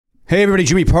Hey everybody,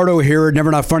 Jimmy Pardo here,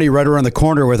 Never Not Funny, right around the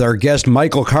corner with our guest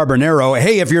Michael Carbonaro.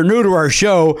 Hey, if you're new to our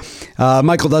show,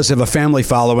 Michael does have a family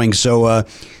following, so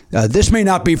this may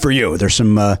not be for you. There's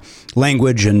some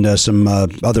language and some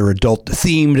other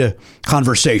adult-themed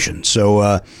conversation.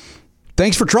 So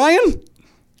thanks for trying.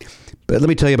 But let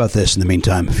me tell you about this in the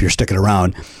meantime, if you're sticking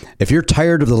around. If you're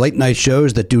tired of the late-night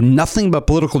shows that do nothing but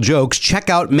political jokes, check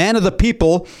out Man of the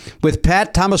People with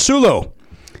Pat Tomasulo.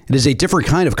 It is a different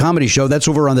kind of comedy show. That's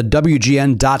over on the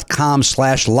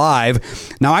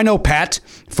WGN.com/live. Now, I know Pat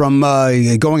from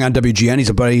going on WGN. He's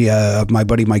a buddy of my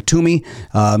buddy Mike Toomey.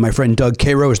 My friend Doug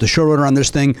Cairo is the showrunner on this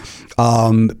thing.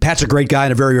 Pat's a great guy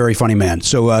and a very, very funny man.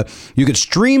 So you could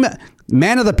stream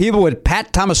Man of the People with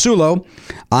Pat Tomasulo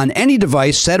on any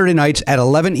device Saturday nights at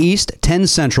 11 East, 10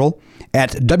 Central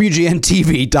at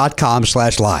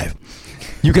WGNTV.com/live.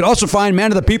 You can also find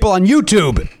Man of the People on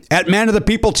YouTube at Man of the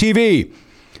People TV.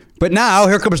 But now,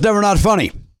 here comes Never Not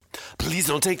Funny. Please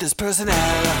don't take this person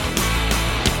out.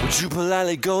 Would you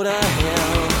politely go to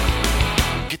hell?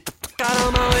 Get the fuck out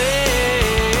of my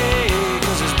way,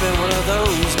 'cause it's been one of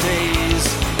those days.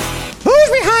 Who's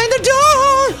behind the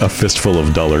door? A fistful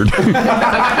of dullard.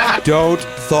 Don't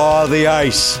thaw the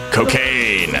ice.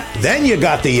 Cocaine. Then you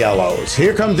got the yellows.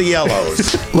 Here come the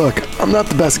yellows. Look, I'm not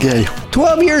the best gay.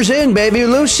 12 years in, baby.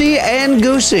 Lucy and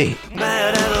Goosey.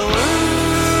 Mad at the world.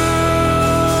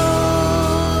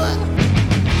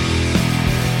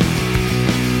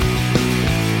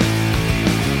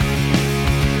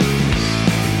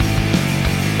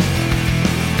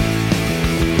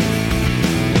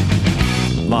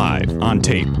 Live on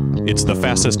tape. It's the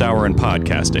fastest hour in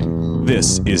podcasting.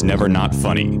 This is Never Not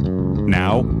Funny.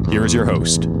 Now, here's your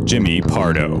host, Jimmy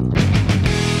Pardo.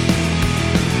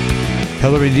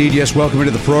 Hello indeed. Yes, welcome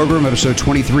into the program. Episode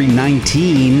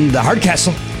 2319, The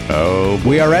Hardcastle. Oh,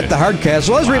 boy. We are at the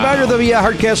Hardcastle. As a reminder, the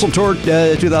Hardcastle Tour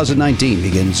 2019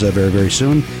 begins very, very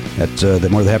soon. They're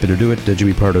more than happy to do it. The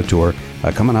Jimmy Pardo Tour.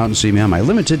 Coming out and see me on my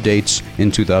limited dates in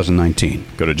 2019.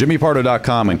 Go to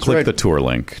jimmypardo.com and click the tour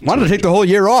link. Wanted to take the whole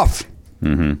year off.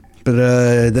 Mm-hmm. But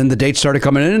then the dates started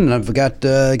coming in, and I've got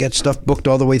stuff booked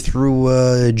all the way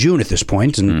through June at this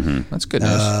point. And That's good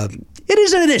news. It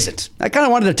is and it isn't. I kind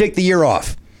of wanted to take the year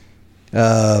off.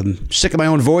 Sick of my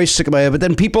own voice, but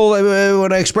then people,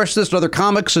 when I express this to other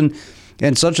comics and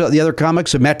such, the other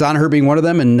comics, Matt Donaher being one of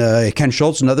them, and Ken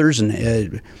Schultz and others, and I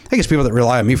guess people that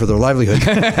rely on me for their livelihood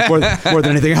more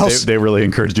than anything else. They really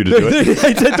encouraged you to do it.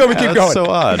 They told me keep going. That's so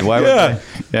odd. Why would they?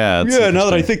 Yeah. Now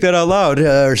that I think that out loud,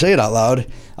 or say it out loud.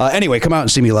 Anyway, come out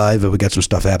and see me live. We got some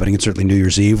stuff happening. It's certainly New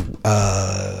Year's Eve.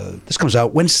 This comes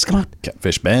out. When does this come out?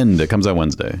 Catfish Bend. It comes out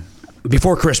Wednesday.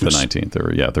 Before Christmas. The 19th,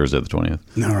 or Thursday the 20th.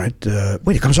 All right.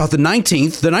 Wait, it comes out the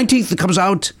 19th. The 19th comes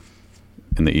out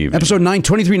in the evening. Episode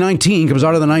 2319 comes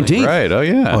out on the 19th. Right. Oh,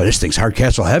 yeah. Oh, this thing's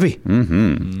Hardcastle heavy.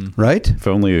 Mm-hmm. Right? If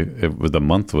only the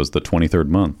month was the 23rd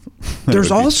month. There's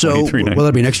also,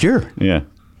 that'd be next year. Yeah.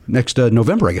 Next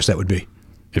November, I guess that would be.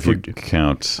 If you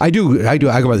count. I do. I go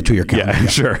by the 2-year calendar. Yeah,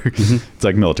 sure. Mm-hmm. It's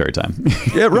like military time.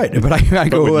 Yeah, right. But I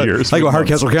go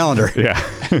Hardcastle calendar. Yeah.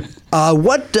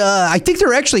 I think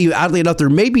there actually, oddly enough, there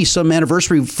may be some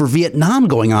anniversary for Vietnam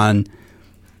going on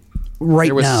right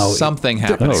there was now. Something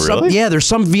happening. Oh, really? There's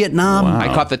some Vietnam. Wow. I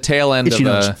caught the tail end of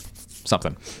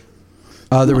something.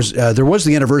 There was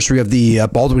the anniversary of the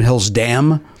Baldwin Hills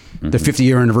Dam. The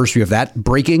 50-year anniversary of that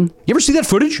breaking. You ever see that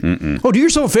footage? Mm-mm. Oh, do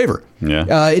yourself a favor.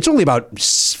 Yeah. It's only about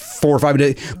 4 or 5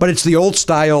 days, but it's the old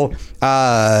style,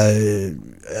 like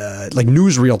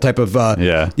newsreel type of,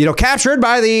 captured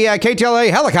by the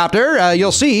KTLA helicopter.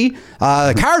 You'll see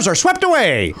cars are swept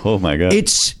away. Oh my God.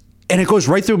 And it goes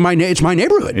right through it's my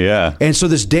neighborhood. Yeah. And so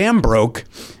this dam broke,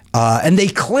 and they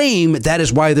claim that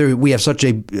is why we have such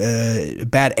a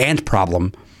bad ant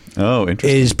problem. Oh,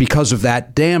 interesting. Is because of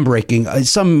that dam breaking.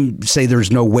 Some say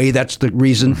there's no way that's the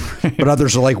reason, but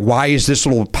others are like, why is this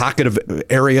little pocket of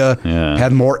area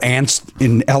have more ants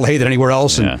in L.A. than anywhere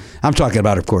else? And I'm talking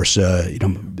about, of course,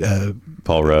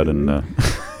 Paul Rudd and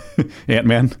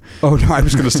Ant-Man. Oh, no, I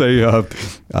was going to say,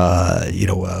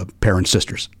 parents,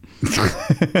 sisters.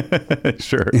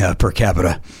 Sure. Yeah, per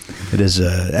capita. It is.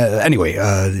 Anyway,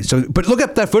 but look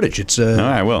up that footage. It's.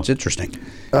 I will. It's interesting.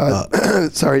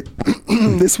 Sorry.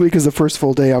 This week is the first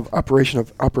full day of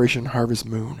Operation Harvest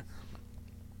Moon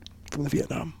from the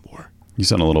Vietnam War. You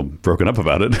sound a little broken up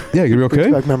about it. Yeah, you're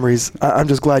okay? Back memories. I'm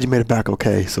just glad you made it back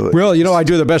okay. Well, I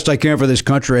do the best I can for this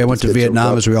country. I went to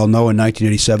Vietnam, as we all know, in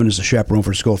 1987 as a chaperone for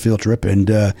a school field trip. And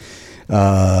you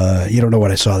don't know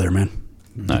what I saw there, man.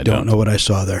 I don't know what I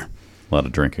saw there. A lot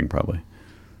of drinking, probably.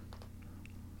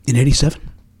 In 87?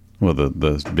 Well,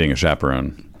 the being a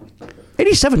chaperone.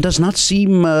 87 does not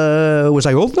seem. Was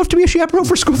I old enough to be a chaperone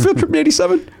for a school field trip in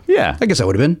 87? Yeah. I guess I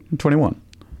would have been. 21.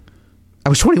 I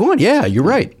was 21. Yeah, you're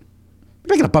right.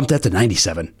 Maybe I got to bump that to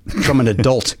 97 from an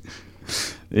adult.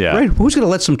 Yeah. Right? Who's going to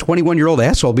let some 21-year-old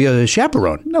asshole be a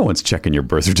chaperone? No one's checking your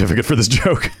birth certificate for this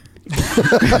joke.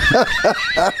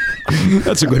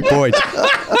 That's a good point.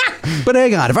 But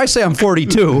hang on, if I say I'm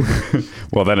 42,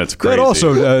 well, then it's crazy. that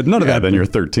also none of that. Then you're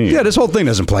 13. Yeah, this whole thing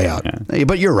doesn't play out. Yeah.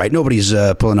 But you're right. Nobody's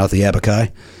pulling out the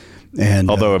abakai. And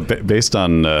although based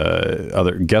on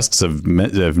other guests have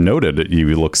noted that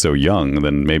you look so young,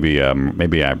 then maybe I'm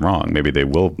wrong. Maybe they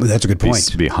will. That's a good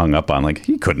point. Be hung up on like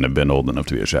he couldn't have been old enough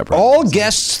to be a chaperone. All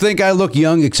guests think I look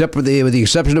young, except with the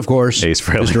exception, of course, Ace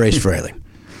Frehley. Mr. Ace Frehley,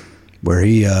 where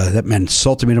that man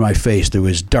insulted me to my face through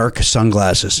his dark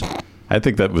sunglasses. I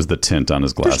think that was the tint on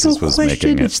his glasses. There's no was question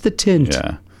making it. It's the tint.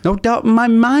 Yeah. No doubt in my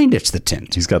mind it's the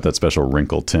tint. He's got that special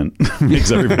wrinkle tint.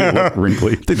 Makes everybody look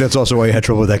wrinkly. I think that's also why he had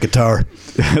trouble with that guitar.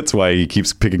 That's why he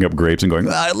keeps picking up grapes and going,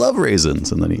 I love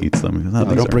raisins. And then he eats them.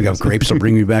 Don't bring up grapes. It'll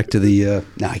bring me back to the...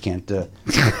 No, I can't tell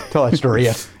that story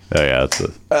yet. Oh, yeah, it's a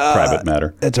private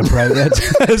matter. That's a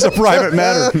private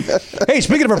matter. Hey,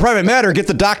 speaking of a private matter, get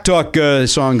the Doc Talk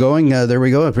song going. There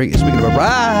we go. Speaking of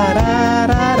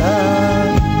a...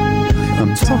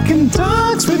 I'm talking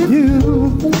dogs with you.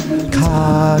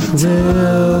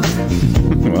 Cockrell.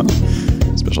 Well,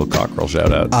 special cockerel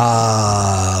shout out.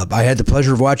 I had the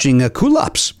pleasure of watching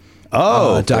Kulop's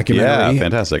documentary. Yeah,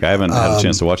 fantastic. I haven't had a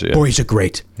chance to watch it yet. Boy, he's a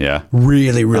great. Yeah.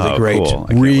 Really, really great. Cool.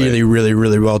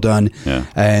 Really well done. Yeah.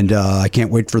 And I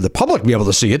can't wait for the public to be able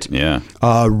to see it. Yeah.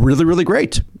 Really, really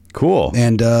great. Cool.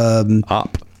 And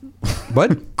Op.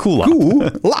 What? Cool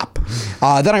Lop.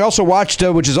 Then I also watched,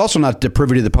 which is also not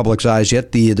privy to the public's eyes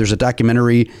yet, there's a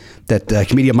documentary that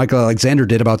comedian Michael Alexander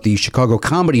did about the Chicago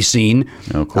comedy scene.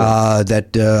 Oh, cool.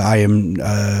 That I am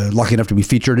lucky enough to be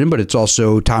featured in, but it's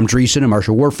also Tom Dreesen and Marsha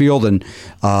Warfield and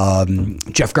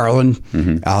Jeff Garland.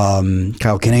 Mm-hmm.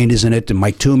 Kyle Kinane is in it, and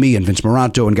Mike Toomey and Vince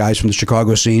Moranto and guys from the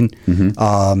Chicago scene.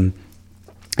 Mm-hmm.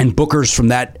 And bookers from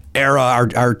that era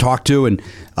are talked to, and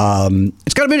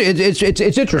it's kind of it's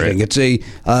interesting. Right. It's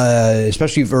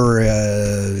especially for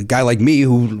a guy like me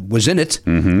who was in it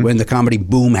when the comedy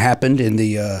boom happened in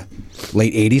the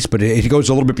late '80s. But it goes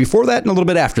a little bit before that and a little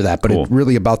bit after that. But it's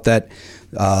really about that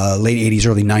late '80s,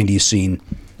 early '90s scene.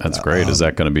 That's great. Is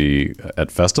that going to be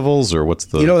at festivals or what's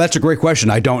the? That's a great question.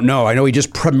 I don't know. I know he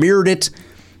just premiered it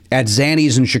at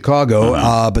Zanny's in Chicago,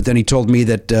 but then he told me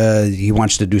that he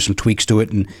wants to do some tweaks to it,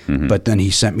 and but then he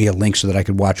sent me a link so that I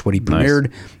could watch what he premiered.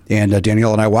 Nice. And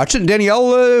Danielle and I watched it. And Danielle,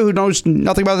 who knows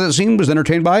nothing about that scene, was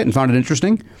entertained by it and found it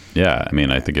interesting. Yeah, I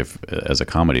mean, I think if as a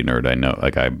comedy nerd, I know,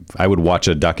 like I would watch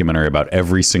a documentary about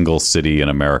every single city in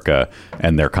America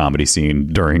and their comedy scene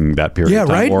during that period of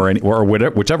time, right? or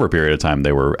whichever period of time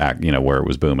they were where it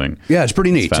was booming. Yeah, it's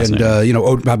pretty neat. And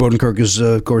Bob Odenkirk is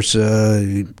of course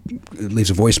leaves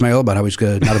a voicemail about how he's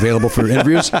not available for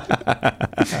interviews.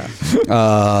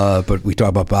 But we talk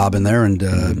about Bob in there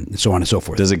and so on and so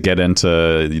forth. Does it get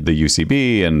into the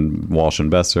UCB and Walsh and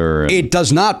Besser? It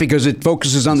does not, because it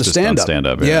focuses on the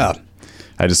stand-up. Yeah.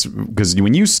 I just, because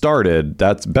when you started,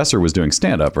 Besser was doing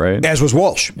stand-up, right? As was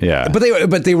Walsh. Yeah.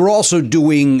 But they were also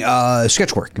doing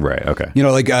sketch work. Right, okay.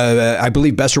 I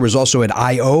believe Besser was also at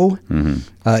I.O.,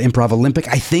 Improv Olympic,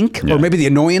 I think, or maybe the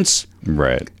Annoyance.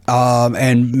 Right.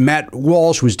 And Matt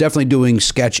Walsh was definitely doing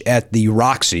sketch at the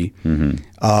Roxy, in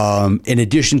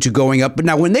addition to going up. But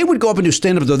now, when they would go up and do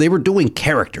stand-up, though, they were doing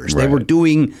characters. Right. They were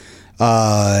doing,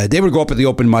 they would go up at the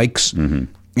open mics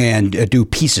and do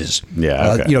pieces.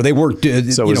 Yeah, okay. They weren't.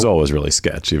 So it was always really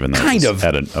sketch, even though kind it of was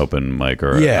at an open mic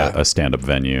or a stand-up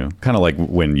venue. Kind of like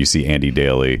when you see Andy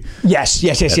Daly. Yes.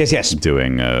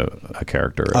 Doing a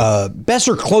character.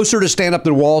 Besser closer to stand-up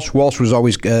than Walsh. Walsh was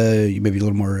always maybe a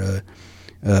little more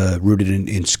rooted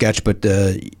in sketch, but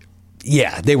they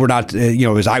were not.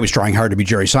 As I was trying hard to be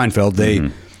Jerry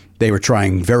Seinfeld, they were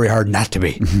trying very hard not to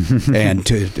be,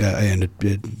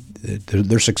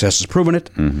 their success has proven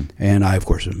it, and I, of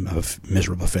course, am a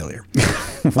miserable failure.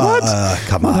 What?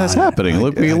 Come on. That's happening.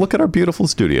 Look at our beautiful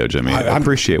studio, Jimmy. I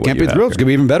appreciate what can't you be thrilled. have It's going to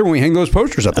be even better when we hang those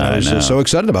posters up there. I was so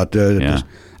excited about this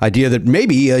idea that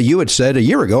maybe you had said a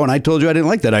year ago, and I told you I didn't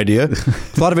like that idea.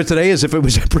 Thought of it today as if it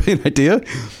was a brilliant idea.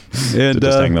 And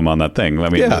just hang them on that thing. I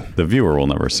mean, the viewer will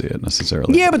never see it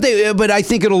necessarily. Yeah, but I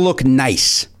think it'll look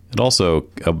nice. It also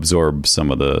absorbs some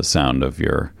of the sound of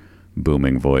your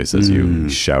booming voice as you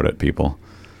shout at people.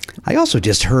 I also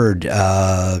just heard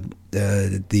the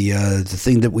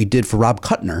thing that we did for Rob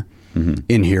Kuttner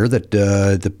in here that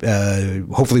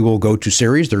hopefully will go to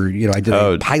series. I did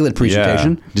a pilot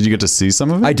presentation. Yeah. Did you get to see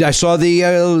some of it? I saw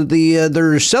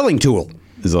their selling tool.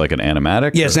 Is it like an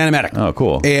animatic? Yeah, it's animatic. Oh,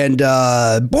 cool. And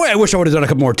boy, I wish I would have done a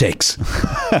couple more takes.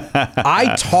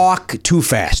 I talk too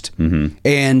fast. Mm-hmm.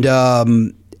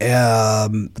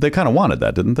 And they kind of wanted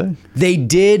that, didn't they? they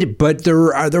did, but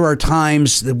there are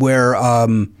times where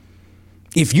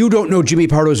if you don't know Jimmy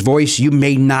Pardo's voice, you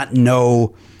may not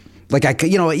know. Like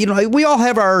we all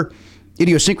have our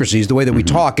idiosyncrasies, the way that we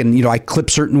talk, and I clip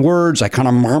certain words, I kind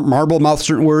of marble mouth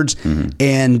certain words,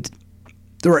 and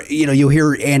there are, you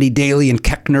hear Andy Daly and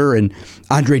Keckner and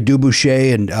Andre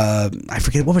Dubuchet and I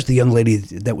forget what was the young lady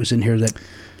that was in here that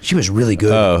she was really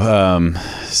good. Oh,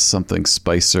 something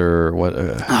Spicer. What?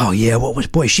 Oh yeah,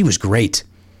 boy, she was great.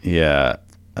 Yeah.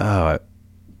 Oh,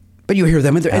 but you hear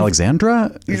them in there.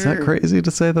 Alexandra? Is that crazy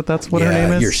to say that that's what her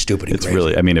name is? You're stupid and It's crazy.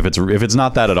 really, I mean, if it's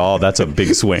not that at all, that's a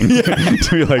big swing. To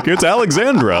be like, it's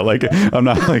Alexandra. Like, I'm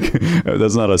not like,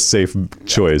 that's not a safe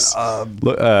choice.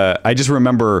 I just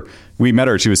remember we met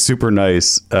her. She was super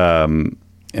nice. And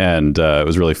it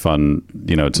was really fun,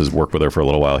 to work with her for a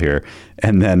little while here.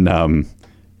 And then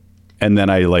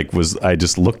I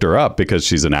just looked her up because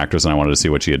she's an actress and I wanted to see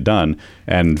what she had done,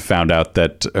 and found out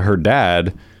that her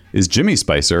dad is Jimmy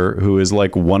Spicer, who is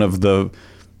like one of the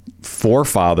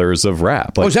forefathers of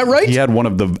rap. Like, is that right? He had one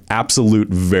of the absolute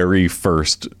very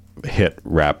first hit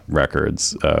rap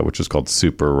records, which was called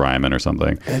Super Rhymin' or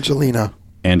something. Angelina.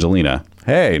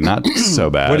 Hey, not so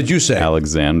bad. What did you say?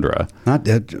 Alexandra. Not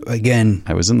again.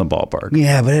 I was in the ballpark.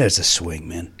 Yeah, but it's a swing,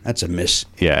 man. That's a miss.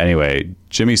 Yeah, anyway,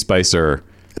 Jimmy Spicer.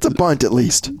 It's a bunt, at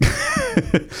least.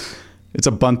 It's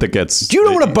a bunt that gets... Do you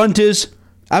know what a bunt is?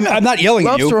 I'm not yelling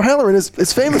at you. Lobster O'Halloran is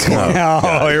famous for it.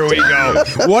 Oh, here we go.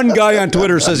 One guy on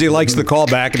Twitter says he likes the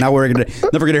callback, and now we're never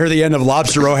gonna hear the end of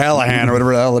Lobster O'Hallahan or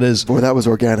whatever the hell it is. Boy, that was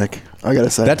organic. I gotta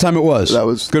say. That time it was. That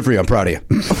was good for you. I'm proud of you.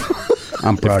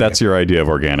 I'm proud. If that's your idea of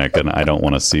organic, and I don't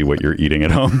want to see what you're eating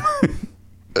at home.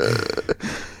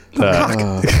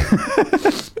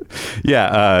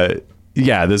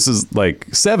 Yeah. This is like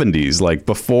 70s, like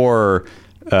before.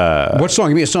 What song?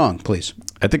 Give me a song, please.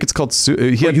 I think it's called. Just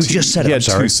said it.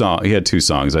 He had two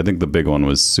songs. I think the big one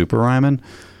was Super Rhymin'.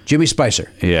 Jimmy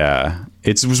Spicer. Yeah,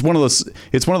 it was one of those.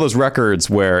 It's one of those records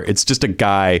where it's just a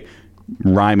guy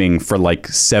rhyming for like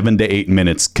 7 to 8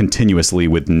 minutes continuously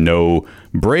with no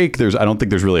break. I don't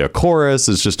think there's really a chorus.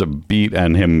 It's just a beat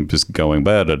and him just going.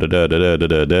 This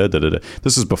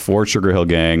was before Sugar Hill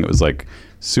Gang. It was like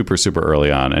super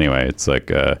early on. Anyway, it's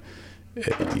like.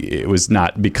 It was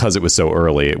not, because it was so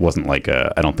early. It wasn't like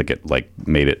I don't think it like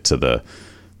made it to the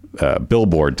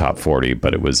Billboard Top 40,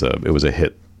 but it was a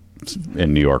hit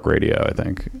in New York radio, I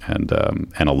think. And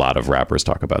a lot of rappers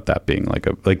talk about that being like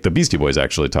the Beastie Boys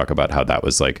actually talk about how that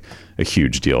was like a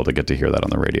huge deal to get to hear that on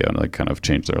the radio and like kind of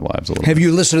change their lives a little. Have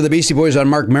you listened to the Beastie Boys on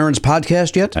Mark Maron's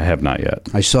podcast yet? I have not yet.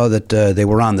 I saw that they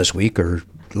were on this week or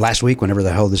last week, whenever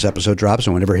the hell this episode drops,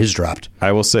 and whenever his dropped.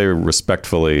 I will say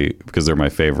respectfully, because they're my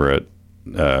favorite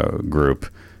group,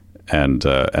 and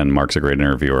Mark's a great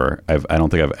interviewer. I don't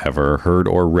think I've ever heard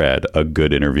or read a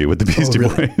good interview with the Beastie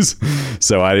Boys.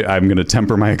 So I'm going to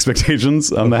temper my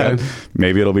expectations on that.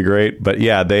 Maybe it'll be great, but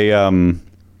yeah, they. I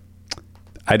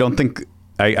don't think.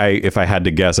 If I had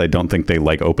to guess, I don't think they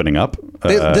like opening up.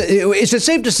 Is it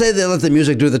safe to say they let the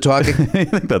music do the talking? I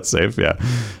think that's safe, yeah.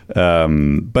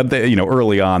 But they,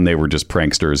 early on, they were just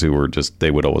pranksters who were they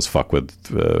would always fuck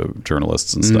with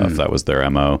journalists and stuff. That was their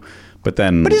MO. But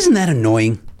isn't that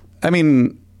annoying? I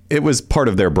mean, it was part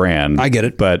of their brand. I get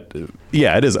it. But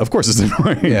yeah, it is. Of course, it's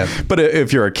annoying. Yeah. But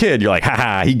if you're a kid, you're like,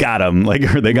 haha, he got him. Like,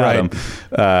 or they got him.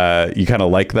 You kind of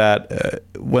like that.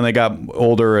 When they got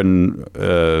older and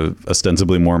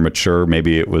ostensibly more mature,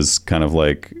 maybe it was kind of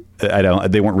like,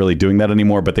 they weren't really doing that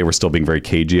anymore, but they were still being very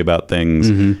cagey about things.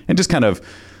 And just kind of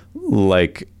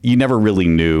like, you never really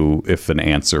knew if an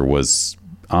answer was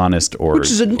honest or a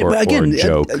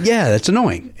joke. Yeah, that's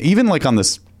annoying. Even like on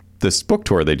this book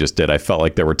tour they just did, I felt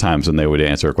like there were times when they would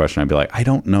answer a question, I'd be like, I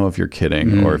don't know if you're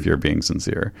kidding or if you're being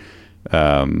sincere.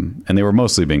 And they were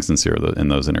mostly being sincere in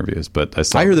those interviews.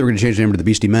 But I heard they were going to change the name to the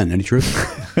Beastie Men. Any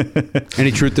truth?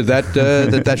 Any truth that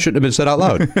shouldn't have been said out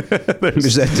loud?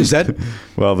 Is that?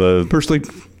 Well, personally,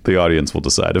 the audience will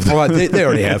decide if. Oh, they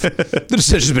already have. The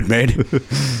decision's been made.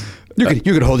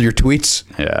 You can hold your tweets.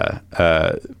 Yeah,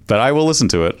 but I will listen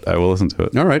to it.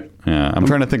 All right. Yeah, I'm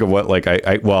trying to think of what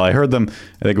I heard them.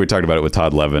 I think we talked about it with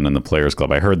Todd Levin and the Players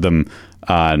Club. I heard them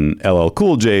on LL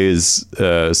Cool J's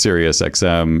Sirius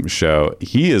XM show.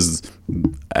 He is,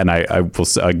 and I will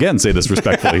again say this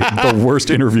respectfully, the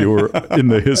worst interviewer in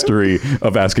the history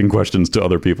of asking questions to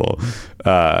other people.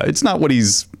 It's not what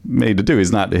he's made to do.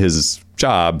 It's not his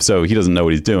job, so he doesn't know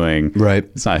what he's doing. Right.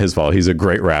 It's not his fault. He's a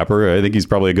great rapper. I think he's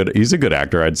probably he's a good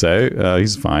actor, I'd say.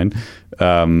 He's fine.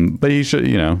 But he should,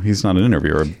 he's not an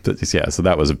interviewer. But yeah, so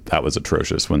that was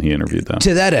atrocious when he interviewed them.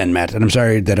 To that end, Matt, and I'm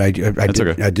sorry that I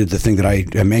did the thing that I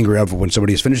am angry of when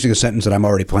somebody is finishing a sentence that I'm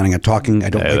already planning on talking. I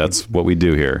don't. Hey, that's what we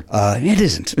do here. It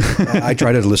isn't. I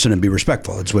try to listen and be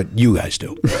respectful. It's what you guys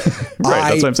do. Right.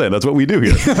 That's what I'm saying. That's what we do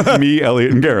here. Me,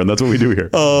 Elliot, and Garen. That's what we do here.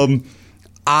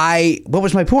 What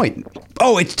was my point?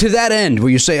 Oh, it's to that end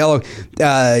where you say,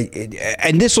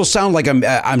 and this will sound like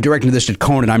I'm directing this at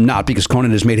Conan. I'm not, because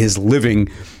Conan has made his living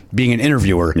being an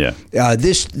interviewer. Yeah.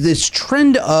 This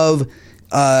trend of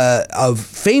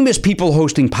famous people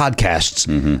hosting podcasts,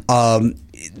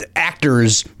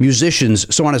 actors,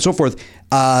 musicians, so on and so forth.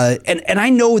 And I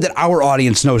know that our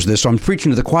audience knows this, so I'm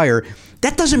preaching to the choir.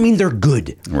 That doesn't mean they're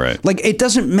good. Right. Like, it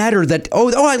doesn't matter that,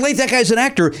 I like that guy's an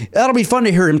actor. That'll be fun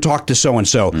to hear him talk to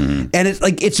so-and-so. And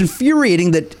it's infuriating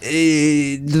that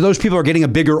those people are getting a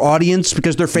bigger audience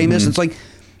because they're famous. It's like,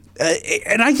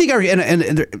 and I think,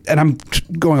 and I'm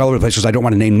going all over the place because I don't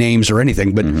want to name names or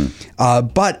anything,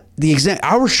 but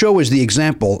our show is the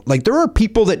example. Like, there are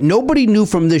people that nobody knew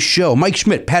from this show. Mike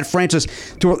Schmidt, Pat Francis,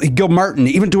 Gil Martin,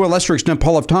 even to a lesser extent,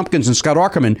 Paul F. Tompkins and Scott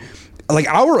Aukerman. Like,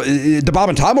 the Bob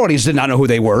and Tom audience did not know who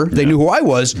they were. They knew who I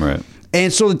was. Right.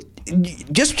 And so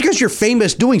just because you're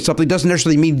famous doing something doesn't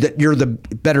necessarily mean that you're the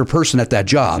better person at that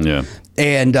job. Yeah.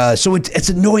 And so it's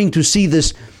annoying to see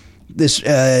this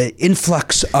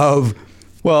influx of.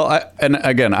 Well, I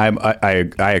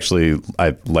actually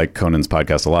like Conan's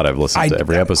podcast a lot. I've listened to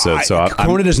every episode.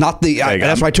 Conan is not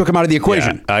that's why I took him out of the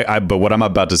equation. Yeah, but what I'm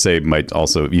about to say might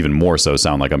also even more so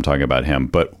sound like I'm talking about him.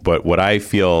 But what I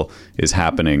feel is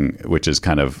happening, which is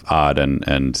kind of odd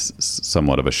and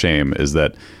somewhat of a shame, is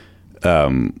that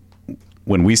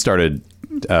when we started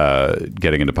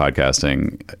getting into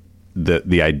podcasting,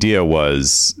 the idea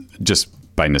was just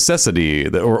by necessity,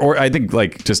 or I think,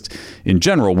 like, just in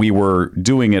general, we were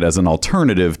doing it as an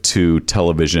alternative to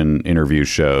television interview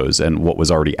shows and what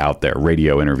was already out there,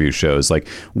 radio interview shows, like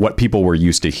what people were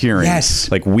used to hearing.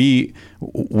 Yes. Like we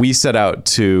set out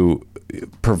to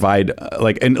provide,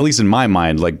 like, and at least in my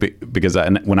mind, like, because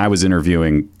when I was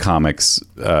interviewing comics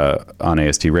on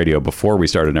AST Radio before we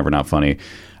started Never Not Funny,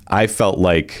 I felt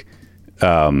like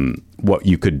what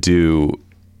you could do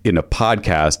in a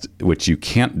podcast, which you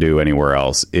can't do anywhere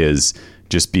else, is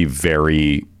just be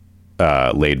very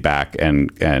laid back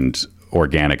and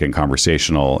organic and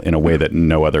conversational in a way that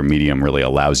no other medium really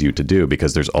allows you to do,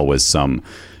 because there's always some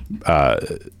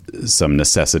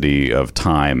necessity of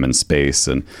time and space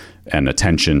and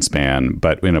attention span.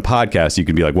 But in a podcast, you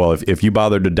can be like, well, if you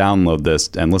bothered to download this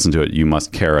and listen to it, you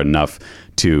must care enough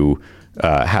to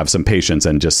have some patience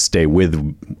and just stay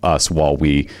with us while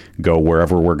we go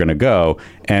wherever we're going to go.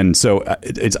 And so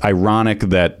it's ironic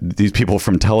that these people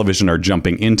from television are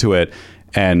jumping into it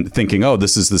and thinking, oh,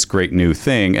 this is this great new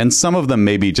thing. And some of them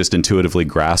maybe just intuitively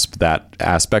grasp that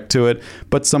aspect to it,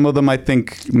 but some of them I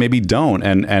think maybe don't.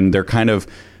 And they're kind of,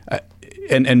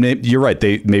 and you're right,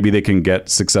 maybe they can get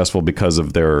successful because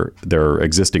of their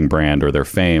existing brand or their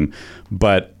fame.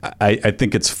 But I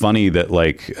think it's funny that,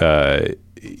 like,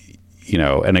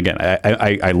 and again,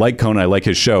 I like Conan, I like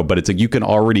his show, but it's like you can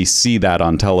already see that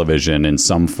on television in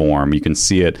some form. You can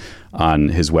see it on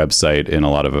his website in a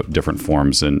lot of different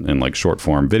forms in like short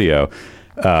form video.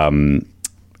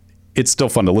 It's still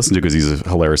fun to listen to because he's a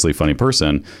hilariously funny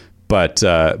person. But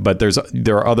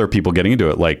there are other people getting into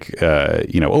it, like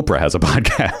Oprah has a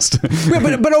podcast.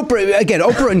 but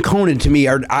Oprah and Conan to me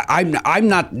are I'm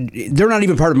not, they're not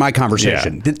even part of my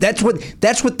conversation. Yeah. That's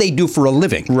what they do for a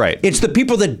living. Right. It's the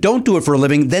people that don't do it for a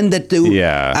living then that do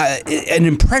an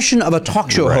impression of a talk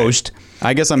show host.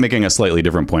 I guess I'm making a slightly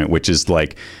different point, which is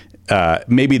like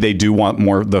maybe they do want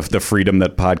more the freedom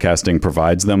that podcasting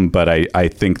provides them, but I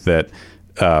think that.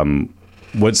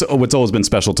 What's always been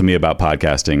special to me about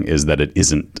podcasting is that it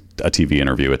isn't a TV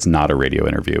interview. It's not a radio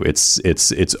interview. It's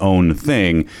its own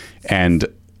thing. And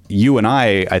you and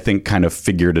I think, kind of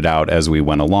figured it out as we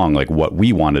went along, like what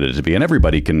we wanted it to be. And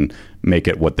everybody can make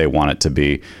it what they want it to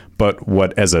be. But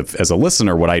what, as a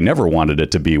listener, what I never wanted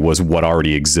it to be was what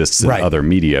already exists in other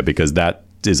media, because that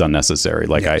is unnecessary.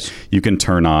 Like you can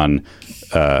turn on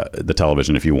the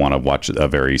television if you want to watch a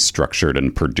very structured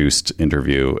and produced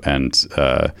interview, and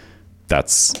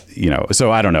that's,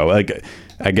 so I don't know, like,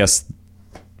 I guess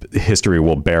history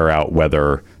will bear out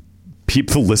whether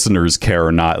listeners care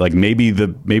or not. Like maybe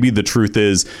the truth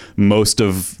is most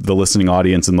of the listening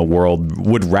audience in the world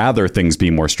would rather things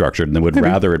be more structured and they would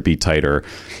rather it be tighter.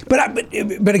 But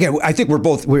again, I think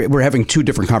we're having two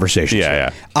different conversations.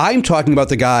 Yeah. I'm talking about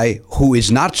the guy who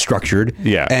is not structured.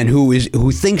 Yeah. And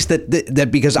who thinks that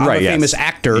because I'm a famous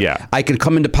actor, I can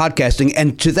come into podcasting,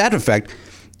 and to that effect,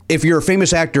 if you're a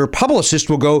famous actor, publicists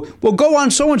will go on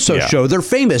so-and-so's show. They're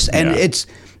famous. And it's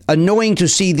annoying to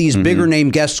see these bigger name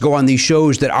guests go on these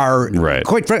shows that are,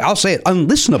 quite frankly, I'll say it,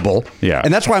 unlistenable. Yeah.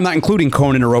 And that's why I'm not including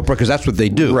Conan or Oprah, because that's what they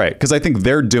do. Right. Because I think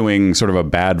they're doing sort of a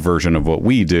bad version of what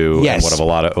we do, and what a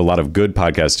lot of good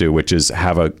podcasts do, which is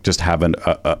have an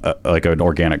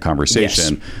organic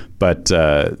conversation. Yes. But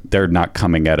they're not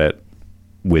coming at it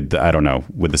with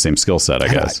the same skill set, I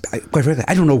guess. Quite frankly,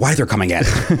 I don't know why they're coming at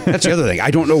it. That's the other thing. I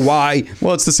don't know why.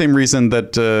 Well, it's the same reason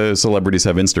that celebrities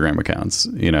have Instagram accounts.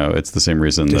 It's the same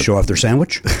reason to show off their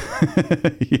sandwich.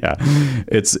 Yeah,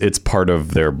 it's part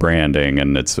of their branding,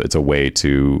 and it's a way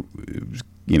to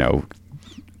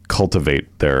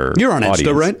cultivate their. You're on audience.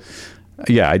 Insta, right?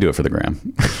 Yeah, I do it for the gram.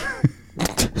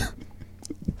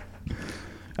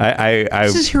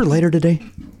 Is this here later today?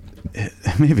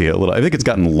 Maybe a little. I think it's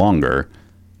gotten longer.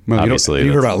 Well, obviously,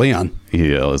 you heard about Leon.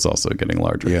 He is also getting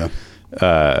larger. Yeah.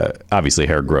 Obviously,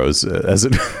 hair grows as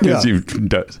it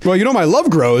does. Well, my love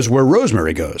grows where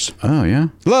rosemary goes. Oh yeah,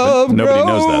 love. Nobody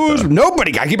knows that, though.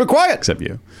 Nobody. I keep it quiet except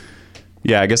you.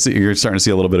 Yeah, I guess you're starting to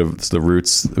see a little bit of the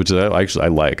roots, which I like. I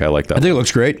like that. I think it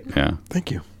looks great. Yeah.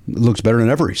 Thank you. It looks better than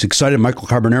ever. He's excited. Michael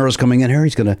Carbonaro is coming in here.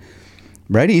 He's gonna.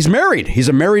 Right? He's married. He's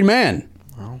a married man.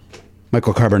 Well,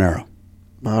 Michael Carbonaro.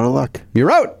 Out of luck.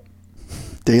 You're out.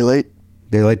 Day late.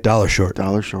 Day late, dollar short.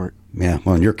 Dollar short. Yeah.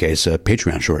 Well, in your case,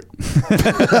 Patreon short.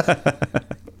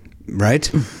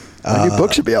 Right? My new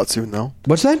book should be out soon, though.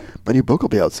 What's that? My new book will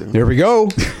be out soon. There we go.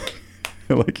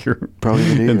 Like you're probably in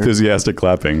the new enthusiastic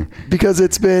clapping. Because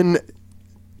it's been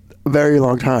a very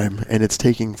long time, and it's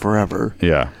taking forever.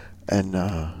 Yeah. And,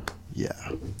 yeah.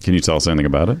 Can you tell us anything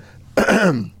about it?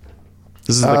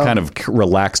 This is the kind of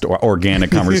relaxed, organic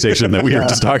conversation that we were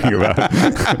just talking about.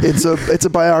 It's a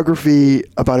biography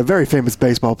about a very famous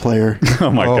baseball player. Oh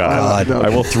my God! No. I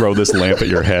will throw this lamp at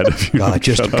your head. If you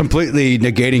just completely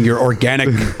negating your organic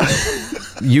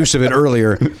use of it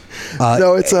earlier.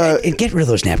 No, it's get rid of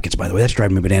those napkins, by the way. That's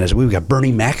driving me bananas. We've got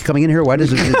Bernie Mac coming in here. Why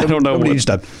does it? I don't know. Nobody needs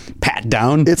to pat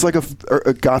down. It's like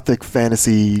a gothic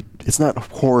fantasy. It's not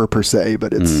horror per se,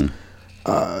 but it's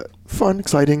fun,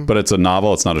 exciting. But it's a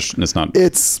novel. It's not.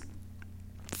 It's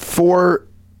 4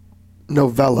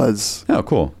 novellas. Oh,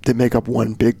 cool. That make up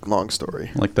one big long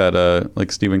story. Like that,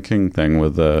 like Stephen King thing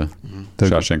with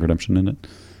Shawshank Redemption in it.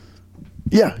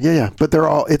 Yeah. But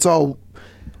it's all.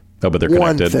 Oh, but they're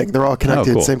connected. One thing. They're all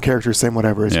connected. Oh, cool. Same characters, same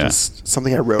whatever. It's just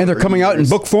something I wrote. And they're coming out in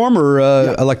book form or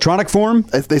electronic form?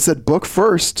 They said book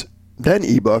first, then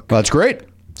ebook. Well, that's great.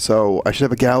 So I should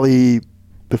have a galley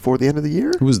before the end of the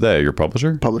year. Who's they? Your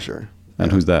publisher? Publisher.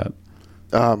 And who's that?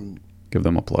 Give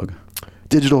them a plug.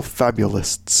 Digital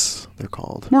Fabulists, they're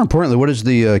called. More importantly, what does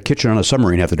the kitchen on a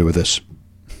submarine have to do with this?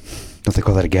 Don't they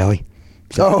call that a galley?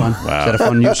 Is that fun? Wow. Is that a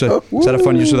fun use? Is that a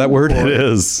fun use of that word? It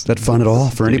is. Is that fun at all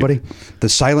for anybody? The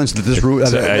silence that this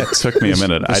it took me a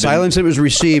minute. The silence it was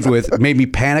received with made me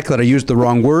panic that I used the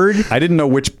wrong word. I didn't know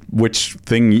which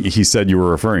thing he said you were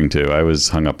referring to. I was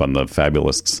hung up on the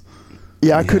Fabulists.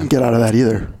 Yeah, I couldn't get out of that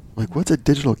either. Like, what's a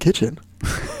digital kitchen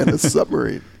and a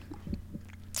submarine?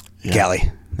 Yeah.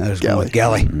 Galley. That was galley.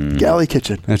 Galley. Mm-hmm. Galley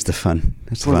kitchen. That's the fun.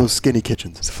 That's one of those skinny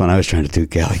kitchens. It's the fun I was trying to do.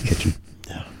 Galley kitchen.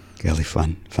 Yeah. Galley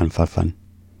fun. Fun.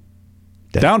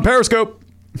 Down Periscope.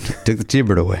 Took the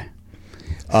T-bird away.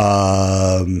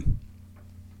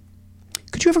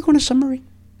 Could you ever go on a submarine?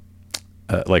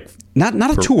 Like not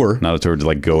a tour. Not a tour to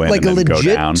like go in like and then legit,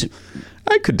 go down.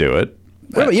 I could do it.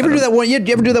 Wait, you ever do that one? You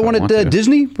ever do that one at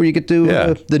Disney where you get to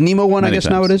the Nemo one? Many I guess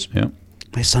times. now it is. Yeah.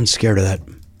 My son's scared of that.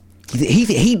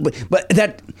 But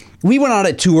that we went on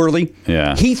it too early.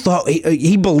 Yeah. He thought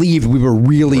he believed we were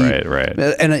really right,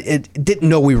 and it didn't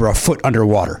know we were a foot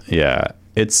underwater. Yeah,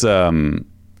 it's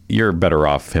you're better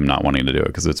off him not wanting to do it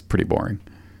because it's pretty boring.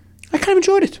 I kind of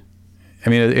enjoyed it. I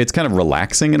mean, it's kind of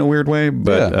relaxing in a weird way,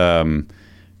 but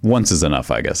once is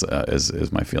enough, I guess,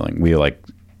 is my feeling.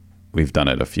 We've done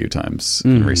it a few times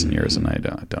in recent years, and I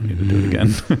don't need to do it again.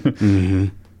 Mm-hmm.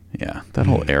 Yeah, that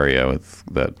whole area with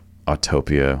that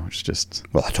Autopia, which just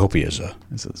Autopia is a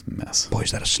mess. Boy,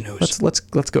 is that a snooze. Let's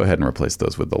go ahead and replace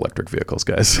those with electric vehicles,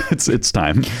 guys. It's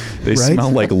time. They smell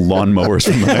like lawnmowers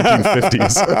from the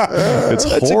 1950s.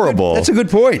 It's horrible. That's a good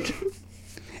point.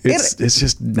 It's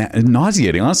just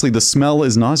nauseating. Honestly, the smell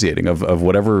is nauseating of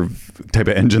whatever type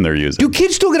of engine they're using. Do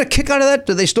kids still get a kick out of that?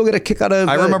 Do they still get a kick out of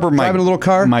I remember driving a little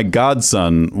car? My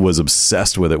godson was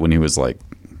obsessed with it when he was like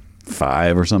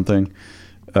 5 or something.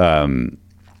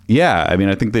 Yeah, I mean,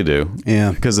 I think they do.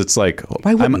 Yeah. Because it's like,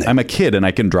 I'm a kid and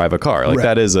I can drive a car. Like,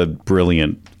 that is a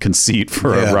brilliant conceit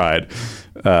for a ride.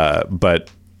 But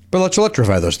let's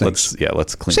electrify those things.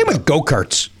 Let's clean Same it with up.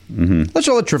 go-karts. Mm-hmm. Let's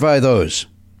electrify those.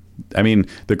 I mean,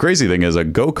 the crazy thing is a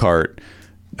go-kart,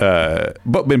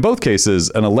 but in both cases,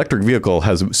 an electric vehicle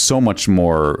has so much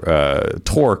more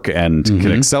torque and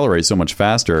can accelerate so much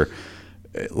faster.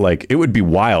 Like, it would be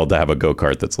wild to have a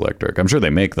go-kart that's electric. I'm sure they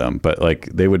make them, but like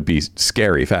they would be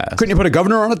scary fast. Couldn't you put a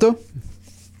governor on it though?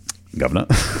 Governor?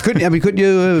 Couldn't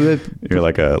you? You're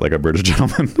like a British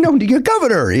gentleman. No, you're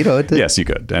governor. Yes, you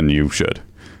could, and you should.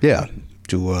 Yeah,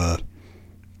 to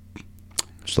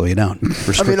slow you down.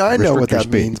 I know what that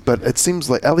means, but it seems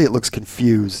like Elliot looks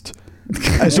confused.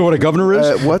 As to what a governor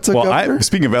is? What's a governor?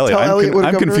 Speaking of Elliot,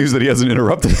 I'm confused that he hasn't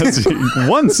interrupted us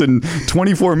once in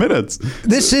 24 minutes.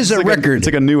 This is a record. It's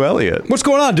like a new Elliot. What's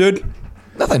going on, dude?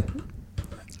 Nothing.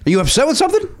 Are you upset with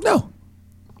something? No.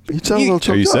 You sound a little choked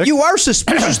Are you up. sick? You are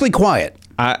suspiciously quiet.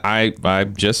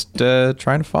 I'm just trying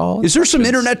to follow. Is there some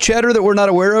internet chatter that we're not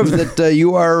aware of that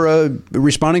you are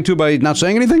responding to by not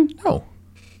saying anything? No,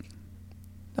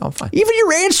 I'm fine. Even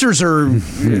your answers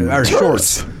are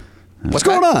short. What's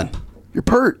going on? You're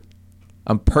pert.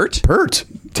 I'm pert? Pert.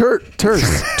 Terse.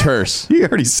 Terse. He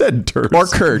already said terse. Or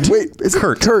Kurt. Wait, is it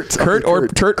Kurt? Kurt or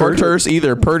terse,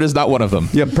 either. Pert is not one of them.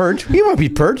 Yeah, pert. You might be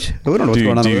pert. We don't know what's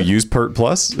going on. Do you over use Pert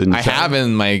Plus? I have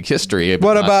in my history.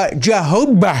 What about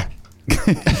Jehovah?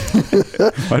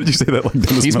 Why did you say that like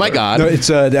Dennis He's my Miller? God. No,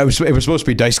 it was supposed to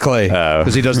be Dice Clay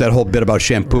because he does that whole bit about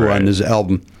shampoo on his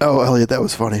album. Oh, Elliot, that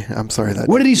was funny. I'm sorry.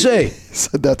 What did he say? He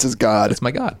said that's his God. That's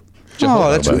my God. Oh,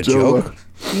 that's a good Jehovah. joke.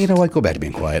 You know what? Go back to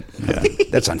being quiet. Yeah.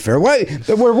 That's unfair. Why?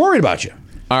 We're worried about you.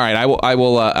 All right, I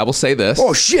will say this.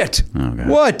 Oh shit! Okay.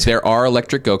 What? There are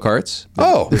electric go-karts.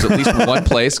 Oh. There's at least one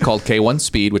place called K1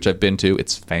 Speed, which I've been to.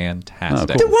 It's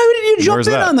fantastic. Then why didn't you jump Where's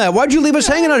in that? on that? Why'd you leave us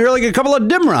hanging out here like a couple of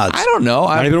dimrods? I don't know.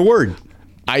 Not even a word.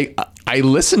 I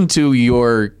listened to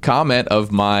your comment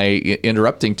of my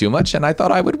interrupting too much, and I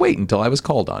thought I would wait until I was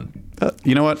called on.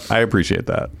 You know what? I appreciate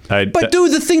that. But do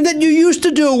the thing that you used to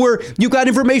do where you got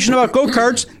information about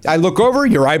go-karts. I look over,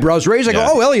 your eyebrows raised. I go,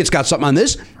 oh, Elliot's got something on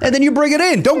this. And then you bring it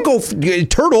in. Don't go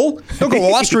turtle. Don't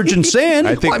go ostrich and sand.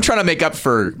 Well, I'm trying to make up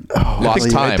for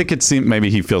lost time. I think it seems maybe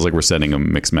he feels like we're sending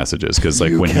him mixed messages because like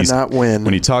You when cannot win.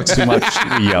 when he talks too much,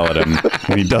 we yell at him.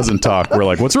 When he doesn't talk, we're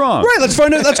like, "What's wrong?" Right, let's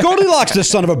find out. Let's Goldilocks this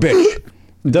son of a bitch.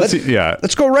 Yeah.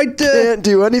 Let's go right to... Can't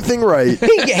do anything right.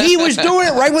 He was doing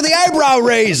it right with the eyebrow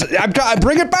raise. I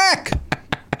bring it back.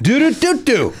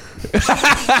 Do.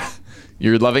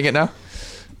 You're loving it now?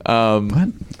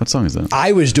 What song is that?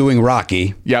 I was doing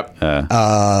Rocky. Yep.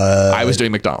 I was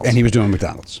doing McDonald's. And he was doing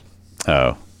McDonald's.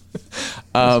 Oh.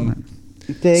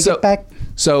 Take it back.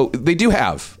 So they do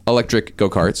have electric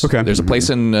go-karts. Okay. There's a place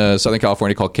in Southern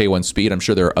California called K1 Speed. I'm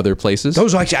sure there are other places.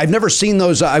 Those actually, I've never seen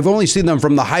those. I've only seen them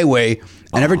from the highway.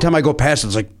 And every time I go past,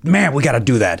 it's like, man, we got to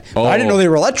do that. Oh. I didn't know they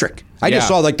were electric. I just Yeah.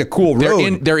 saw like the cool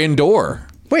road. They're indoor.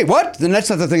 Wait, what? Then that's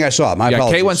not the thing I saw. My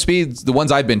apologies. K1 Speeds, the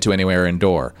ones I've been to anyway, are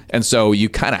indoor. And so you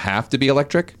kind of have to be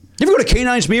electric. You ever go to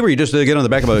K9 Speed where you just get on the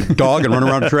back of a dog and run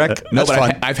around a track? No, That's but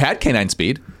fun. I've had K9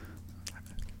 Speed.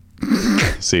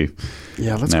 See.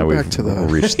 Yeah, let's Now go we've back to the...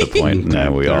 reached the point.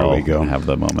 Now we There all we go. have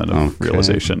the moment of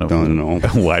realization of Don't know.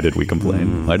 why did we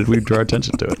complain? Why did we draw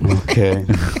attention to it? Okay.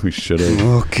 We should have.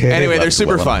 Okay. Anyway, they're left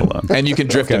super well fun, alone. and you can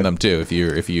drift in them too if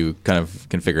you kind of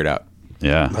can figure it out.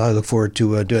 Yeah. I look forward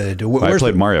to doing it. I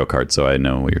played Mario Kart, so I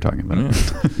know what you're talking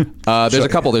about. There's a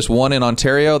couple. There's one in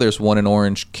Ontario. There's one in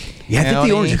Orange County. Yeah, I think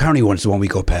the Orange County one's the one we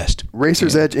go past.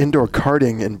 Racer's Edge Indoor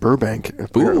Karting in Burbank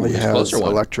apparently there's a has closer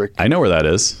one. electric. I know where that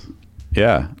is.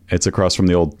 Yeah, it's across from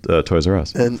the old Toys R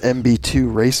Us. And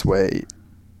MB2 Raceway,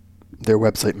 their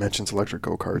website mentions electric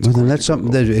go-karts. Well, then that's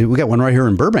something that we got one right here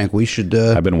in Burbank. We should.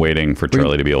 I've been waiting for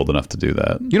Charlie to be old enough to do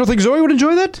that. You don't think Zoe would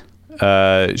enjoy that?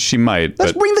 She might.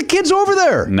 Let's but bring the kids over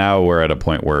there. now we're at a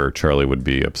point where Charlie would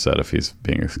be upset if he's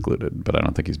being excluded, but I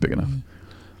don't think he's big enough.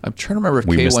 I'm trying to remember if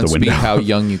We missed K1 the Speed window. how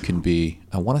young you can be.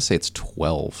 I want to say it's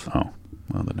 12, Oh,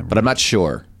 well, then never but I'm not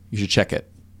sure. You should check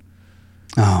it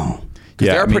Oh. because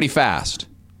Yeah, they're I mean- pretty fast.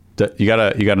 You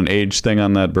got an age thing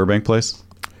on that Burbank place?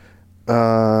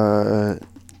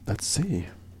 Let's see.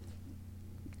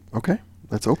 Okay,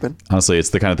 that's open. Honestly, it's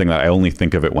the kind of thing that I only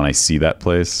think of it when I see that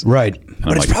place. Right. I'm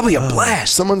But it's like, probably a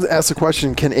blast. Someone asked the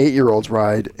question, can 8-year-olds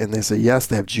ride? And they say, yes,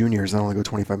 they have juniors that only go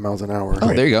 25 miles an hour.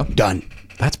 Oh, there you go. Done.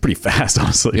 That's pretty fast,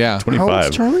 honestly. Yeah. How old 25.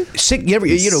 is Charlie? Sick. You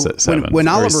know, Seven. when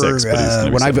Or Oliver, 6, but he's gonna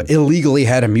be when I've 7. illegally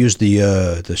had him use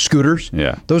the scooters,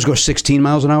 Yeah. those go 16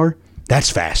 miles an hour. That's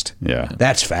fast. Yeah.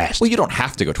 That's fast. Well, you don't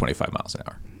have to go 25 miles an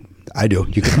hour. I do.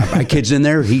 You can my kid's in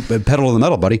there. He pedal to the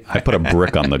metal, buddy. I put a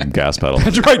brick on the gas pedal.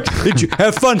 That's right. Did you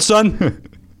have fun, son?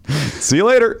 See you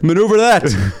later. Maneuver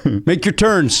that. Make your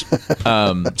turns.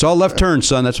 It's all left turns,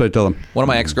 son. That's what I tell him. One of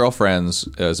my ex-girlfriends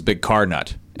is a big car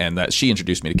nut, and that she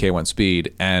introduced me to K1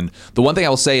 Speed. And the one thing I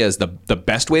will say is the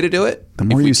best way to do it. The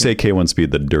more you say K1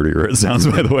 Speed, the dirtier it sounds.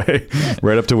 By the way,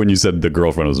 right up to when you said the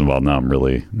girlfriend was involved. Now I'm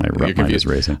really my mind is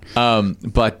racing.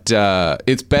 But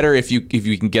it's better if you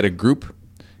can get a group,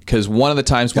 because one of the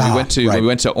times when we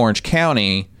went to Orange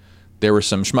County, there were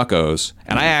some schmuckos,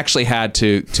 and I actually had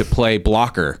to play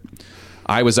blocker.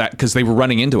 I was because they were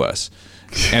running into us.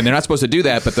 And they're not supposed to do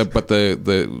that, but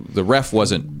the ref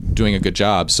wasn't doing a good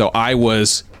job. So I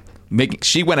was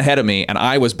she went ahead of me, and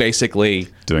I was basically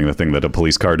doing the thing that a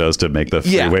police car does to make the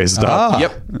freeway stop.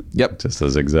 Yep. Just a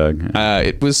zigzag.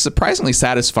 It was surprisingly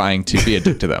satisfying to be a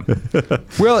dick to them.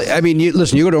 Well, I mean, you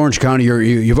go to Orange County,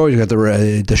 you've always got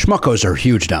the schmuckos are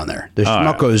huge down there. The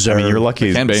schmuckos are. I mean, you're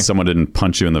lucky someone didn't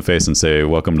punch you in the face and say,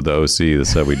 "Welcome to the OC. This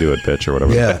is how we do it, bitch," or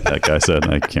whatever that guy said.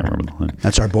 I can't remember the line.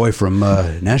 That's our boy from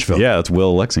Nashville. Yeah, that's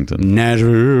Will Lexington.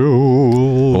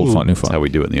 Nashville. Old fun, new That's fun. how we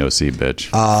do it in the OC,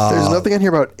 bitch. There's nothing in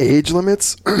here about age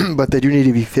limits, but they do need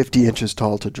to be 50 inches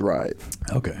tall to drive.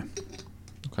 Okay.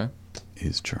 Okay.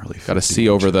 Is Charlie? Got to see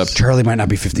over the. Charlie might not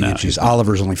be 50 inches.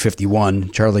 Oliver's only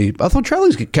 51. I thought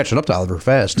Charlie's catching up to Oliver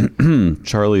fast.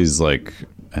 Charlie's like,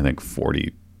 I think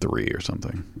 43 or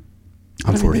something.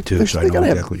 I'm 42, so I know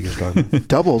gotta exactly what you're talking about.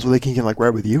 Doubles where they can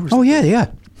ride with you or something. Oh, yeah.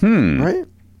 Right?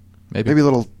 Maybe a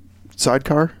little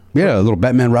sidecar. Yeah, a little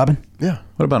Batman Robin. Yeah.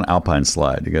 What about an Alpine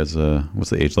slide? You guys, what's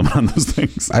the age limit on those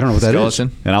things? I don't know what that is.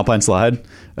 Skeleton? An Alpine slide?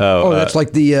 Oh, that's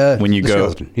like the when you the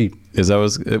go. skeleton. Is that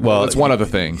was well? It's one of the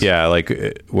things. Yeah,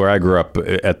 like where I grew up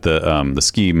at the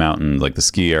ski mountain, like the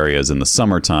ski areas in the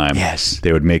summertime. Yes.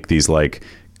 They would make these like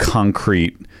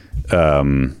concrete,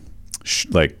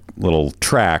 like little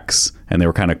tracks, and they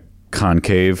were kind of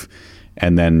concave.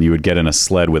 And then you would get in a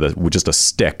sled with just a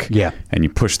stick. Yeah. And you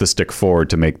push the stick forward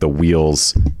to make the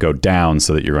wheels go down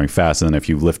so that you're going fast. And then if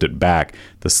you lift it back,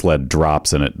 the sled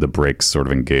drops and the brakes sort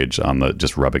of engage on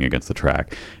just rubbing against the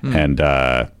track. And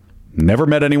never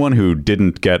met anyone who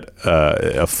didn't get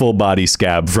a full body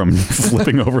scab from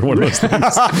flipping over one of those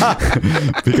things.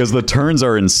 Because the turns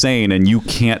are insane and you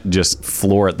can't just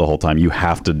floor it the whole time. You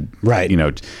have to,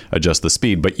 adjust the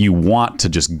speed, but you want to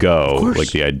just go.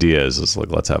 Like the idea is like,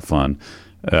 let's have fun.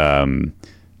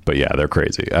 But yeah, they're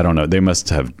crazy. I don't know. They must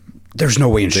have. There's no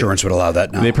way insurance would allow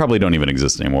that now. They probably don't even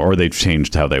exist anymore, or they've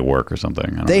changed how they work or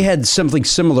something. They had something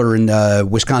similar in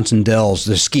Wisconsin Dells,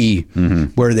 the ski,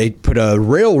 where they put a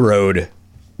railroad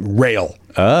rail.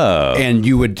 Oh. And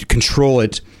you would control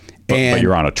it. But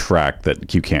you're on a track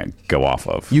that you can't go off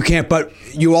of. You can't, but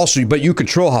you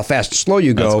control how fast and slow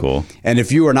you go. That's cool. And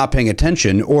if you are not paying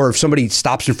attention, or if somebody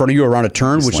stops in front of you around a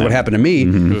turn, which is what happened to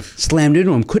me, slammed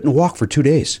into him, couldn't walk for 2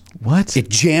 days. What? It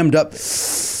jammed up,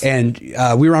 and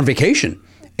we were on vacation.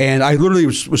 And I literally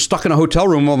was stuck in a hotel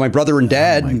room while my brother and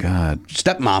dad,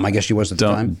 stepmom, I guess she was at the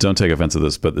time. Don't take offense to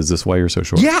this, but is this why you're so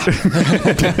short? Yeah,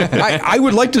 I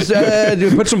would like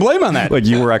to put some blame on that. Like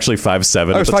you were actually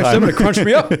 5'7". I was 5'7". It crunched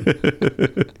me up.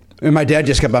 And my dad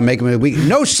just kept on making me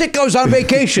no sickos on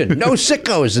vacation, no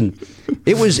sickos, and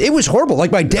it was horrible.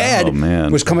 Like my dad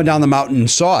was coming down the mountain and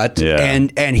saw it,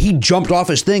 and he jumped off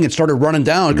his thing and started running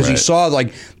down because he saw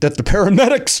like that the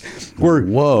paramedics were.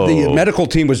 The medical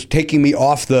team was taking me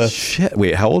off the shit.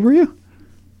 Wait, how old were you?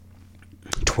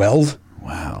 12.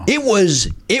 Wow. It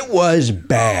was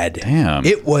bad. Damn.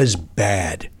 It was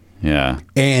bad. Yeah.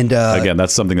 And again,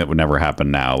 that's something that would never happen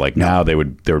now. Like now there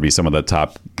would be some of the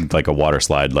top, like a water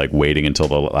slide, like waiting until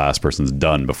the last person's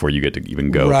done before you get to even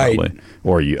go, probably.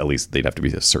 Or at least they'd have to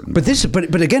be a certain. But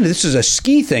again, this is a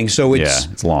ski thing, so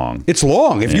it's long. It's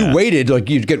long. If you waited, like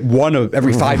you'd get one of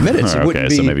every 5 minutes. It wouldn't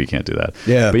be. So maybe you can't do that.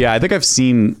 Yeah. But yeah, I think I've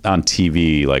seen on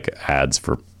TV like ads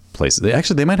for places.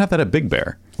 They might have that at Big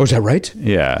Bear. Oh, is that right?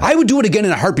 Yeah. I would do it again in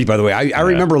a heartbeat, by the way. I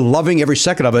remember loving every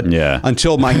second of it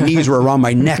until my knees were around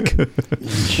my neck.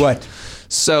 What?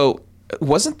 So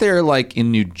wasn't there like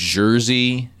in New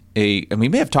Jersey we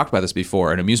may have talked about this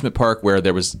before, an amusement park where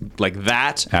there was like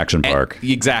that action park.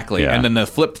 Exactly. And then the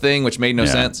flip thing, which made no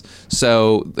sense.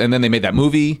 So, and then they made that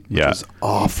movie. Which was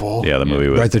awful. Yeah, the movie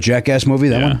was. Right, the Jackass movie,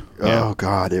 that one? Oh,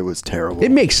 God, it was terrible.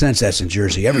 It makes sense that's in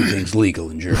Jersey. Everything's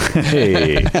legal in Jersey.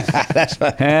 Hey. That's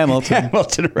a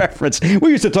Hamilton reference.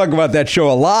 We used to talk about that show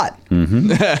a lot.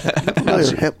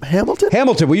 Hamilton?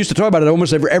 Hamilton. We used to talk about it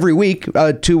almost every week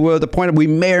to the point of we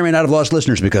may or may not have lost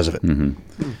listeners because of it.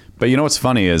 But you know what's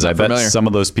funny is I bet some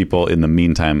of those people in the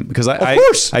meantime, because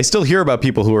I still hear about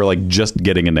people who are like just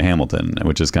getting into Hamilton,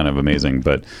 which is kind of amazing.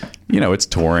 But it's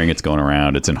touring, it's going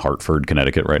around, it's in Hartford,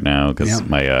 Connecticut right now because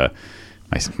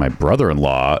my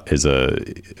brother-in-law is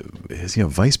he a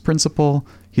vice principal?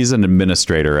 He's an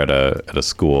administrator at a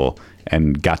school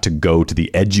and got to go to the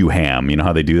EduHam. You know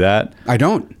how they do that? I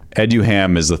don't.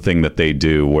 EduHam is the thing that they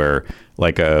do where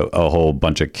like a whole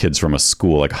bunch of kids from a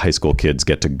school, like high school kids,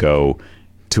 get to go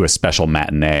to a special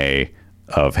matinee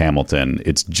of Hamilton.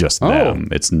 It's just them.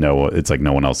 It's like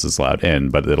no one else is allowed in,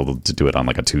 but it'll do it on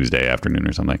like a Tuesday afternoon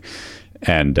or something.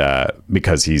 And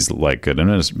because he's like an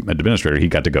administrator, he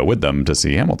got to go with them to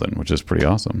see Hamilton, which is pretty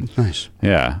awesome. Nice.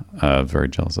 Yeah. Very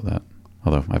jealous of that.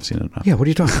 Although I've seen it enough. Yeah, what are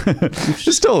you talking about?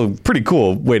 It's still a pretty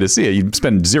cool way to see it. You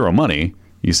spend zero money.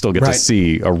 You still get to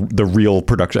see the real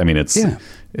production. I mean, it's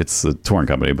a touring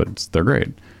company, but they're great.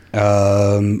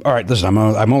 All right, listen,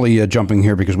 I'm only jumping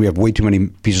here because we have way too many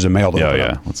pieces of mail to open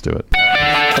up. Let's do it.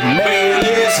 The mail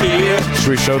is here. Should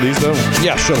we show these, though?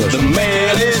 Yeah, show this. The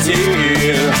mail is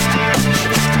here.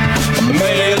 The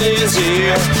mail is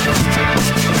here.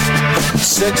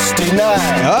 69.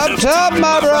 Up top,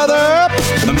 my brother.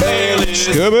 The mail is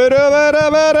here.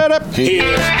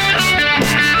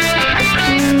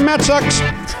 Matt sucks.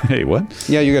 Hey, what?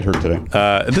 Yeah, you got hurt today.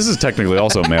 This is technically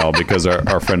also mail because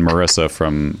our friend Marissa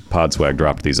from Podswag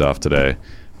dropped these off today.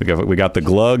 We got the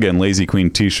Glug and Lazy Queen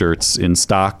t-shirts in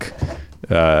stock.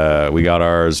 We got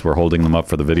ours. We're holding them up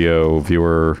for the video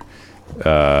viewer.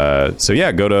 So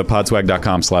yeah, go to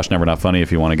podswag.com/nevernotfunny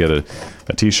if you want to get a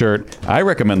t-shirt. I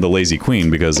recommend the Lazy Queen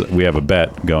because we have a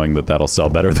bet going that'll sell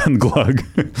better than Glug.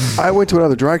 I went to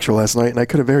another drag show last night, and I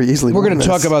could have very easily. We're going to won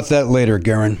talk this. about that later,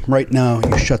 Garen. Right now,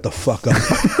 you shut the fuck up.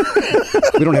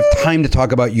 We don't have time to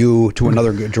talk about you to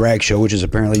another drag show, which is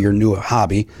apparently your new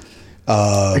hobby.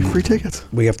 Like free tickets.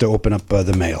 We have to open up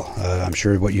the mail. I'm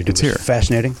sure what you do is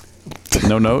fascinating.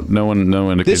 No note, no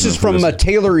indication. This is from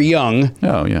Taylor Young.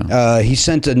 Oh yeah. He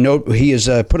sent a note. He has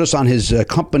put us on his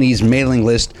company's mailing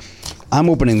list. I'm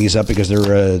opening these up because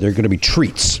they're going to be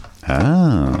treats.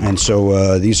 Ah. And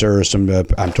so these are some,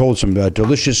 I'm told, some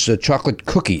delicious chocolate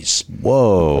cookies.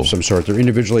 Whoa. Of some sort. They're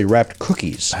individually wrapped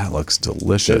cookies. That looks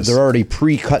delicious. They're already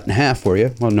pre-cut in half for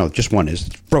you. Well, no, just one is.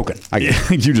 It's broken.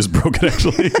 You just broke it,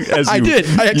 actually. I did.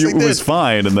 I actually did. It was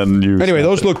fine, and then you... Anyway,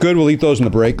 those look good. We'll eat those in the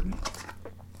break.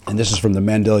 And this is from the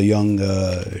Mandela Young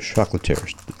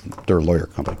Chocolatiers, their lawyer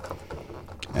company.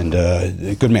 And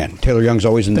good man. Taylor Young's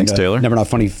always in Thanks, Taylor. Never Not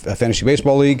Funny Fantasy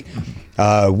Baseball League,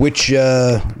 which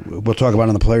we'll talk about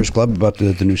in the Players Club about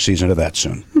the new season of that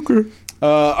soon. Okay.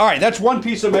 All right, that's one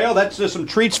piece of mail. That's some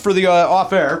treats for the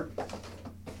off-air.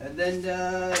 And then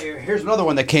here's another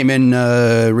one that came in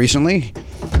recently.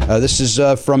 This is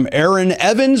from Aaron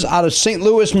Evans out of St.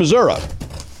 Louis, Missouri.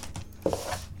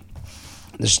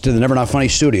 This is to the Never Not Funny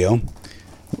studio.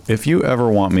 If you ever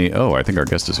want me... Oh, I think our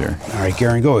guest is here. All right,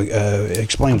 Garen, go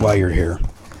explain why you're here.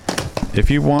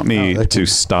 If you want me to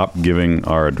stop giving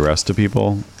our address to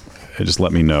people, just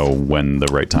let me know when the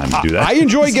right time to do that. I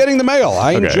enjoy getting the mail.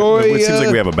 It seems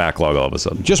like we have a backlog all of a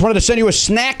sudden. Just wanted to send you a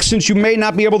snack since you may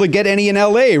not be able to get any in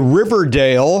L.A.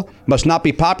 Riverdale must not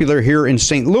be popular here in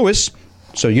St. Louis.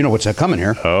 So you know what's coming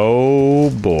here. Oh,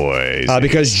 boy.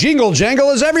 Because Jingle Jangle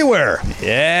is everywhere.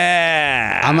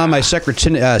 Yeah. I'm on my second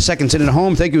tin at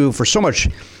home. Thank you for so much.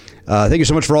 Thank you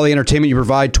so much for all the entertainment you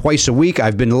provide twice a week.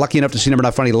 I've been lucky enough to see Never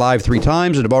Not Funny live 3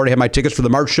 times and have already had my tickets for the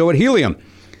March show at Helium.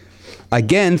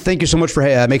 Again, thank you so much for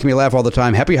making me laugh all the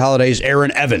time. Happy holidays,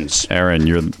 Aaron Evans. Aaron,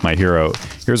 you're my hero.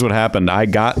 Here's what happened. I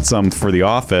got some for the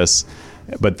office,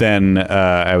 but then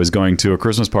I was going to a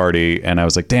Christmas party, and I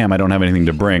was like, damn, I don't have anything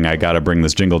to bring. I got to bring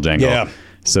this Jingle Jangle. Yeah.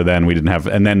 So then we didn't have,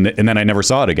 and then I never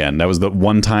saw it again. That was the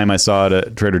one time I saw it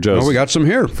at Trader Joe's. Oh, we got some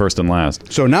here, first and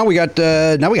last. So now we got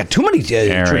too many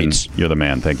Aaron, treats. You're the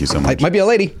man. Thank you so much. Might be a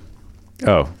lady.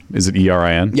 Oh, is it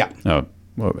ERIN? Yeah. Oh,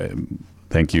 well,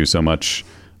 thank you so much,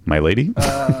 my lady.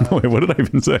 Wait, what did I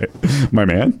even say? My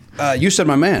man. You said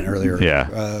my man earlier.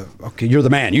 Yeah. Okay, you're the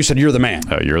man. You said you're the man.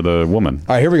 You're the woman.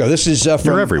 All right, here we go. This is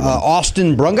from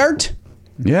Austin Brungart.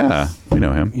 Yeah, we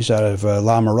know him. He's out of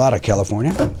La Mirada,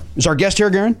 California. Is our guest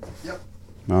here, Garen? Yep.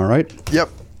 All right. Yep.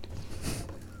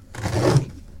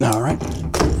 All right. I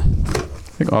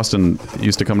think Austin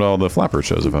used to come to all the Flapper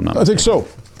shows, if I'm not mistaken. I think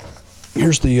so.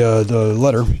 Here's the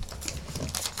letter.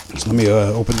 So let me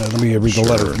let me read the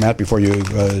letter, Matt, before you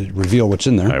reveal what's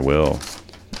in there. I will.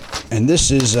 And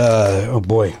this is oh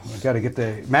boy, I got to get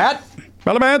the Matt.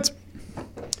 Matt.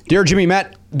 Dear Jimmy,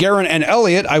 Matt, Garen, and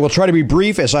Elliot, I will try to be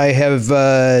brief as I have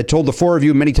told the 4 of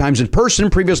you many times in person,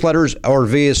 previous letters, or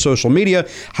via social media,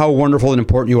 how wonderful and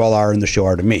important you all are and the show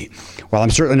are to me. While I'm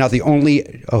certainly not the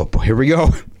only... Oh, boy, here we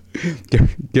go.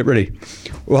 Get ready.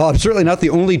 Well, I'm certainly not the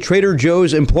only Trader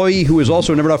Joe's employee who is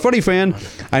also a Never Not Funny fan.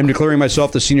 I'm declaring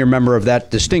myself the senior member of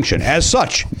that distinction. As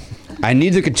such, I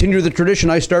need to continue the tradition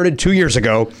I started 2 years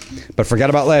ago, but forgot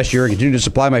about last year and continue to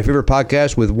supply my favorite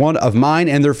podcast with one of mine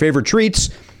and their favorite treats.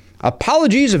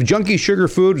 Apologies if junky sugar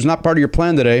food was not part of your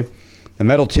plan today. The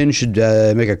metal tin should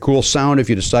make a cool sound if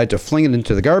you decide to fling it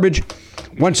into the garbage.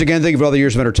 Once again, thank you for all the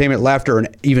years of entertainment, laughter,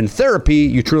 and even therapy.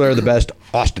 You truly are the best,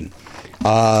 Austin.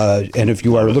 And if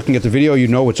you are looking at the video, you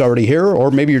know it's already here, or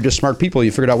maybe you're just smart people.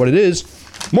 You figured out what it is.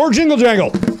 More jingle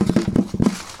jangle.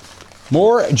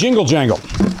 More jingle jangle.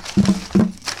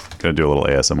 Gonna do a little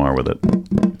ASMR with it.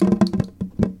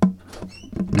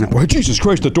 Oh, Jesus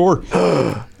Christ, the door.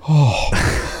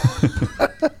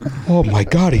 Oh my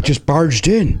God, he just barged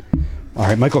in. All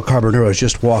right, Michael Carbonaro has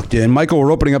just walked in. Michael,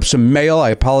 we're opening up some mail. I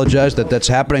apologize that's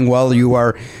happening while you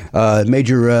are boy,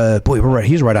 we're right.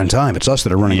 He's right on time. It's us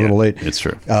that are running a little late. It's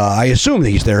true. I assume that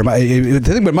he's there. The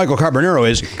thing with Michael Carbonaro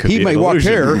is he may walk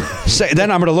here,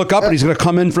 then I'm going to look up and he's going to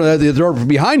come in from the door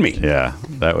behind me. Yeah,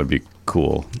 that would be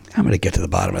cool. I'm going to get to the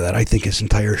bottom of that. I think his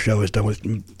entire show is done with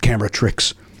camera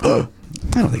tricks. I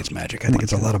don't think it's magic. I think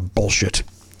it's a lot of bullshit.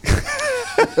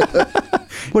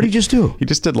 What did he just do? He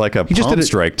just did like a palm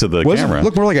strike to the camera.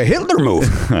 Looked more like a Hitler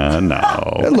move.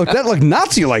 No. That looked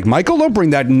Nazi-like. Michael, don't bring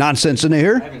that nonsense into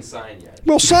here. I haven't signed yet.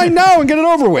 Well, sign now and get it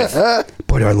over with.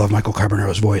 Boy, do I love Michael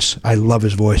Carbonaro's voice. I love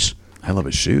his voice. I love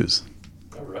his shoes.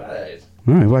 All right.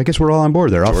 All right, well, I guess we're all on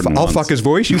board there. I'll fuck his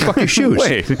voice, you fuck his shoes.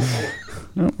 Wait.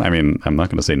 I mean, I'm not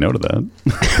going to say no to that.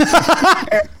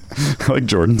 I like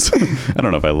Jordans. I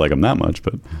don't know if I like them that much,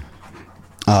 but...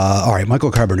 all right,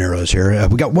 Michael Carbonaro is here.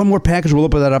 We got one more package. We'll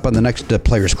open that up on the next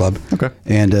Players Club. Okay.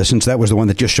 And since that was the one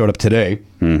that just showed up today.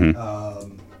 Mm-hmm.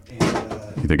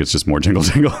 You think it's just more jingle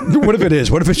jangle? What if it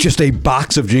is? What if it's just a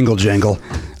box of jingle jangle?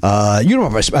 You know,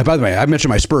 by the way, I mentioned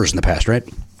my Spurs in the past, right?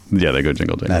 Yeah, they go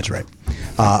jingle jangle. That's right.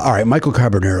 All right, Michael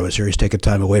Carbonaro is here. He's taking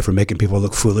time away from making people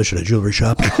look foolish at a jewelry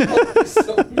shop.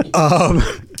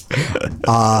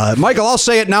 Michael, I'll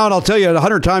say it now and I'll tell you it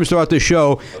 100 times throughout this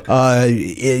show.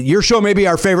 Your show may be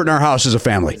our favorite in our house as a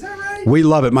family. Is that right? We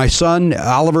love it. My son,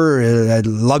 Oliver,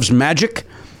 loves magic.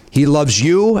 He loves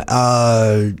you. In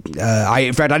fact,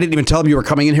 I didn't even tell him you were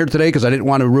coming in here today because I didn't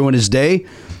want to ruin his day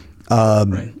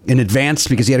in advance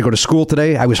because he had to go to school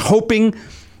today. I was hoping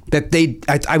that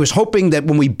I was hoping that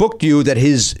when we booked you that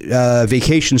his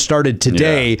vacation started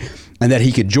today and that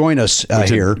he could join us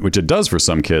here. Which it does for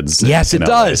some kids. Yes, it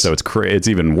does. So it's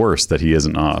even worse that he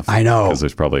isn't off. I know. Because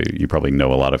you probably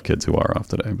know a lot of kids who are off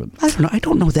today. But I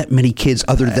don't know that many kids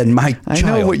other than my child. I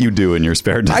know what you do in your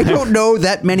spare time. I don't know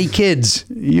that many kids.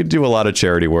 You do a lot of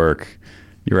charity work.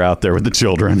 You're out there with the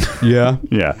children. Yeah.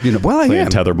 Yeah. Well, I am.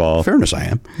 Tetherball. Fairness, I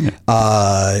am.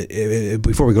 Yeah.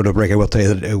 Before we go to a break, I will tell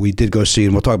you that we did go see,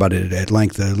 and we'll talk about it at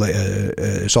length,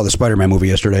 saw the Spider-Man movie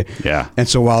yesterday. Yeah. And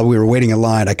so while we were waiting in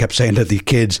line, I kept saying to the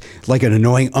kids, like an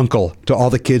annoying uncle, to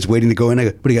all the kids waiting to go in,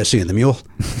 what do you guys see in the mule?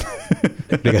 What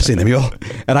do you guys see in the mule?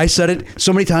 And I said it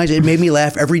so many times, it made me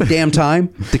laugh every damn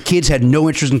time. The kids had no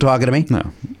interest in talking to me. No.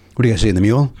 What do you guys see in the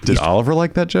mule? Did Oliver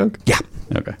like that joke? Yeah.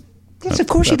 Okay. Yes, of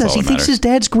course he does. He thinks his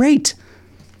dad's great.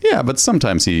 Yeah, but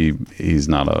sometimes he's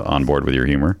not on board with your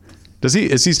humor. Is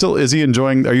he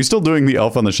enjoying? Are you still doing the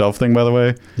Elf on the Shelf thing, by the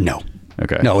way? No.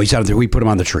 Okay. No, he's out there. We put him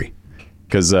on the tree.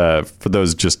 Because for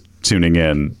those just tuning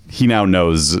in, he now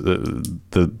knows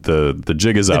the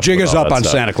jig is up. The jig is up on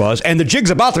stuff. Santa Claus, and the jig's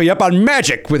about to be up on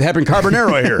magic with having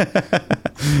Carbonaro here.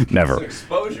 Never. It's an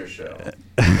exposure show.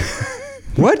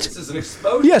 What? This is an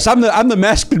exposure. Yes, I'm the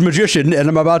masked magician, and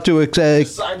I'm about to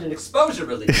signed an exposure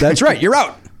release. That's right. You're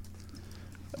out.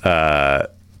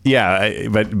 Yeah,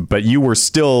 but you were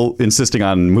still insisting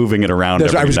on moving it around.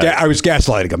 I was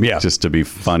gaslighting him. Yeah, just to be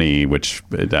funny, which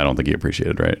I don't think he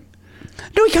appreciated. Right?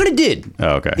 No, he kind of did.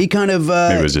 Oh, okay. He kind of.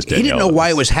 Maybe it was just he didn't know why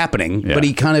it was happening, but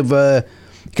he kind of.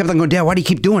 Kept on going, Dad, why do you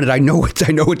keep doing it? I know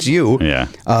it's you. Yeah.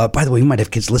 By the way, we might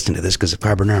have kids listening to this because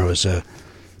Carbonaro is.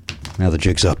 Now the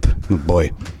jig's up. Oh,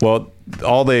 boy. Well,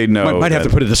 all they know. Might have to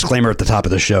put a disclaimer at the top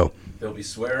of the show. They'll be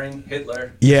swearing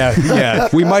Hitler. Yeah.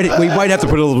 We might have to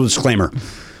put a little disclaimer.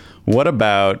 What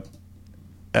about?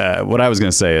 What I was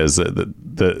going to say is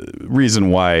the reason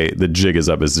why the jig is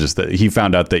up is just that he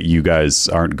found out that you guys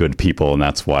aren't good people, and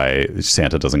that's why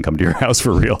Santa doesn't come to your house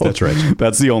for real. That's right.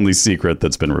 That's the only secret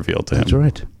that's been revealed to him. That's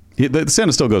right.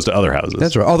 Santa still goes to other houses.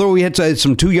 That's right. Although we had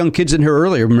some two young kids in here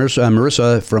earlier.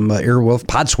 Marissa from Earwolf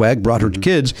Podswag brought her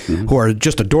kids who are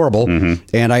just adorable. Mm-hmm.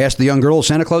 And I asked the young girl,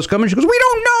 Santa Claus coming? She goes, we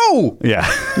don't know. Yeah.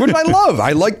 Which I love.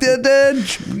 I like that.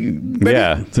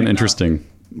 Yeah, it's an interesting.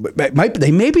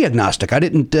 They may be agnostic. I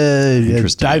didn't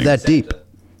dive that deep.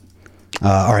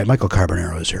 All right, Michael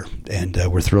Carbonaro is here, and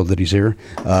we're thrilled that he's here.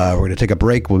 We're going to take a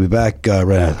break. We'll be back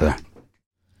right after that.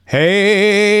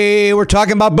 Hey, we're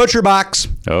talking about ButcherBox.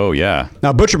 Oh, yeah.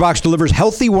 Now, ButcherBox delivers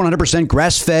healthy, 100%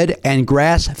 grass-fed and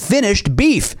grass-finished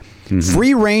beef,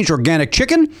 free-range organic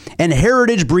chicken, and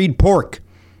heritage breed pork.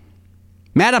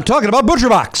 Matt, I'm talking about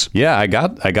ButcherBox. Yeah, I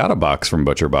got a box from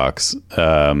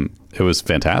ButcherBox. It was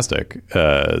fantastic.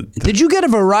 Did you get a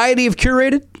variety of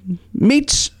curated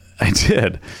meats? I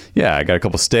did. Yeah, I got a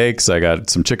couple steaks. I got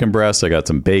some chicken breasts. I got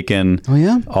some bacon. Oh,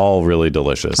 yeah? All really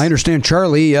delicious. I understand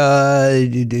Charlie,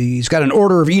 he's got an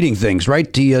order of eating things,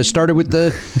 right? He started with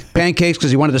the pancakes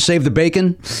because he wanted to save the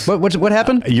bacon. What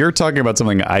happened? You're talking about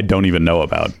something I don't even know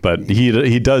about, but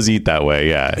he does eat that way,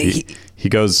 yeah. He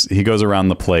goes around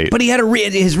the plate. But he had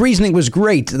his reasoning was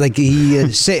great. Like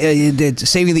he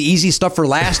saving the easy stuff for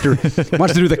last, or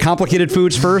wants to do the complicated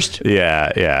foods first.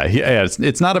 Yeah.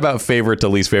 It's not about favorite to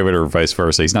least favorite or vice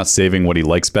versa. He's not saving what he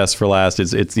likes best for last.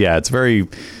 It's very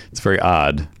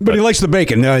odd. But he likes the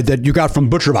bacon that you got from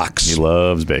ButcherBox. He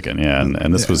loves bacon, yeah,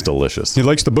 and this was delicious. He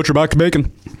likes the ButcherBox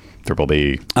bacon. Triple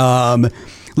B.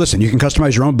 Listen, you can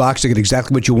customize your own box to get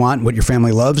exactly what you want, what your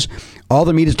family loves. All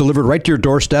the meat is delivered right to your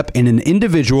doorstep in an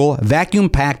individual,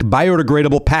 vacuum-packed,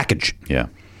 biodegradable package. Yeah.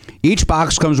 Each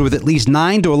box comes with at least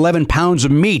 9 to 11 pounds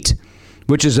of meat,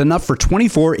 which is enough for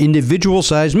 24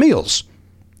 individual-sized meals.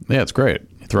 Yeah, it's great.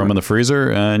 You throw them in the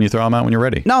freezer, and you throw them out when you're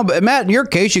ready. Now, Matt, in your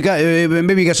case, you got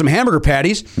maybe you got some hamburger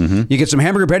patties. Mm-hmm. You get some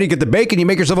hamburger patty, you get the bacon, you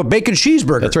make yourself a bacon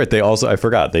cheeseburger. That's right. I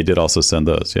forgot. They did also send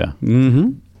those, yeah.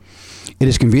 Mm-hmm. It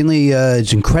is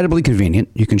it's incredibly convenient.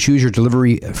 You can choose your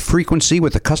delivery frequency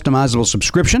with a customizable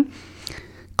subscription.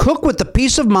 Cook with the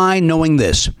peace of mind knowing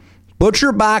this.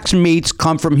 ButcherBox meats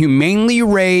come from humanely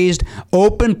raised,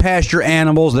 open pasture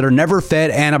animals that are never fed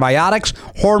antibiotics,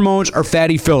 hormones, or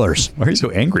fatty fillers. Why are you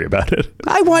so angry about it?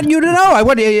 I want you to know. I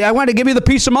want to give you the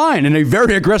peace of mind in a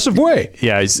very aggressive way.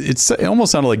 Yeah, it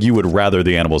almost sounded like you would rather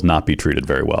the animals not be treated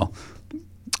very well.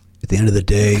 At the end of the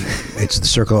day, it's the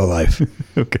circle of life.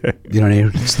 Okay. You know what I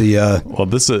mean? It's the... well,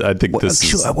 I think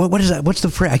this is... What is that? What's the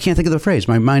phrase? I can't think of the phrase.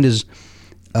 My mind is...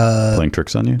 playing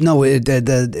tricks on you? No,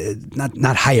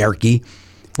 not hierarchy.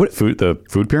 What the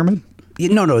food pyramid?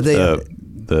 No,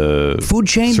 the food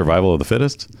chain, survival of the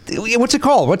fittest. What's it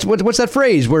called? What's that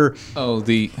phrase where? Oh,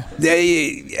 the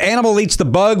animal eats the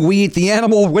bug, we eat the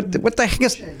animal. What the heck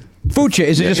is food chain?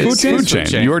 Is it just food chain? Food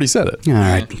chain. You already said it. All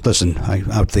right. Listen, I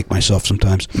outthink myself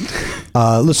sometimes.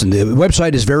 Listen, the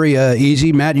website is very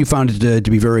easy. Matt, you found it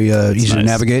to be very easy to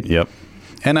navigate. Yep.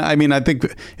 And I mean, I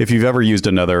think if you've ever used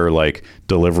another like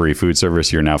delivery food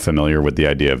service, you're now familiar with the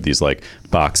idea of these like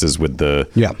boxes with the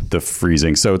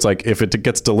freezing. So it's like if it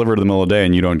gets delivered in the middle of the day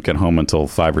and you don't get home until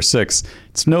 5 or 6,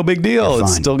 it's no big deal.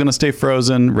 It's still going to stay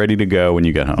frozen, ready to go when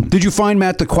you get home. Did you find,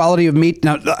 Matt, the quality of meat?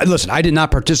 Now, listen, I did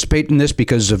not participate in this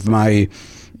because of my...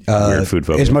 weird food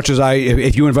phobia. As much as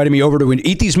if you invited me over to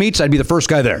eat these meats, I'd be the first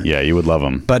guy there. Yeah, you would love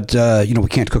them. But we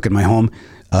can't cook in my home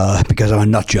because I'm a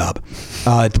nut job.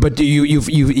 But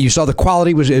you saw the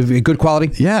quality was good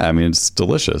quality. Yeah, I mean it's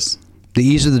delicious. The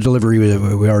ease of the delivery,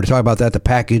 we already talked about that. The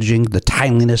packaging, the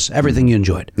timeliness, everything you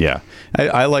enjoyed. Yeah,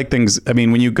 I like things. I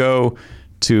mean, when you go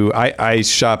to, I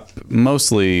shop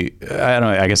mostly. I don't know.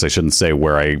 I guess I shouldn't say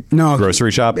where I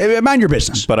grocery shop. Mind your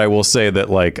business. But I will say that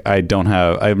like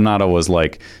I'm not always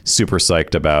like super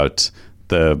psyched about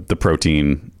the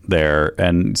protein there,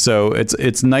 and so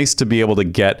it's nice to be able to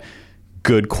get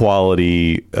good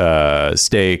quality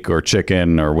steak or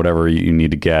chicken or whatever you need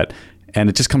to get, and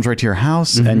it just comes right to your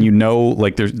house. Mm-hmm. And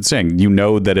like they're saying,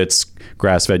 that it's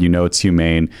grass-fed, it's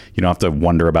humane. You don't have to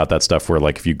wonder about that stuff where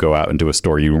like if you go out into a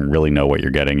store, you don't really know what you're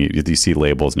getting. You see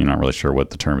labels and you're not really sure what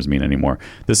the terms mean anymore.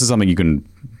 This is something you can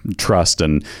trust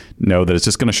and know that it's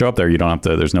just going to show up there. You don't have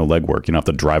to, there's no legwork. You don't have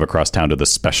to drive across town to the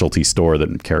specialty store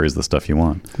that carries the stuff you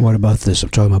want. What about this? I'm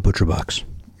talking about ButcherBox.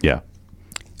 Yeah.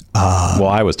 Well,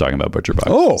 I was talking about ButcherBox.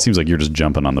 Oh. It seems like you're just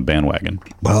jumping on the bandwagon.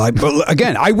 Well,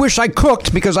 again, I wish I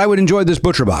cooked because I would enjoy this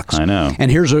ButcherBox. I know.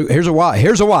 And here's a why.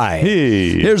 Here's a why.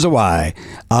 Hey. Here's a why.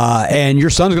 And your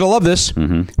son's going to love this.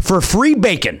 Mm-hmm. For free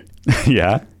bacon.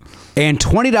 Yeah. And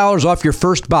 $20 off your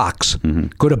first box. Mm-hmm.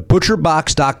 Go to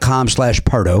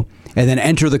butcherbox.com/Pardo and then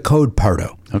enter the code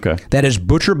Pardo. Okay. That is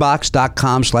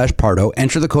butcherbox.com/Pardo.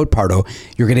 Enter the code Pardo.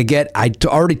 You're going to get,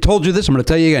 already told you this, I'm going to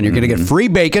tell you again, you're going to get free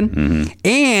bacon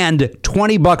and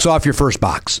 $20 off your first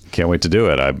box. Can't wait to do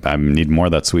it. I need more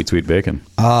of that sweet, sweet bacon.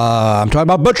 I'm talking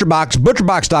about ButcherBox.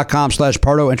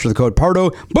 Butcherbox.com/Pardo. Enter the code Pardo.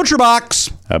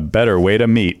 ButcherBox. A better way to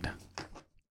meet.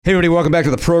 Hey, everybody, welcome back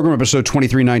to the program, episode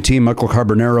 2319. Michael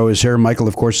Carbonaro is here. Michael,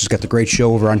 of course, has got the great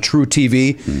show over on True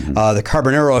TV, The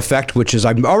Carbonaro Effect, which is,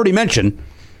 I've already mentioned,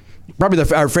 probably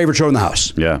our favorite show in the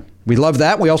house. Yeah. We love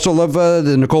that. We also love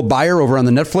the Nicole Byer over on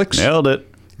the Netflix. Nailed it.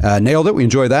 Nailed it. We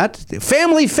enjoy that.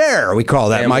 Family fare, we call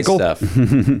that, Family Michael. stuff.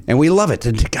 And we love it.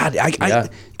 And God,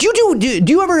 do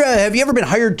you ever have you ever been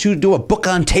hired to do a book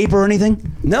on tape or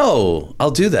anything? No,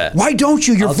 I'll do that. Why don't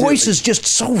you? Your I'll do voice it. is just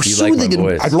so You like soothing. my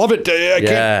And voice? I love it. I can't.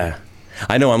 Yeah.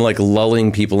 I know I'm like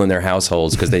lulling people in their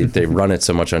households because they run it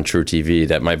so much on True TV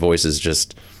that my voice is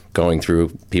just going through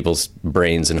people's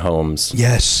brains and homes.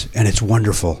 Yes, and it's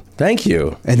wonderful. Thank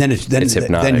you. And then It's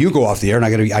hypnotic. then you go off the air,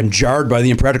 and I'm jarred by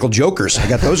the Impractical Jokers. I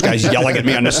got those guys yelling at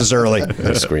me unnecessarily.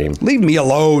 They scream. Leave me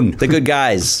alone. The good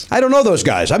guys. I don't know those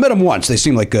guys. I met them once. They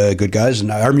seem like good guys.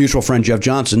 And our mutual friend Jeff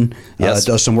Johnson Yes.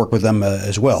 does some work with them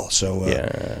as well. So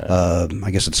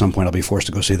I guess at some point I'll be forced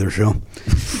to go see their show.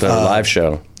 The live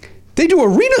show. They do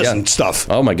arenas and stuff.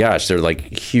 Oh my gosh, they're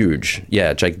like huge.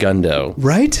 Yeah, gigundo.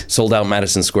 Right? Sold out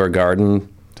Madison Square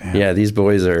Garden. Damn. Yeah, these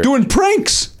boys are doing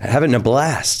pranks. Having a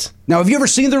blast. Now, have you ever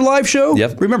seen their live show?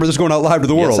 Yep. Remember, this is going out live to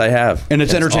the world. Yes, I have. And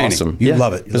it's entertaining. Awesome. You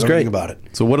love it. It's great. Everything about it.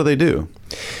 So what do they do?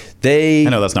 I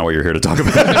know that's not what you're here to talk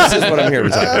about. This is what I'm here to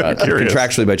talk about. Curious.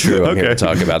 Contractually by True, I'm here to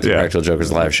talk about the Yeah. Practical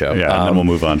Jokers live show. Yeah, and then we'll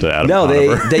move on to Adam No,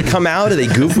 Conover. they come out and they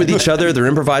goof with each other. They're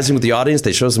improvising with the audience.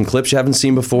 They show some clips you haven't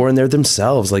seen before, and they're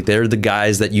themselves. Like, they're the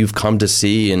guys that you've come to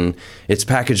see, and it's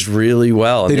packaged really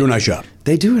well. They do a nice job.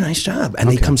 They do a nice job, and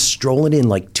they come strolling in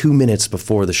like 2 minutes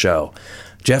before the show.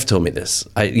 Jeff told me this.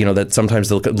 That sometimes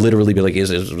they'll literally be like, "Is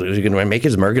he going to make it?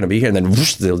 Is Murr going to be here?" And then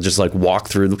whoosh, they'll just like walk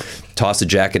through, toss a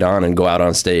jacket on, and go out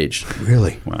on stage.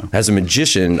 Really? Wow. As a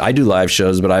magician, I do live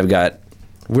shows, but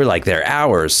we're like there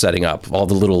hours setting up all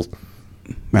the little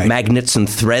magnets and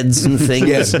threads and things.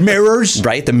 Yes, mirrors.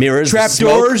 Right, the mirrors, Trap the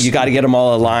smoke. doors. You got to get them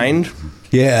all aligned.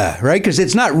 Yeah, right? Because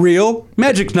it's not real.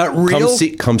 Magic's not real.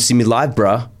 Come see me live,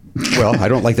 bruh. Well, I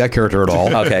don't like that character at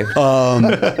all. Okay.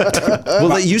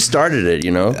 Well, you started it,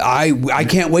 I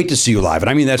can't wait to see you live, and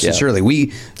I mean that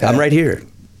sincerely. I'm right here.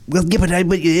 Well, yeah,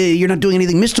 but you're not doing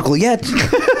anything mystical yet.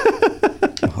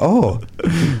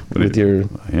 With your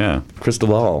crystal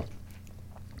ball.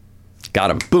 Got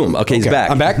him. Boom. Okay, he's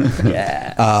back. I'm back.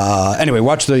 Yeah. Anyway,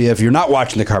 if you're not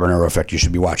watching the Carbonaro Effect, you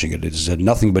should be watching it. It's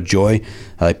nothing but joy.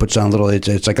 He puts on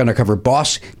it's like Undercover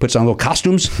Boss. He puts on little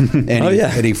costumes,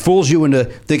 and he fools you into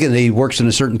thinking that he works in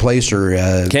a certain place or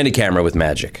Candid camera with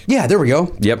magic. Yeah, there we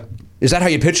go. Yep. Is that how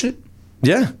you pitched it?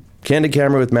 Yeah. Candid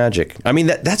camera with magic. I mean,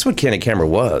 that's what Candid camera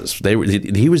was.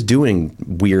 He was doing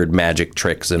weird magic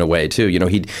tricks in a way too.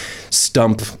 He'd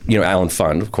stump, Alan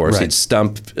Fund, of course. Right. He'd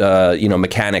stump,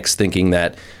 mechanics thinking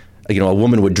that, a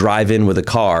woman would drive in with a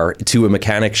car to a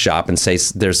mechanic shop and say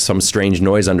there's some strange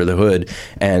noise under the hood,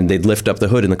 and they'd lift up the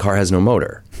hood and the car has no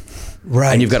motor.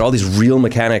 Right. And you've got all these real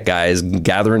mechanic guys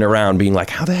gathering around being like,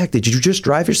 how the heck did you just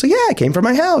drive here? So yeah, I came from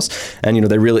my house. And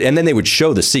and then they would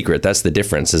show the secret. That's the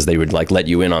difference, is they would like let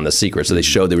you in on the secret. So they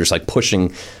were just like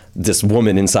pushing this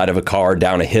woman inside of a car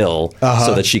down a hill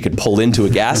so that she could pull into a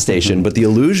gas station. But the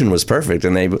illusion was perfect.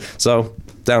 And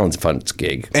that one's a fun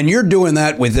gig. And you're doing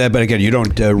that with, but again, you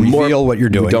don't reveal what you're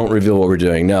doing. We don't reveal what we're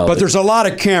doing, no. But there's a lot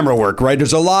of camera work, right?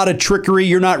 There's a lot of trickery.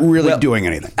 You're not really doing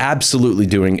anything. Absolutely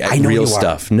doing real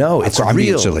stuff. No, it's I'm real.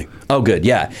 being silly. Oh, good.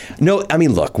 Yeah. No, I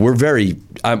mean, look,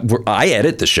 I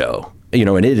edit the show,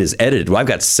 and it is edited. Well, I've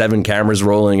got 7 cameras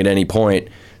rolling at any point.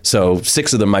 So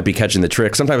 6 of them might be catching the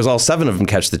trick. Sometimes all 7 of them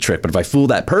catch the trick. But if I fool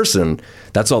that person,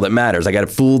 that's all that matters. I got to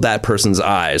fool that person's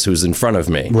eyes who's in front of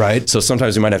me. Right. So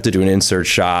sometimes we might have to do an insert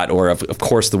shot, or of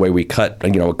course the way we cut,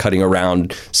 cutting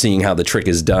around, seeing how the trick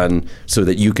is done, so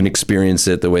that you can experience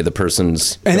it the way the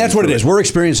person's. And that's what it is. We're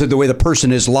experiencing it the way the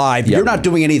person is live. Yep. You're not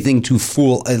doing anything to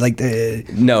fool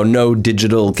no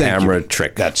digital camera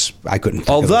trick. I couldn't.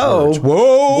 Although,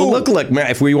 whoa, well, look,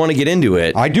 man, if we want to get into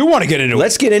it, I do want to get into it.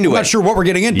 Let's get into it. I'm not sure what we're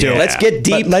getting into. Yeah. Let's get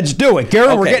deep. But let's do it,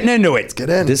 Garen. Okay. We're getting into it. Let's get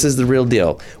in. This is the real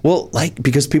deal. Well,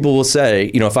 because people will say,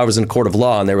 if I was in a court of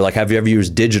law and they were like, "Have you ever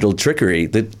used digital trickery?"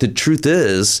 The truth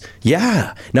is,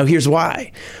 yeah. Now here's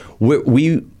why.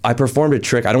 I performed a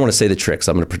trick. I don't want to say the trick,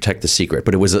 so I'm going to protect the secret.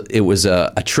 But it was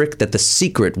a trick that the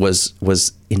secret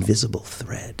was invisible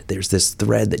thread. There's this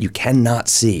thread that you cannot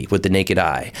see with the naked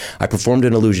eye. I performed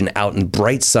an illusion out in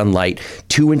bright sunlight,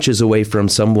 2 inches away from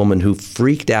some woman who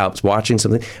freaked out watching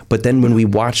something. But then when we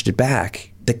watched it back,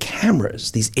 the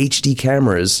cameras, these HD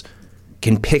cameras,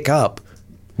 can pick up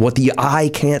what the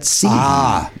eye can't see.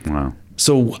 Wow.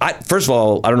 So, first of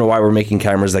all, I don't know why we're making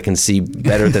cameras that can see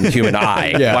better than the human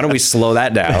eye. Yeah. Why don't we slow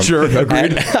that down? Sure,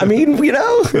 agreed.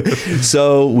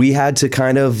 So we had to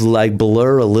kind of like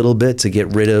blur a little bit to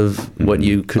get rid of what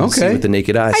you couldn't see with the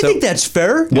naked eye. I think that's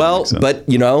fair. Well, but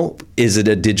is it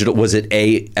a digital? Was it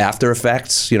After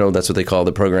Effects? That's what they call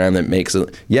the program that makes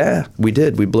it. Yeah, we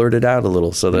did. We blurred it out a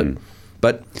little so that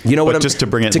But you know what? Just to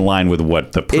bring it in line with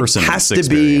what the person it has to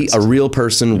be a real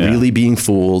person really being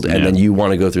fooled, and then you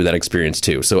want to go through that experience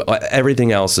too. So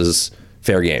everything else is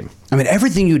fair game. I mean,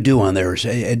 everything you do on there is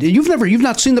you've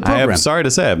not seen the program. I'm sorry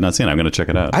to say I've not seen it. I'm going to check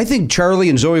it out. I think Charlie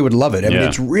and Zoe would love it. I mean,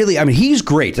 it's really. I mean, he's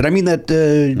great, and I mean that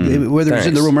whether he's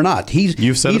in the room or not, he's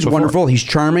wonderful. He's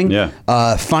charming,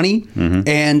 funny,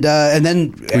 and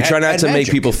then we try not to make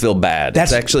people feel bad.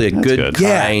 That's actually a good,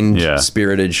 kind,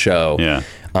 spirited show. Yeah.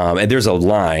 And there's a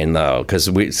line though, because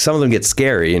some of them get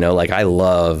scary. You know, like I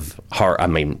love horror. I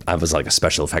mean, I was like a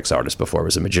special effects artist before I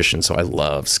was a magician, so I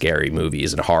love scary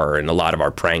movies and horror. And a lot of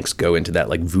our pranks go into that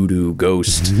like voodoo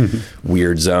ghost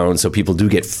weird zone. So people do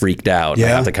get freaked out. Yeah. I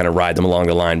have to kind of ride them along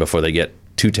the line before they get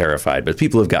too terrified, but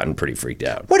people have gotten pretty freaked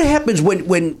out. What happens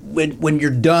when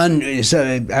you're done?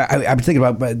 I'm thinking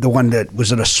about the one that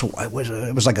was at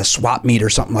it was like a swap meet or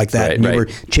something like that, and you were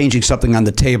changing something on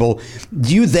the table.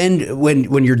 Do you then,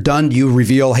 when you're done, do you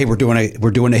reveal, hey, we're doing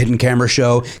a hidden camera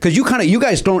show? Because you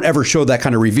guys don't ever show that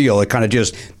kind of reveal. It kind of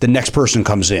just the next person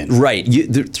comes in. Right.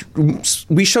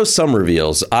 We show some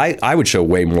reveals. I would show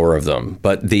way more of them,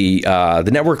 but the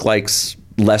network likes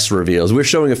less reveals. We're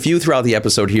showing a few throughout the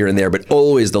episode here and there, but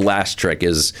always the last trick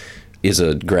is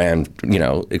a grand,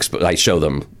 I show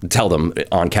them, tell them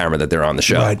on camera that they're on the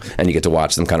show, and you get to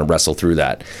watch them kind of wrestle through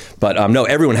that. But no,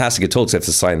 everyone has to get told because they have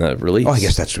to sign the release. Oh, I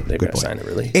guess that's a good point. Sign the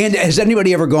release. And has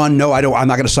anybody ever gone, no, I'm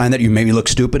not going to sign that, you made me look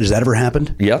stupid? Has that ever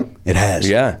happened? Yeah. It has.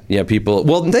 Yeah, people,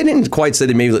 well, they didn't quite say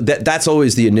they maybe, that's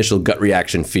always the initial gut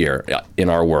reaction fear in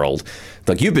our world.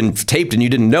 Like, you've been taped and you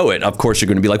didn't know it. Of course, you're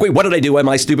going to be like, wait, what did I do? Am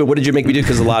I stupid? What did you make me do?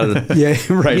 Because a lot of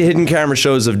the hidden camera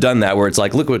shows have done that, where it's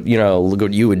like, look what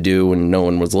you would do when no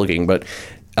one was looking. But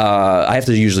I have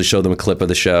to usually show them a clip of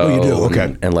the show. Oh, you do?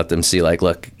 Okay. And let them see, like,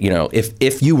 look,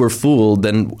 if you were fooled,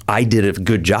 then I did a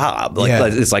good job.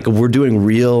 Like, it's like we're doing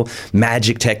real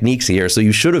magic techniques here, so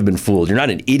you should have been fooled. You're not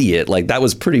an idiot. Like, that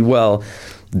was pretty well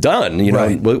done.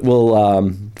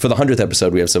 We'll for the 100th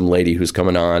episode, we have some lady who's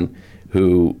coming on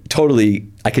who totally,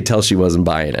 I could tell she wasn't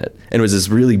buying it. And it was this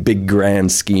really big, grand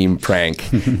scheme prank.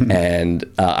 And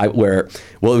it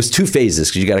was two phases,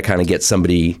 because you got to kind of get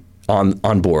somebody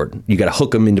on board. You got to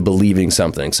hook them into believing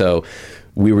something. So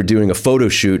we were doing a photo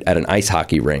shoot at an ice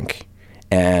hockey rink.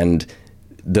 And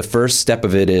the first step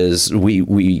of it is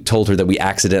we told her that we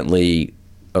accidentally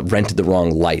rented the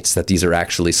wrong lights, that these are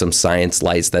actually some science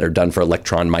lights that are done for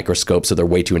electron microscopes, so they're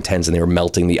way too intense and they were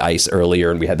melting the ice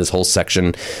earlier, and we had this whole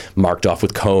section marked off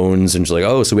with cones, and she's like,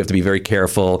 oh, so we have to be very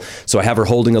careful. So I have her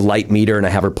holding a light meter and I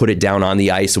have her put it down on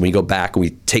the ice, and we go back and we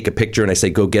take a picture and I say,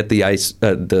 go get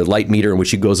the light meter, and when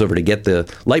she goes over to get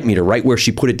the light meter, right where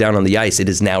she put it down on the ice, it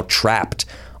is now trapped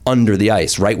under the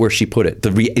ice, right where she put it,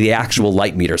 the actual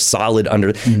light meter, solid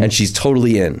under, and she's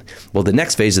totally in. Well, the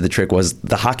next phase of the trick was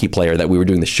the hockey player that we were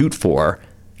doing the shoot for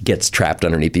gets trapped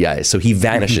underneath the ice. So he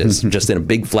vanishes just in a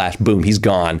big flash, boom, he's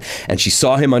gone. And she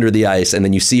saw him under the ice, and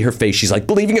then you see her face, she's like,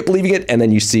 believing it, and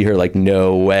then you see her like,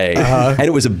 no way. And it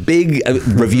was a big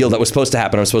reveal that was supposed to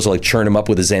happen. I was supposed to like churn him up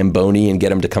with a Zamboni and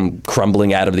get him to come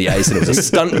crumbling out of the ice, and it was a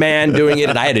stunt man doing it,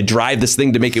 and I had to drive this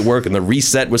thing to make it work, and the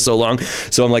reset was so long.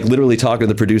 So I'm like literally talking to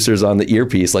the producers on the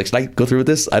earpiece, like, should I go through with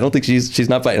this? I don't think she's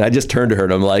not buying. And I just turned to her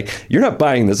and I'm like, you're not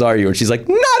buying this, are you? And she's like,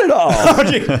 not at all.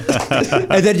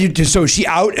 And then so she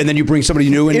out, and then you bring somebody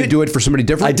new in to do it for somebody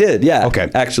different? I did, yeah.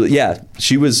 Okay. Actually, yeah.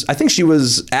 I think she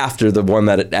was after the one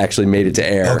that actually made it to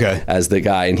air as the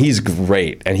guy, and he's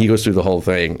great, and he goes through the whole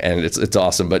thing, and it's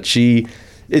awesome. But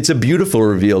it's a beautiful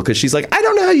reveal, because she's like, I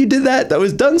don't know how you did that. That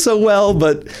was done so well,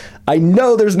 but I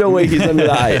know there's no way he's under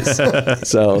the ice.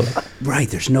 So right,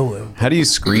 there's no. How do you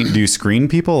screen? Do you screen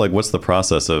people? Like, what's the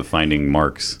process of finding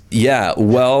marks? Yeah,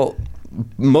 well,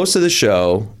 most of the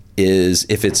show is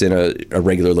if it's in a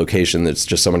regular location that's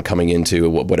just someone coming into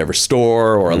whatever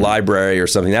store or a library or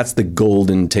something. That's the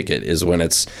golden ticket, is when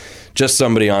it's just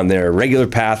somebody on their regular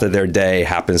path of their day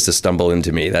happens to stumble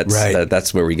into me.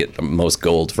 That's where we get the most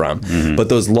gold from. But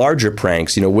those larger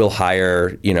pranks, we'll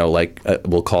hire,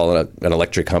 we'll call an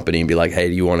electric company and be like, hey,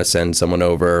 do you want to send someone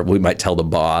over? We might tell the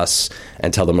boss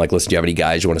and tell them, like, listen, do you have any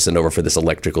guys you want to send over for this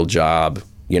electrical job?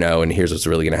 And here's what's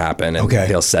really going to happen. And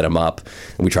they'll set them up.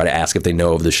 And we try to ask if they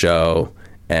know of the show.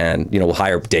 And, we'll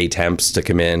hire day temps to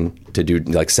come in to do,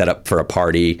 like, set up for a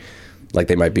party. Like,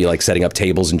 they might be, like, setting up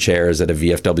tables and chairs at a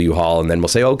VFW hall. And then we'll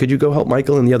say, oh, could you go help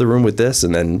Michael in the other room with this?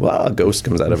 And then, well, a ghost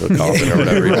comes out of a coffin or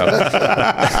whatever,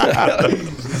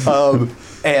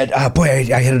 And boy,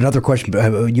 I had another question.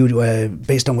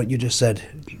 Based on what you just said.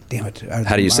 Damn it!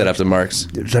 How do you set up the marks?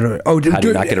 How do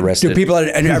you not get arrested? Do people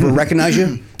ever recognize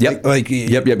you? Yep.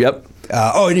 Yep.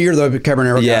 And you're the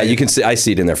Carbonaro guy. Yeah, you can see. I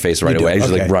see it in their face right away. I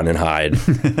usually run and hide.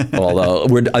 Although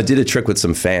I did a trick with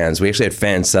some fans. We actually had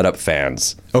fans set up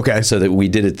fans. Okay. So that we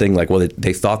did a thing like, well,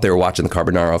 they thought they were watching the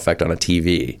Carbonaro Effect on a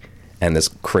TV, and this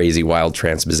crazy wild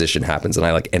transposition happens, and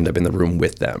I like end up in the room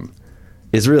with them.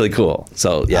 It's really cool.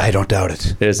 So yeah, I don't doubt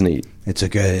it. It's neat. It's a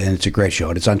great show.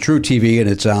 And it's on True TV, and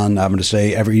it's on. I'm going to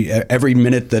say every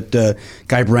minute that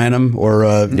Guy Branum or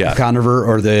Conover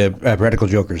or the Radical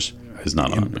Jokers is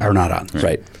not on. Are not on.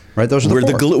 Right. Right. Those are we're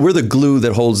the glue. We're the glue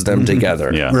that holds them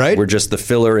together. Yeah. Right. We're just the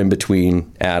filler in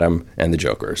between Adam and the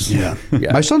Jokers. Yeah.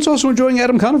 My son's also enjoying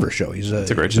Adam Conover's show. He's a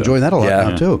great he's show. enjoying that a lot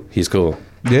now too. He's cool.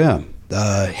 Yeah.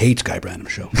 Hates Guy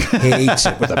Branum's show. Hates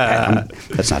it with a passion.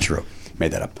 That's not true.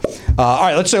 Made that up. All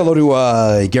right, let's say hello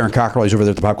to Garen Cockrell. He's over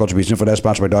there at the Pop Culture Beats Info Desk,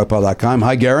 sponsored by DogPile.com.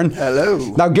 Hi, Garen. Hello.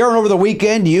 Now, Garen, over the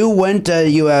weekend, you went.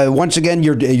 Once again,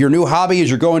 your new hobby is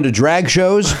you're going to drag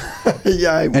shows.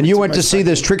 Yeah. And you went to see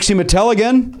this Trixie Mattel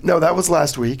again. No, that was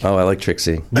last week. Oh, I like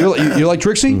Trixie. You like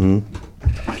Trixie?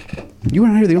 Mm-hmm. You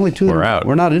and I are the only two. We're out.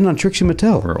 We're not in on Trixie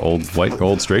Mattel. We're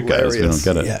old straight guys. We don't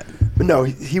get it. Yeah. No,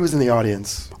 he was in the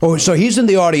audience. Oh, so he's in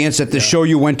the audience at the show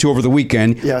you went to over the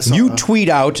weekend. Yeah, you tweet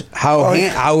out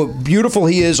how beautiful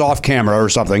he is off camera or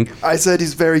something. I said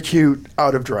he's very cute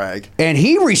out of drag. And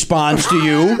he responds to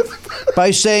you by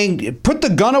saying, "Put the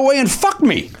gun away and fuck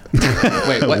me."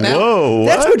 Wait, what now? Whoa.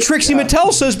 That's what Trixie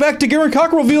Mattel says back to Garen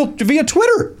Cockrell via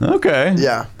Twitter. Okay.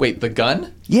 Yeah. Wait, the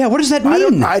gun? Yeah, what does that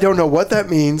mean? I don't know what that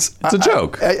means. It's a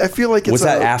joke. I feel like it's Was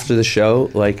that after the show,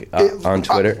 like on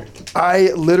Twitter?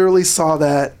 I literally saw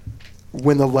that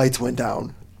when the lights went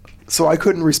down. So I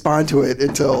couldn't respond to it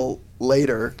until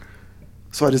later.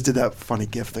 So I just did that funny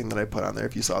GIF thing that I put on there,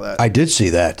 if you saw that. I did see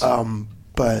that.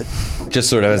 But Just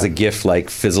sort of as a GIF, like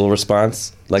fizzle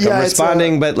response. Like Yeah, I'm it's,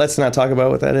 responding, but let's not talk about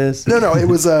what that is. no, it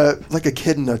was like a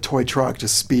kid in a toy truck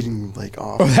just speeding like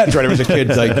off. Oh, that's right. It was a kid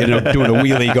like doing a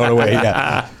wheelie going away.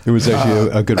 Yeah, it was actually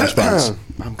a good response.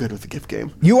 I'm good with the GIF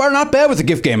game. You are not bad with the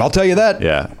gift game. I'll tell you that.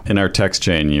 Yeah. In our text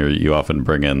chain, you often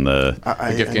bring in the.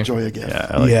 I GIF game? enjoy a GIF. Yeah.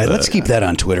 I like Let's keep that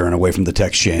on Twitter and away from the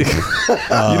text chain.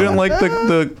 You didn't like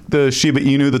the Shiba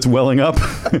Inu that's welling up?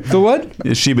 The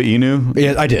what? Shiba Inu.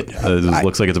 Yeah, I did. It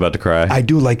looks like it's about to cry. I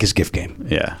do like his gift game.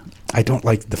 Yeah. I don't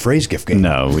like the phrase gift game.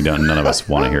 No, we don't. None of us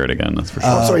want to hear it again. That's for sure.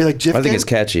 I'm sorry, like GIF I think game? it's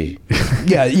catchy.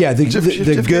 Yeah. The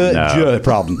GIF good No.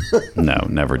 problem. No,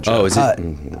 never. Oh, is it?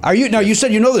 Are you now? You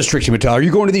said you know this Trixie Mattel. Are you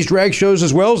going to these drag shows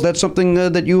as well? Is that something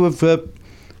that you have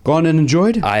gone and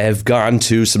enjoyed? I have gone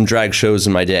to some drag shows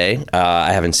in my day.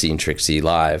 I haven't seen Trixie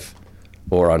live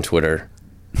or on Twitter,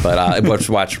 but I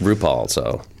watch RuPaul,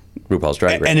 so RuPaul's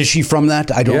Drag Race. And is she from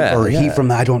that? I don't, Yeah, or he yeah. from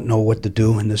that? I don't know what to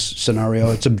do in this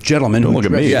scenario. It's a gentleman who look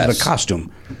at me. dresses in Yes. a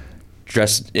costume,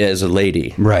 Dressed as a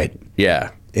lady. right?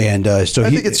 Yeah. And so I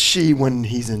he. think it's she when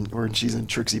she's in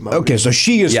Trixie mode. Okay, so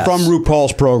she is Yes. from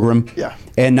RuPaul's program, Yeah.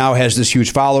 and now has this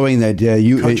huge following that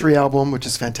you. Country album, which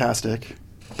is fantastic.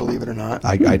 Believe it or not.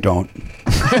 I don't.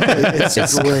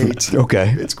 It's great.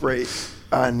 Okay. It's great.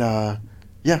 And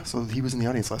so he was in the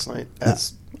audience last night.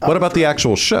 What about the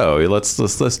actual show?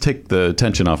 Let's take the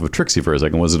tension off of Trixie for a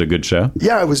second. Was it a good show?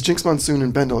 Yeah, it was Jinx Monsoon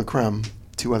and Ben de la Creme,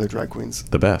 two other drag queens,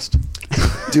 The best.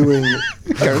 doing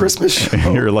a Christmas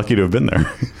show. You're lucky to have been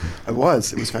there. It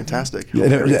was fantastic.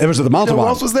 It was at the Mountain Who Bomb.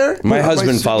 else was there? My Am I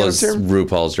husband super follows here?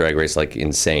 RuPaul's Drag Race like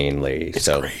insanely,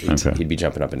 so Okay. he'd be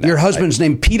jumping up and down. Your husband's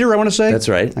name Peter, I want to say. That's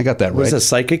right. I got that Was right. it a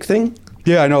psychic thing?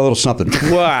 Yeah, I know a little something.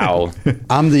 Wow.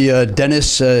 I'm the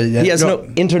Dennis. He has no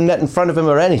internet in front of him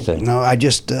or anything. No, I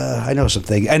just I know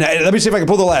something. And let me see if I can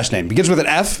pull the last name. Begins with an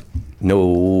F.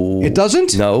 No. It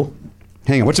doesn't? No.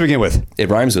 Hang on. What's it begin with? It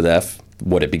rhymes with F.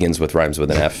 What it begins with rhymes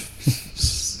with an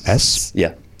F. S.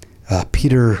 Yeah.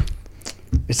 Peter.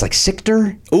 It's like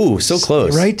Sichter. Ooh, so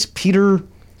close. Right? Peter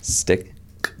Stick.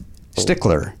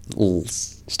 Stickler.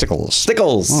 Stickles.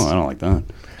 Stickles. Oh, I don't like that.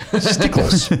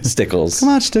 Stickles. Stickles. Come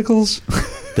on, Stickles.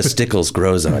 The stickles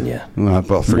grows on you. Well,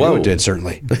 for Whoa. you it did,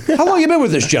 certainly. How long you been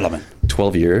with this gentleman?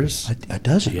 12 years. A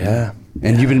dozen. Yeah.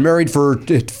 And you've been married for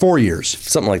 4 years.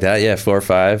 Something like that. Yeah, 4 or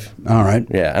 5. All right.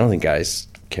 Yeah, I don't think guys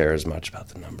care as much about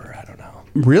the number. I don't know.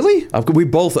 Really? We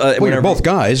both. Well, you're both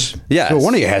guys. Yes. So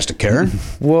one of you has to care.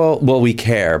 Well, we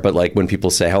care, but like when people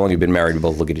say, how long have you been married? We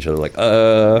both look at each other like,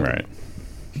 Right.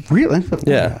 Really?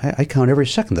 Yeah. I count every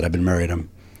second that I've been married. I'm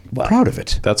proud of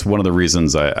it. That's one of the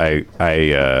reasons I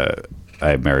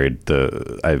married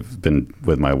I've been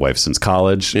with my wife since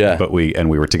college. Yeah. But we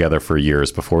were together for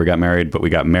years before we got married. But we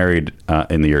got married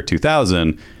in the year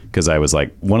 2000 because I was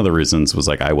like, one of the reasons was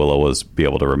like, I will always be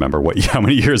able to remember how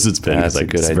many years it's been. That's like, a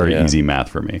good it's idea. very easy math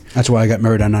for me. That's why I got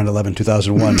married on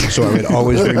 9/11/2001, so I would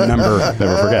always remember.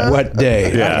 Never forget What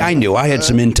day. Yeah. I knew. I had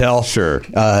some intel. Sure.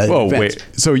 Whoa, Vince. wait.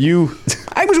 So you?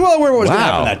 I was well aware of what was going to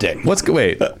Wow. happen that day.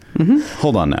 Wait.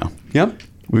 Hold on now. Yep.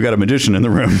 We've got a magician in the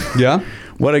room. Yeah.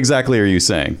 What exactly are you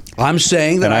saying? I'm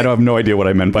saying that And I don't have no idea what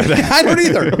I meant by that. I don't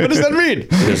either. What does that mean?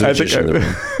 There's a I think magician in the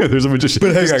room. there's a magician.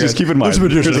 But hang on, Just guys. keep in mind,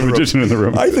 There's a magician in the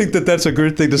room. I think that that's a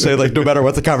good thing to say, like, no matter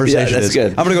what the conversation Yeah, that's is.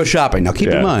 good. I'm going to go shopping. Now, keep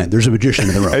in Yeah. mind, there's a magician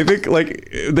in the room. I think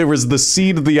like there was the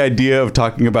seed of the idea of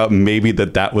talking about maybe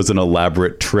that was an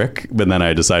elaborate trick, but then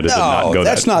I decided to not go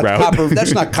that's that not route.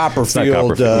 That's not Copperfield,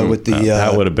 with the.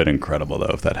 that would have been incredible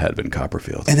though if that had been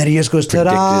Copperfield. And then he just goes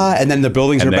ta-da, and then the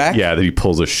buildings are then, back. Yeah, then he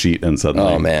pulls a sheet and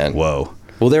suddenly. Oh, man. Whoa.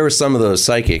 Well, there were some of those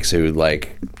psychics who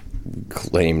like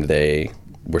claimed they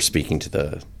were speaking to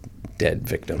the dead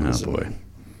victims. Oh boy.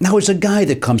 Now, it's a guy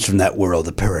that comes from that world,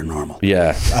 the paranormal.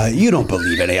 Yeah. You don't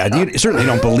believe any. You certainly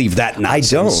don't believe that I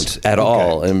nonsense. don't at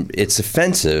all, and it's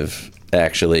offensive.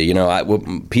 Actually, you know,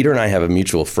 Peter and I have a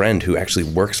mutual friend who actually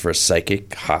works for a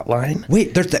psychic hotline.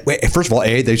 Wait, first of all,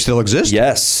 they still exist?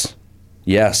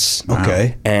 Yes.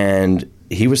 Okay. And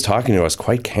he was talking to us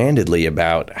quite candidly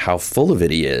about how full of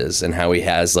it he is, and how he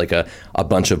has like a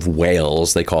bunch of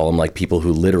whales. They call them, like people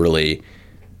who literally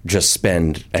just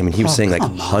spend. I mean, he was saying like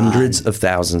hundreds of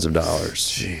thousands of dollars.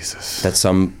 Jesus. That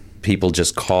some people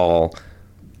just call,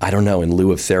 I don't know, in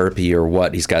lieu of therapy or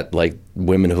what. He's got like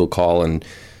women who'll call, and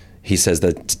he says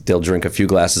that they'll drink a few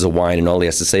glasses of wine and all he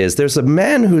has to say is, there's a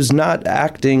man who's not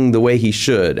acting the way he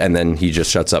should. And then he just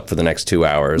shuts up for the next 2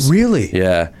 hours. Really?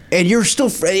 Yeah. And you're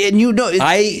still, and you know.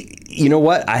 You know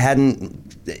what?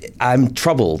 I'm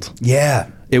troubled. Yeah.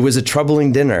 It was a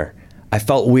troubling dinner. I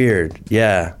felt weird.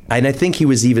 Yeah. And I think he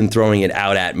was even throwing it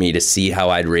out at me to see how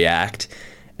I'd react.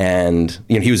 And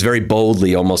you know, he was very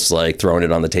boldly almost like throwing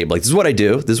it on the table. Like, this is what I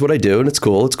do. And it's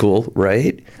cool.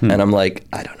 Right? And I'm like,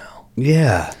 I don't know.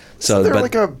 Yeah. So, is there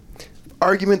like a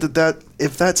argument that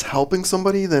if that's helping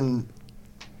somebody, then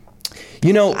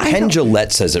you know, Penn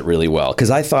Jillette says it really well,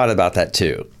 because I thought about that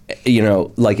too. You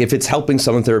know, like if it's helping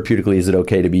someone therapeutically, is it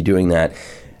okay to be doing that?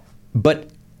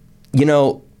 But you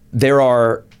know, there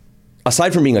are,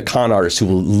 aside from being a con artist who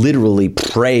will literally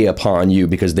prey upon you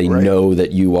because they know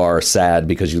that you are sad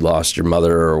because you lost your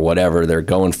mother or whatever they're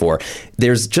going for,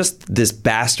 there's just this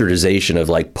bastardization of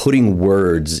like putting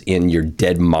words in your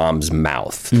dead mom's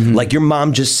mouth. Mm-hmm. Like, your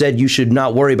mom just said you should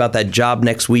not worry about that job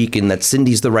next week and that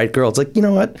Cindy's the right girl. It's like, you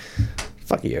know what?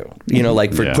 Fuck you. You know,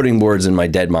 like for putting words in my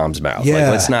dead mom's mouth. Yeah.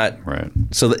 Like, let's not. Right.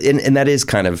 So, and that is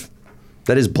kind of,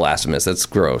 that is blasphemous. That's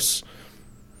gross.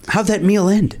 How'd that meal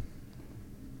end?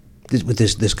 With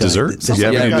this guy. Dessert? This-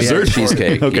 Yeah, we had dessert?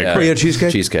 cheesecake. Okay, yeah. Oh, you had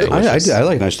cheesecake? Cheesecake. I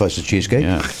like a nice slice of cheesecake.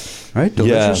 Yeah. Right?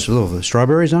 Delicious. A little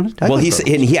strawberries on it. Well,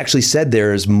 he actually said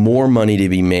there's more money to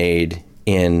be made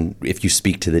in if you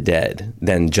speak to the dead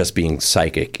than just being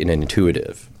psychic and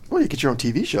intuitive. well, you get your own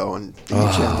TV show and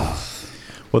channel.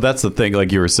 Well, that's the thing.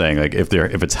 Like you were saying, like if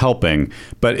it's helping,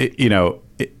 but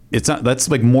it's not. That's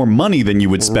like more money than you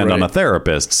would spend on a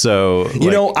therapist. So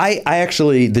You know, I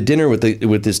actually, the dinner with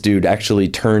this dude actually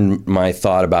turned my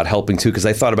thought about helping too, because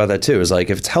I thought about that too. It was like,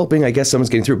 if it's helping, I guess someone's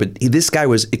getting through. But this guy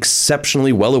was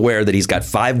exceptionally well aware that he's got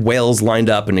 5 whales lined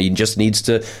up and he just needs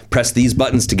to press these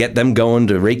buttons to get them going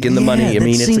to rake in the money. I that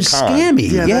mean, seems it's a con.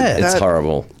 scammy. Yeah, It's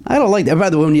horrible. I don't like that.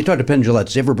 By the way, when you talk to Penn Jillette,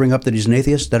 does he ever bring up that he's an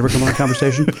atheist? Did that ever come on a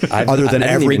conversation? Other than I didn't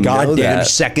every even know goddamn that.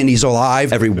 second he's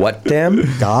alive. Every what, damn?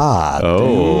 God.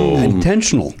 Oh.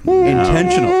 Intentional.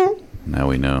 Intentional. Now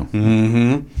we know.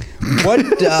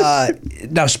 What?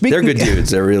 Now, speaking. They're good dudes.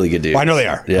 They're really good dudes. I know they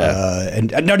are. Yeah.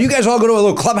 And now, do you guys all go to a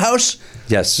little clubhouse?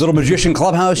 Yes. Little magician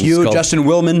clubhouse. It's You, called Justin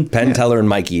Willman. Penn Teller and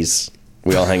Mikey's.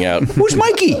 We all hang out. Who's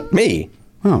Mikey? Me.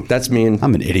 Oh. That's me and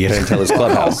I'm an idiot. Penn Teller's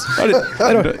clubhouse. You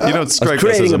don't strike us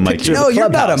creating as a a Mikey. picture. No, you're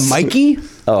not a Clubhouse. Mikey.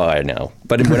 Oh, I know.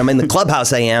 But when I'm in the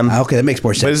clubhouse, I am. Okay, that makes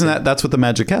more sense. But isn't that's what the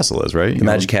Magic Castle is, right? The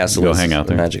Magic Castle Go is hang out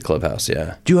there. the Magic Clubhouse,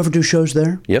 yeah. Do you ever do shows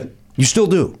there? Yep. You still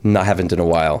do. I haven't in a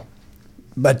while.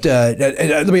 But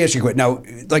let me ask you a question. Now,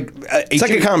 like, It's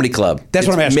like a comedy club. That's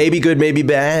what I'm It's asking. Maybe good, maybe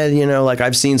bad. You know, like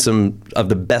I've seen some of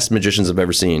the best magicians I've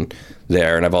ever seen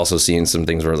there, and I've also seen some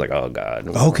things where I was like, oh God.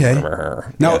 Okay.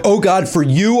 Yeah. Now, oh God for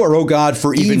you, or oh God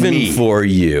for even me? for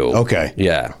you. Okay.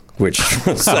 Yeah. Which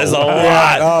says a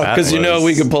lot. Because you know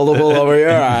we can pull the wool over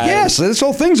your eyes. Yes, this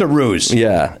whole thing's a ruse.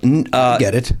 Yeah.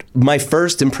 Get it? My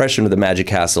first impression of the Magic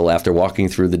Castle after walking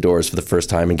through the doors for the first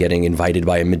time and getting invited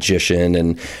by a magician,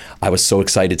 and I was so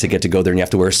excited to get to go there, and you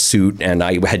have to wear a suit. And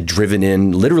I had driven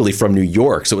in literally from New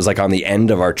York. So it was like on the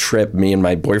end of our trip, me and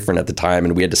my boyfriend at the time,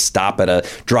 and we had to stop at a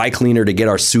dry cleaner to get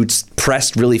our suits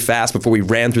pressed really fast before we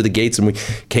ran through the gates. And we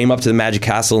came up to the Magic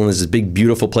Castle, and there's this big,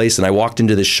 beautiful place. And I walked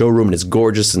into this showroom, and it's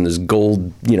gorgeous, and there's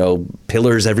gold,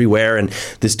 pillars everywhere. And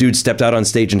this dude stepped out on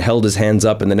stage and held his hands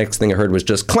up, and the next thing I heard was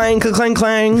just clang, clang,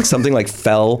 clang. Something like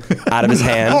fell out of his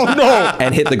hand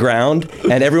and hit the ground.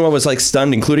 And everyone was like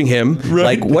stunned, including him.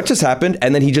 Right. Like, what just happened?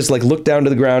 And then he just like looked down to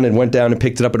the ground and went down and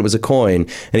picked it up, and it was a coin.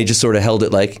 And he just sort of held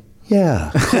it like,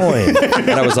 yeah, coin.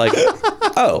 And I was like,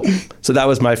 oh. So that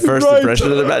was my first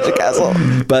impression of the Magic Castle.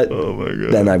 But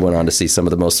then I went on to see some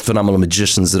of the most phenomenal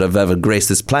magicians that have ever graced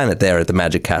this planet there at the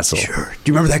Magic Castle. Sure.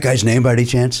 Do you remember that guy's name by any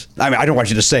chance? I mean, I don't want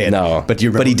you to say it. No. But do you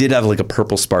remember? But he did have like a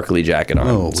purple sparkly jacket on.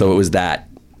 Oh, so it was that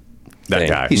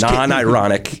guy. He's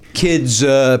non-ironic. Kids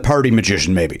party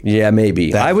magician, maybe. Yeah,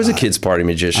 maybe. I was a kids party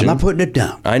magician. I'm not putting it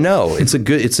down. I know.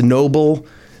 It's a noble.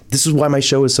 This is why my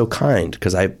show is so kind,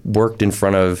 because I worked in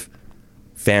front of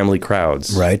family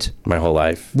crowds. Right. My whole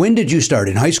life. When did you start?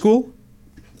 In high school?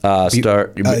 Magic.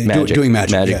 Doing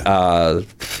magic.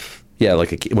 Yeah,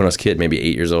 like when I was a kid, maybe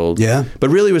 8 years old. Yeah. But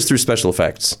really it was through special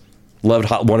effects.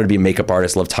 Wanted to be a makeup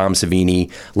artist, loved Tom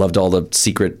Savini, loved all the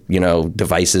secret,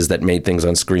 devices that made things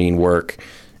on screen work,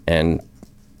 and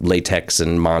latex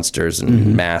and monsters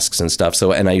and masks and stuff.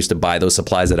 So, and I used to buy those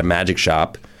supplies at a magic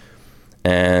shop.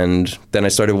 And then I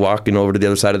started walking over to the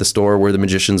other side of the store where the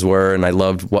magicians were, and I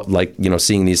loved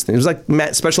seeing these things. It was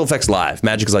like special effects live.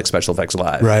 Magic is like special effects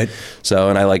live. Right. So,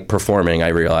 and I like performing, I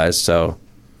realized. So,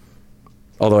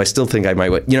 although I still think I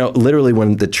might, literally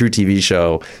when the True TV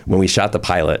show, when we shot the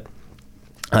pilot,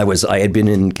 I had been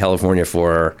in California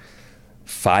for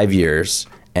 5 years,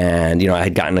 and I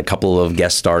had gotten a couple of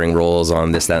guest starring roles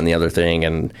on this, that, and the other thing,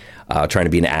 and trying to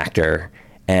be an actor.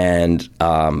 And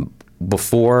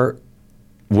before,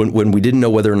 when we didn't know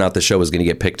whether or not the show was going to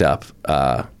get picked up,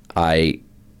 I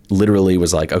literally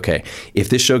was like, okay, if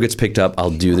this show gets picked up,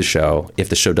 I'll do the show. If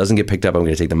the show doesn't get picked up, I'm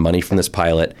going to take the money from this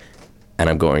pilot, and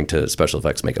I'm going to special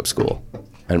effects makeup school.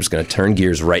 I'm just going to turn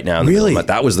gears right now. Really? But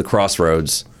that was the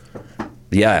crossroads.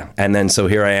 Yeah, and then so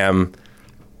here I am.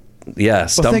 Yeah,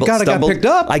 thank God it got picked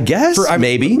up. I guess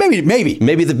maybe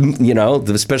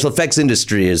the special effects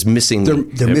industry is missing.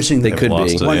 They're missing. They could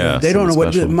be. They don't know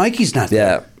what. Mikey's not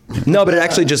there. Yeah. No, but it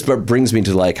actually just brings me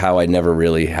to like how I never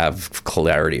really have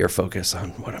clarity or focus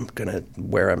on what I'm gonna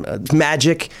where I'm.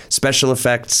 Magic, special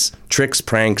effects, tricks,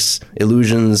 pranks,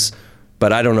 illusions,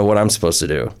 but I don't know what I'm supposed to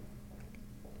do.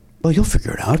 Well, you'll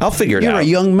figure it out. I'll figure it out. You're a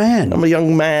young man. I'm a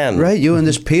young man. Right? You and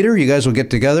this Peter, you guys will get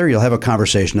together. You'll have a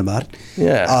conversation about it.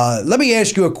 Yeah. Let me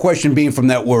ask you a question being from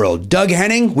that world. Doug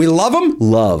Henning, we love him?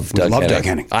 Love Doug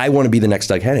Henning. I want to be the next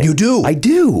Doug Henning. You do? I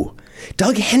do.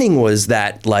 Doug Henning was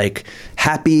that like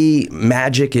happy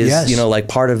magic is, like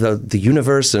part of the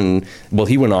universe. And well,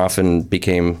 he went off and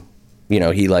became,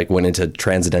 he like went into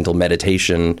transcendental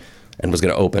meditation and was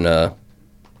going to open a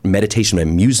meditation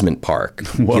amusement park.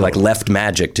 Whoa. He like left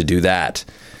magic to do that.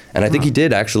 And I think he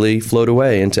did actually float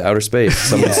away into outer space.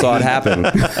 Someone saw it happen.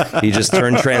 He just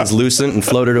turned translucent and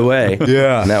floated away.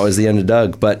 Yeah. And that was the end of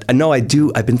Doug. But no, I've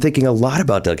been thinking a lot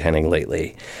about Doug Henning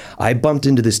lately. I bumped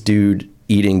into this dude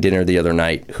eating dinner the other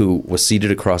night who was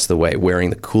seated across the way wearing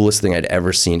the coolest thing I'd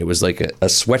ever seen. It was like a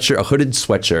sweatshirt, a hooded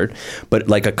sweatshirt, but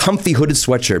like a comfy hooded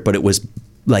sweatshirt, but it was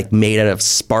like made out of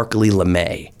sparkly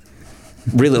lame.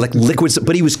 Really like liquids,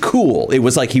 but he was cool. It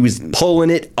was like he was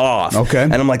pulling it off. Okay.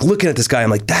 And I'm like looking at this guy,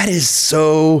 I'm like, that is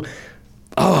so...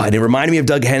 Oh, and it reminded me of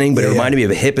Doug Henning, but it reminded me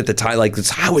of a hip at the time. Like,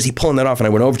 how was he pulling that off? And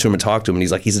I went over to him and talked to him, and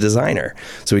he's like, he's a designer.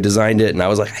 So he designed it, and I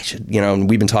was like, I should, and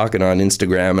we've been talking on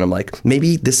Instagram, and I'm like,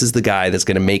 maybe this is the guy that's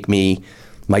going to make me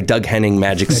my Doug Henning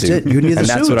magic suit. That's it. You need the suit.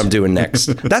 That's what I'm doing next.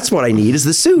 That's what I need is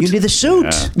the suit. You need the suit.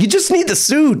 Yeah. You just need the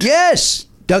suit. Yes.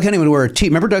 Doug Henning would wear a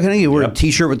remember Doug Henning? He would wear a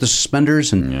T-shirt with the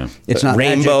suspenders, and it's not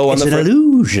rainbow magic. on It's the an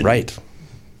illusion. Right.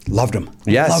 Loved him.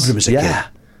 Yes. Loved him as a kid.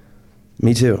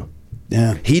 Me too.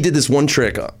 Yeah. He did this one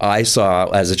trick I saw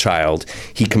as a child.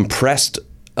 He compressed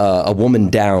a woman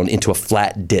down into a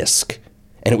flat disc.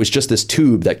 And it was just this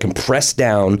tube that compressed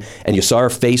down, and you saw her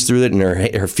face through it and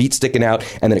her feet sticking out,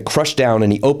 and then it crushed down,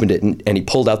 and he opened it, and he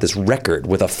pulled out this record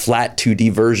with a flat 2D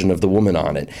version of the woman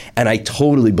on it. And I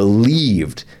totally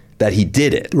believed that he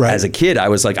did it. Right. As a kid, I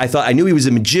was like, I knew he was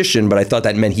a magician, but I thought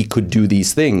that meant he could do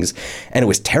these things. And it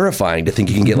was terrifying to think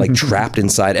you can get like trapped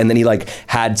inside. And then he like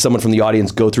had someone from the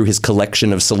audience go through his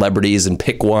collection of celebrities and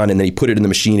pick one, and then he put it in the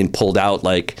machine and pulled out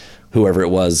like whoever it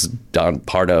was, Don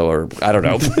Pardo, or I don't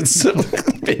know.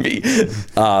 Maybe. You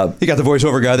got the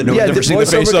voiceover guy that nobody's ever seen the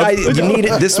face of. Guy, you need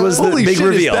it. This was the big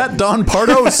reveal. Is that Don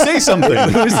Pardo? Say something.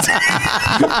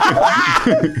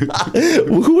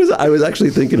 Who was I was actually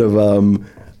thinking of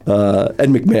Ed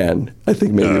McMahon. I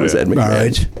think maybe it was Ed McMahon.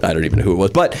 Right. I don't even know who it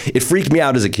was. But it freaked me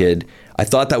out as a kid. I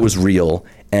thought that was real.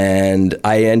 And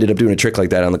I ended up doing a trick like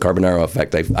that on the Carbonaro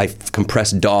effect. I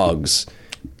compressed dogs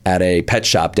at a pet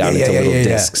shop down into little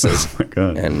discs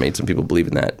and made some people believe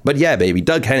in that. But yeah, baby,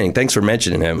 Doug Henning, thanks for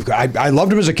mentioning him. I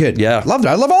loved him as a kid. Yeah. Loved it.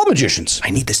 I love all magicians.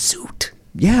 I need the suit.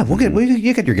 Yeah,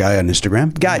 you get your guy on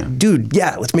Instagram. Dude,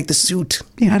 let's make the suit.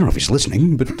 Yeah, I don't know if he's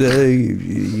listening, but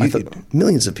I thought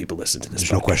millions of people listen to this.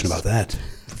 There's no question about that.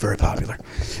 Very popular.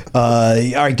 All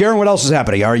right, Garen, what else is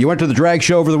happening? All right, you went to the drag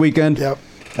show over the weekend. Yep.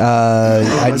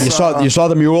 You saw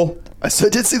the mule. I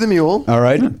did see the mule. All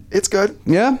right. It's good.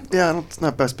 Yeah? Yeah, it's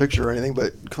not Best Picture or anything,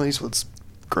 but Clint Eastwood's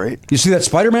great. You see that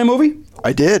Spider-Man movie?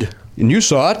 I did. And you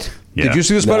saw it. Yeah. Did you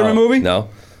see the Spider-Man movie? No.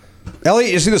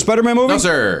 Elliot, you see the Spider-Man movie? No,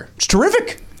 sir. It's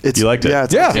terrific. You liked it? Yeah.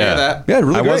 Yeah,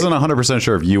 really I great. wasn't 100%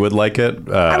 sure if you would like it.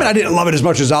 I mean, I didn't love it as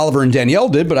much as Oliver and Danielle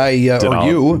did, but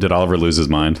Did Oliver lose his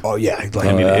mind? Oh, yeah.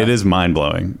 I mean, it is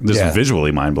mind-blowing. Just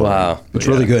visually mind-blowing. Wow. It's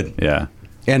really good. Yeah.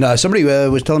 And somebody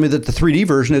was telling me that the 3D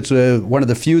version, it's one of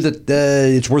the few that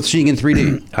it's worth seeing in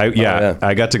 3D.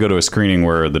 I got to go to a screening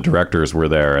where the directors were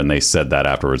there, and they said that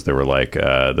afterwards. They were like,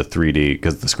 the 3D,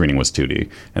 because the screening was 2D,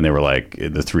 and they were like, the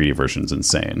 3D version's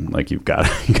insane. Like, you got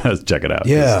to check it out.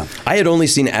 Yeah. I had only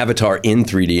seen Avatar in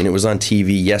 3D, and it was on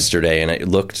TV yesterday, and it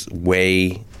looked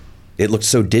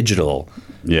so digital,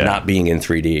 not being in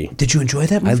 3D. Did you enjoy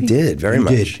that movie? I did, very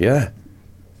much, yeah.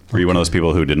 Were you one of those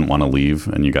people who didn't want to leave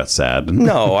and you got sad?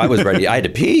 No, I was ready. I had to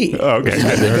pee. Oh, okay.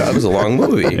 That was a long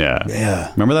movie. Yeah.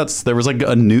 Remember there was like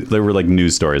there were like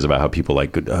news stories about how people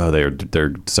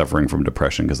they're suffering from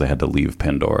depression because they had to leave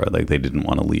Pandora. Like they didn't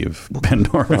want to leave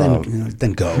Pandora.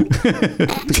 Then go.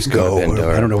 Just go.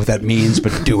 I don't know what that means,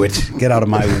 but do it. Get out of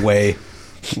my way.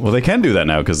 Well, they can do that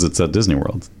now because it's at Disney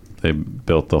World. They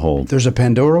built the whole. There's a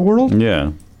Pandora world? Yeah.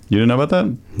 You didn't know about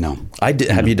that? No. I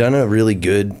did. Have you done a really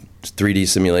good 3D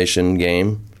simulation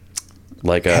game?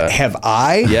 Like have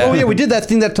I? Yeah. Oh yeah, we did that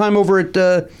thing that time over at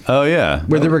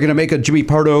where they were going to make a Jimmy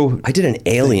Pardo. I did an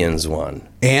Aliens one,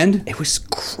 and it was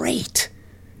great.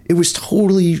 It was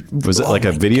totally. Was it like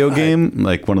a video game,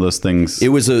 like one of those things? It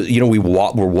was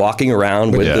we're walking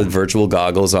around with the virtual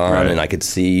goggles on, and I could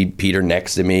see Peter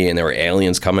next to me, and there were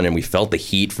aliens coming, and we felt the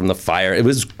heat from the fire. It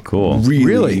was cool,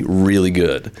 really, really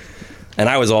good, and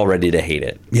I was all ready to hate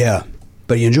it. Yeah.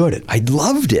 But you enjoyed it. I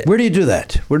loved it. Where do you do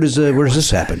that? Where does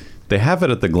this happen? They have it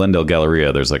at the Glendale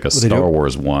Galleria. There's like a Star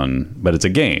Wars one, but it's a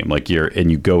game. Like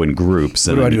you go in groups.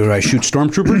 What do I do? Do I shoot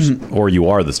stormtroopers? Or you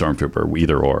are the stormtrooper,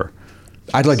 either or.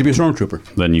 I'd like to be a stormtrooper.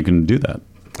 Then you can do that.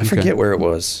 I forget where it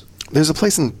was. There's a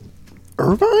place in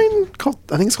Irvine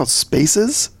I think it's called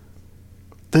Spaces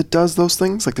that does those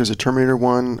things. Like there's a Terminator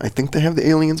one. I think they have the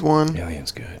Aliens one.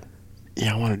 Aliens good.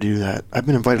 Yeah, I want to do that. I've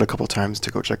been invited a couple times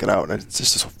to go check it out, and it's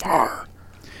just so far.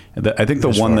 I think the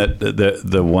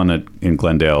one in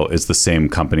Glendale is the same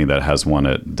company that has one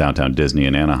at Downtown Disney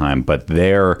in Anaheim, but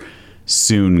they're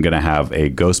soon going to have a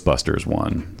Ghostbusters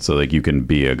one, so like you can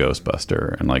be a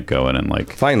Ghostbuster and like go in and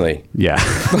like finally, yeah,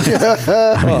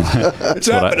 it's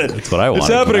happening. It's what I wanted.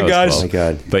 It's happening, guys. Oh my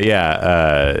god! But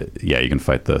you can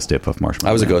fight the Stay Puft Marshmallow.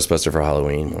 I was a Ghostbuster for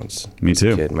Halloween once. Me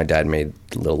too. Kid. My dad made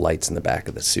little lights in the back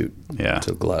of the suit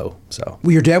to glow. So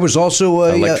well, your dad was also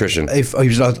an electrician. He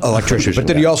was an electrician, but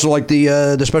did he also like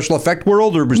the special effect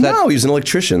world, or was that? No, he was an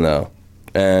electrician though.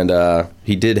 And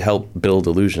he did help build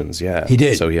illusions, yeah. He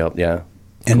did? So he helped, yeah.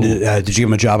 And cool. Did you give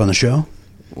him a job on the show?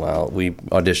 Well, we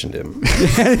auditioned him.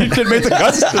 He didn't make the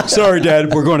cuts? Sorry,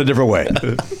 Dad. We're going a different way.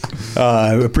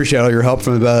 I appreciate all your help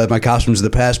from my costumes of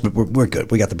the past, but we're good.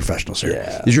 We got the professionals here.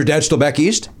 Yeah. Is your dad still back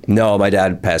east? No, my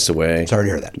dad passed away. Sorry to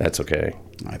hear that. That's okay.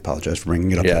 I apologize for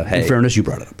bringing it up. Yeah, In fairness, you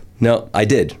brought it up. No, I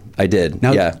did.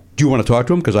 Now, yeah. Do you want to talk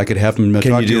to him? Because I could have him talk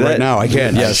to you right now. I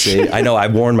can. Yeah, see, I know. I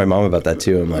warned my mom about that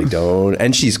too. I'm like, don't.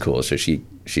 And she's cool, so she's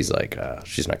like,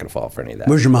 she's not going to fall for any of that.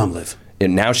 Where's your mom live?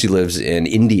 And now she lives in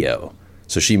Indio.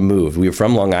 So she moved. We were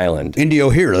from Long Island. Indio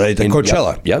here, like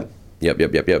Coachella. Yep.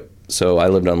 So I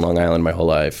lived on Long Island my whole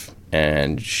life.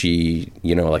 And she,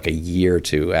 like a year or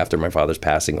two after my father's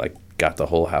passing, like got the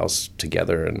whole house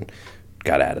together and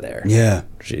got out of there. Yeah.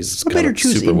 She's what made her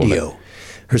choose Indio?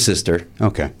 Her sister.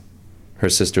 Okay. Her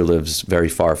sister lives very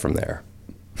far from there.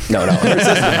 No.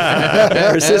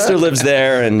 Her sister lives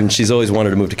there, and she's always wanted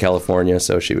to move to California.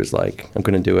 So she was like, I'm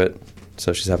going to do it.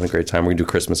 So she's having a great time. We're going to do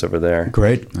Christmas over there.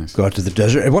 Great. Nice. Go out to the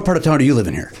desert. And what part of town do you live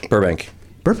in here? Burbank.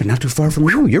 Burbank, not too far from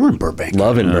you. You're in Burbank.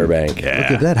 Love in Burbank. Look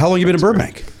at that. How long you been in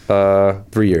Burbank?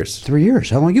 3 years. 3 years.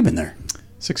 How long you been there?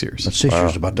 6 years. That's 6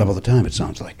 years, about double the time, it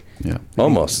sounds like. Yeah.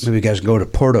 Almost. Maybe you guys go to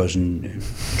Porto's and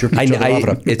jerk each other off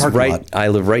at a it's parking right. lot. I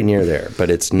live right near there,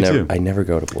 but it's never. too. I never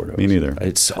go to Porto's. Me neither.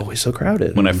 It's always so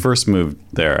crowded. When I first moved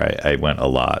there, I went a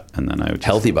lot, and then I just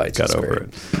Healthy Bites got is over great.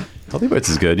 it. Healthy Bites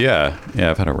is good. Yeah,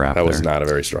 I've had a wrap. that there. was not a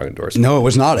very strong endorsement. No, it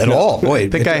was not at all. Boy, I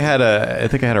think I had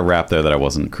a wrap there that I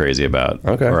wasn't crazy about.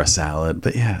 Okay. Or a salad,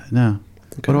 but yeah, no.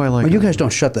 What do I like? Well, you guys don't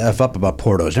shut the F up about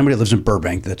Porto's. Anybody that lives in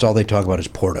Burbank, that's all they talk about is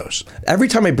Porto's. Every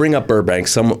time I bring up Burbank,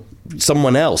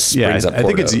 someone else brings up I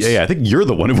think it's Porto's. I think you're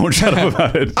the one who won't shut up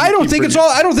about it. I don't think it's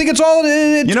all.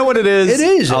 You know what it is?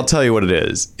 It is. I'll tell you what it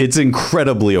is. It's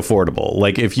incredibly affordable.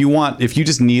 Like if you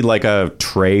just need like a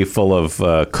tray full of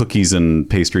cookies and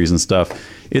pastries and stuff,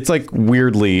 it's like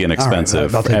weirdly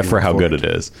inexpensive I'll take for your how word good for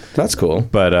it is. That's cool.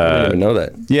 But I didn't even know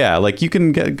that. Yeah, like you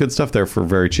can get good stuff there for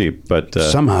very cheap. But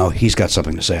Somehow he's got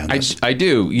something to say on this. I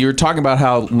do. You're talking about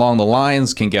how long the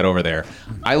lines can get over there.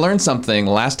 I learned something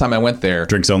last time I went there.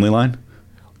 drinks only line.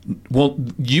 Well,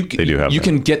 They do have you that.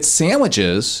 can get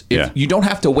sandwiches. If Yeah. you don't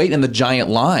have to wait in the giant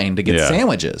line to get Yeah.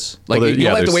 sandwiches. Like Well, you don't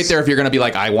have to there's- wait there if you're going to be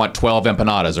like, I want 12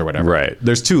 empanadas or whatever. Right.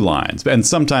 There's two lines, and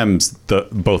sometimes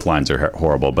both lines are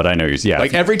horrible. But I know you're.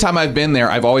 Like every time I've been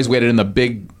there, I've always waited in the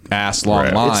big ass long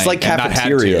Right. line. It's like and not had to.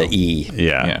 cafeteria E.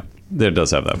 Yeah. It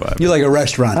does have that vibe. You like a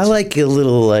restaurant. I like a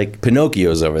little like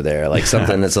Pinocchio's over there, like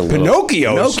something that's a little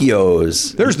Pinocchio's?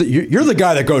 Pinocchio's. You're the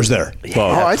guy that goes there. I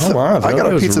got a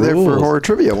Pinocchio's pizza there for rules. horror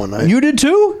trivia one night. You did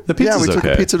too? The yeah, pizza's we took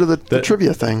okay. a pizza to the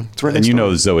trivia thing. It's right And next you door.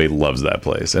 know Zoe loves that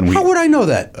place. And How would I know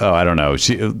that? Oh, I don't know.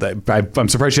 I'm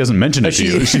surprised she hasn't mentioned it to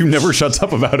you. She never shuts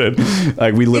up about it.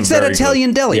 Like we live. It's that very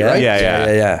Italian close. deli, Yeah, right?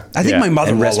 yeah. I think Yeah. my And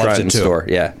mother-in-law loves restaurant it and too. store,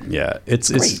 yeah. Yeah, it's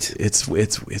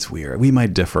Great. weird. We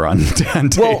might differ on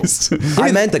taste.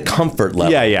 I meant the comfort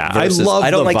level. Yeah. I versus- love I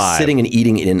don't the like vibe. sitting and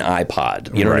eating in an iPod.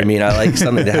 You know what I Right. mean? I like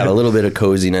something to have a little bit of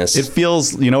coziness. It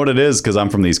feels, you know what it is, because I'm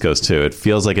from the East Coast too. It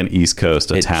feels like an East Coast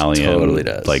Italian, totally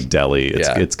does. like deli.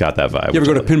 It's got that vibe. You ever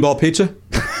go to Pinball Pizza?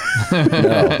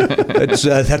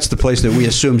 That's the place that we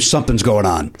assume something's going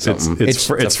on. It's a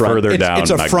front. further down.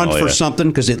 It's a front Magnolia. for something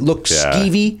because it looks Yeah.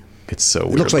 skeevy. It's so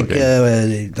weird. It looks like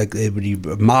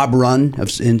looking. a mob run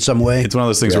in some way. It's one of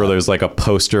those things where there's like a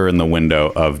poster in the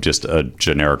window of just a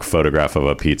generic photograph of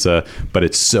a pizza, but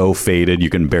it's so faded you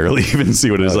can barely even see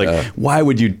what it is. Why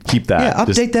would you keep that? Yeah,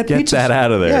 update Just that Get pizza. that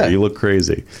out of there. Yeah. You look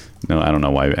crazy. No, I don't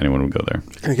know why anyone would go there.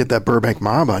 You're gonna get that Burbank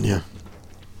mob on you.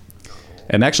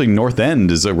 And actually, North End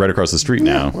is right across the street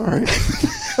now. All right.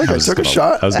 I was took a gonna-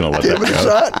 shot. I was going to let Gave that it a go.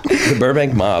 shot. The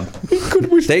Burbank Mob.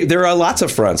 There are lots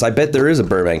of fronts. I bet there is a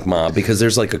Burbank Mob because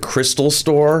there's like a crystal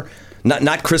store.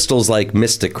 Not crystals like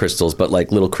mystic crystals, but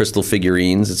like little crystal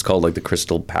figurines. It's called like the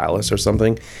Crystal Palace or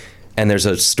something. And there's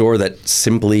a store that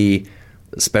simply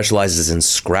specializes in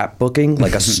scrapbooking,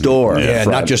 like a store. Yeah,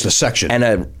 front. not just a section.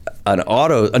 And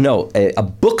a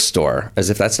bookstore, as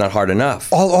if that's not hard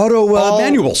enough. All auto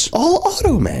manuals. All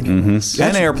auto manuals.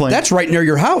 And airplane. That's right near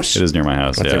your house. It is near my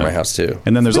house. That's yeah. near my house too.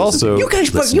 And then there's also You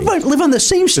guys, you might live on the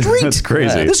same street. That's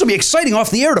crazy. This will be exciting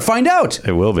off the air to find out.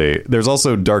 It will be. There's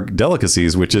also Dark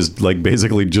Delicacies, which is like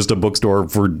basically just a bookstore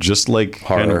for just like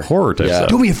kind of horror type Yeah. stuff.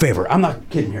 Do me a favor. I'm not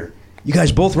kidding here. You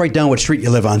guys both write down what street you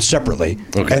live on separately,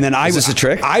 and then Is this a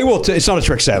trick? I will. It's not a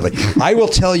trick, sadly. I will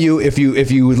tell you if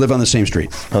you live on the same street.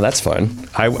 Oh, that's fun.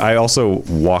 I also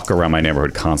walk around my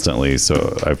neighborhood constantly,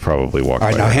 so I probably walk. All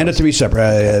right, by now your hand it house. to me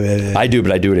separate. I do,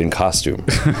 but I do it in costume.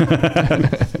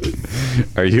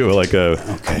 Are you like a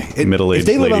middle-aged If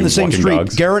they live lady on the same walking street,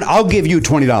 dogs? Garrett, I'll give you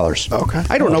 $20. Okay.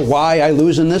 I don't know why I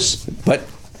lose in this, but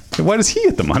Why does he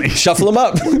get the money? Shuffle them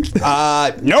up.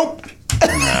 nope.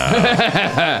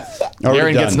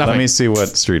 Aaron gets Let nothing. me see what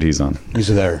street he's on. He's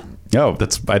there. Oh,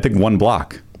 that's I think one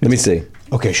block. Let me see.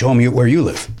 Okay, show him where you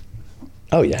live.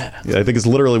 Oh yeah. Yeah, I think it's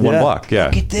literally one Yeah. block. Yeah.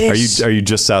 Look at this. Are you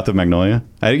just south of Magnolia?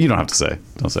 You don't have to say.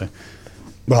 Don't say.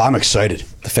 Well, I'm excited.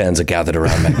 The fans are gathered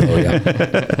around Magnolia.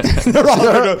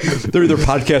 They're either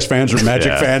podcast fans or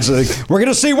Magic fans. They're like, we're going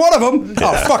to see one of them.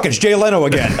 Oh, fuck, it's Jay Leno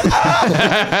again.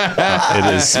 It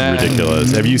is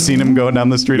ridiculous. Have you seen him going down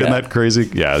the street in that crazy?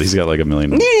 Yeah, he's got like a million.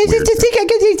 weird-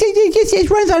 It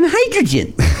runs on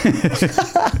hydrogen.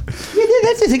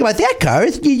 That's the thing about that car.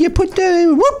 Is you put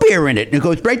root beer in it, and it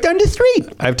goes right down the street.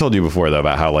 I've told you before though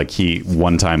about how like he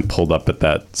one time pulled up at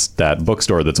that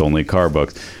bookstore that's only car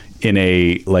books in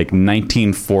a like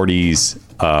 1940s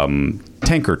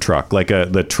tanker truck, like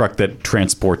the truck that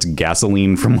transports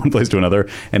gasoline from one place to another,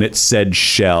 and it said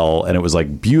Shell, and it was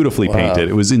like beautifully painted.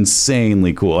 It was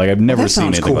insanely cool. Like I've never that seen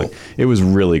sounds anything cool. like. It was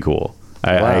really cool.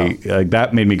 I like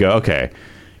that made me go, okay.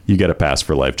 You get a pass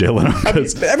for life, Jay Leno.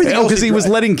 Because he was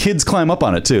letting kids climb up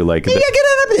on it too. Like, get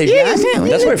up there.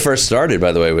 That's where I first started,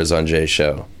 by the way, was on Jay's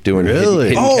show. Doing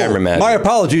hidden camera magic. My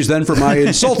apologies then for my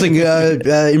insulting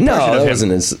impression No, of that him.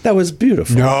 wasn't. That was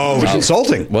beautiful. No, it was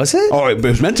insulting. Was it? Oh, it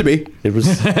was meant to be. It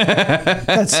was.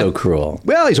 That's so cruel.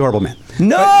 Well, he's a horrible man.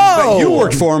 No! But you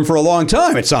worked for him for a long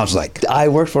time, it sounds like. I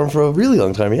worked for him for a really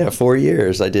long time. Yeah, 4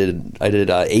 years. I did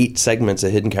 8 segments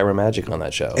of hidden camera magic on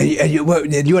that show. And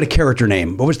you had a character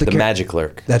name. What was the Magic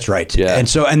Clerk. That's right. Yeah. And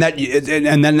so and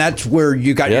then that's where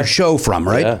you got your show from,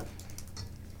 right? Yeah.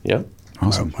 Yep.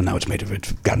 Awesome. Well, now it's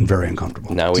gotten very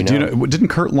uncomfortable. Now we know. Didn't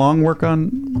Kurt Long work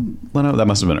on Leno? That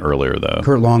must have been earlier, though.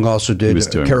 Kurt Long also did.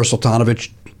 Kara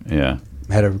Sultanovich Yeah.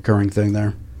 had a recurring thing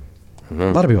there. A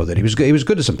lot of people did. He was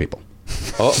good to some people.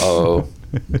 Uh-oh.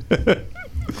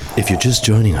 If you're just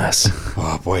joining us.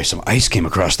 Oh boy, some ice came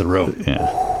across the room. Yeah.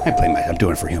 I'm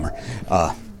doing it for humor.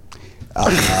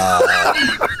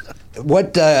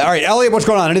 What? All right, Elliot, what's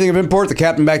going on? Anything of import? The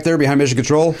captain back there behind Mission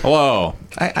Control. Whoa.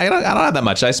 I don't have that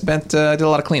much. I did a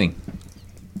lot of cleaning.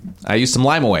 I used some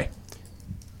lime away.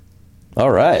 All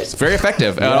right. It's very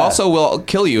effective. It also will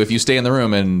kill you if you stay in the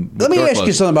room and Let me ask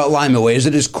you something about lime away. Is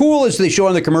it as cool as they show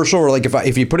on the commercial, or like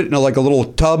if you put it in a little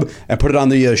tub and put it on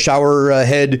the shower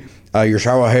head, your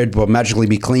shower head will magically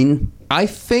be clean? I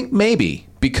think maybe,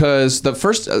 because the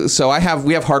first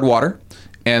we have hard water,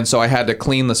 and so I had to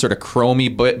clean the sort of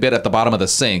chromy bit at the bottom of the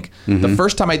sink. The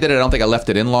first time I did it, I don't think I left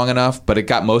it in long enough, but it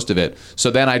got most of it. So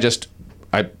then I just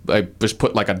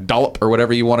put like a dollop or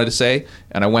whatever you wanted to say,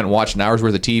 and I went and watched an hour's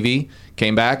worth of TV,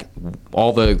 came back,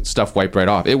 all the stuff wiped right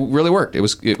off. It really worked. I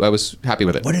was happy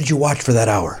with it. What did you watch for that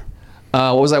hour?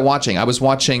 What was I watching? I was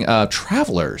watching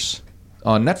Travelers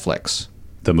on Netflix.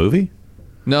 The movie?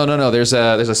 No. There's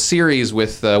a series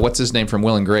with what's his name from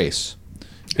Will and Grace.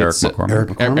 Eric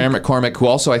McCormick. Eric McCormick, who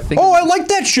also I think. Oh, I like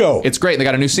that show. It's great. They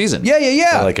got a new season. Yeah.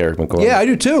 I like Eric McCormick. Yeah, I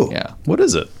do too. Yeah. What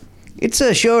is it? It's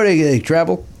a show they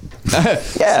travel.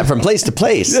 Yeah, from place to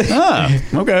place.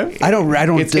 Okay. I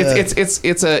don't.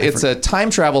 It's a time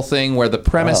travel thing where the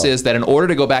premise is that in order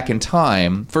to go back in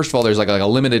time, first of all, there's like a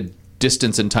limited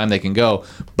distance in time they can go,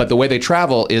 but the way they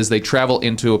travel is they travel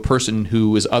into a person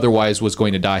who otherwise was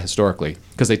going to die historically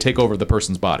because they take over the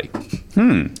person's body.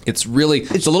 It's a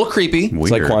little creepy. Weird.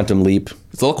 It's like Quantum Leap.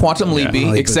 It's a little Quantum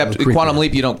Leapy, except Quantum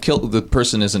Leap, you don't kill, the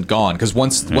person isn't gone, because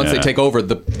once they take over,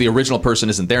 the original person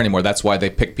isn't there anymore. That's why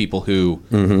they pick people who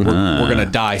were going to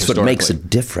die That's historically. what makes it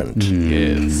different.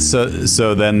 So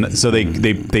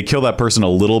they kill that person a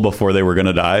little before they were going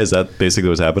to die. Is that basically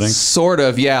what's happening? Sort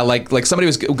of, yeah. Like somebody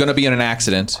was going to be in an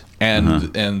accident,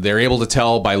 and they're able to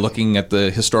tell by looking at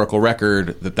the historical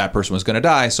record that person was going to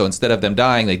die. So instead of them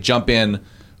dying, they jump in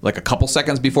like a couple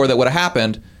seconds before that would have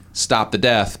happened, stop the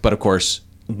death. But of course,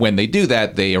 when they do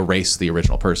that, they erase the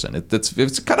original person.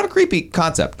 It's kind of a creepy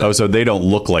concept, though. Oh, so they don't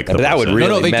look like the person. That would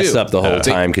really they mess do. up the whole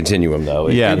time continuum, though.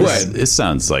 Yeah, this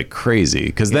sounds like crazy.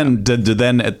 Because then,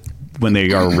 when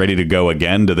they are ready to go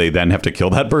again, do they then have to kill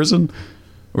that person?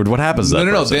 Or what happens to that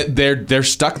person? They're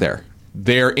stuck there.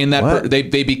 They're in that. They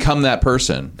become that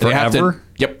person. They have Forever? to,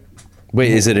 yep.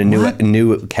 Wait, is it a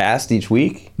new cast each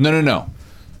week? No.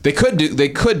 They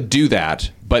could do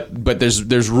that, but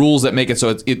there's rules that make it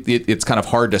so it's kind of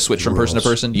hard to switch from person to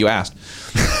person. You asked.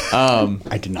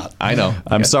 I did not. I know.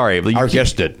 I'm sorry. But Our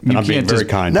guest did. And I'm being very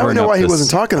kind. Now we know why he wasn't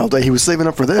talking all day. He was saving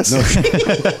up for this.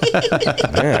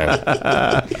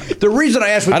 The reason I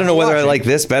asked, I don't know whether I like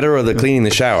this better or the cleaning the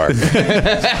shower. This is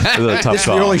a tough This is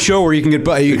the call. only show where you can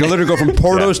literally go from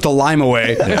Portos to Lime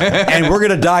Away, and we're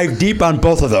going to dive deep on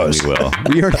both of those. We will.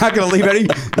 We are not going to leave any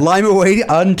Lime Away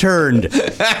unturned.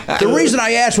 The reason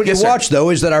I asked what you watch,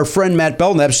 though, is that our friend Matt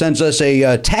Belknap sends us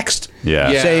a text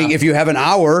saying if you have an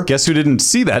hour. Guess who didn't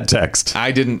see that text?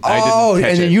 I didn't. Oh, catch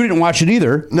and then it. you didn't watch it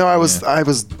either. No, I was.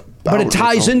 But it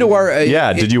ties into our.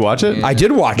 Did you watch it? I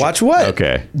did watch it. Watch what?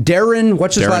 Okay. Darren,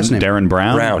 what's his last name? Darren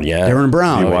Brown? Brown, yeah. Darren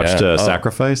Brown. You watched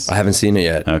Sacrifice? I haven't seen it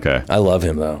yet. Okay. I love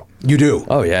him, though. You do?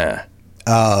 Oh, yeah.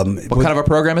 What kind of a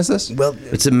program is this? Well,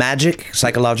 It's a magic,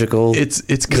 psychological. It's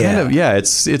kind of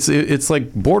it's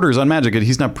like borders on magic.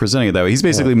 He's not presenting it that way. He's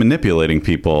basically manipulating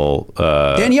people.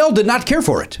 Danielle did not care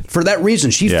for it for that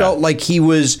reason. She felt like he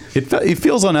was. It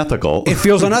feels unethical. It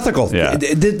feels unethical. Yeah.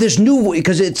 There's new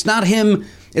because it's not him.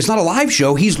 It's not a live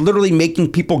show. He's literally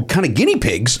making people kind of guinea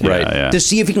pigs to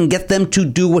see if he can get them to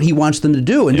do what he wants them to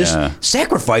do. And this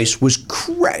sacrifice was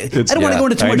crazy. I don't want to go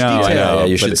into too much detail. Yeah,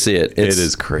 you should see it. It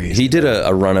is crazy. He did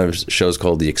a run of shows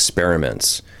called The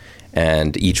Experiments,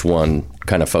 and each one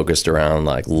kind of focused around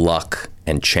like luck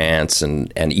and chance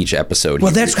and each episode.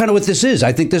 Well, that's kind of what this is.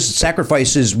 I think this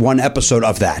Sacrifice is one episode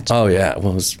of that. Oh yeah,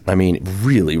 well,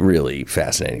 really, really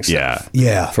fascinating stuff.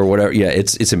 Yeah. For whatever,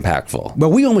 it's impactful.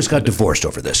 Well, we almost got divorced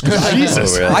over this.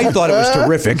 Jesus. I thought it was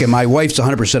terrific, and my wife's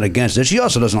 100% against it. She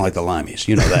also doesn't like the limeys.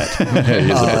 You know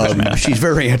that. She's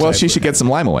very anti. Well, she should get some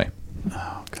lime away.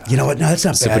 You know what? No, that's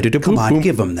not bad. Come on,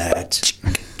 give him that.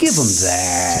 Give him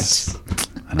that.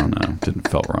 I don't know. Didn't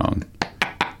felt wrong.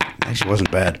 Actually,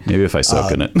 wasn't bad. Maybe if I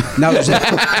soak in it. Now, is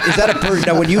that a person?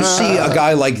 Now, when you see a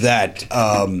guy like that,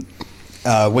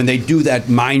 when they do that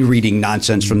mind reading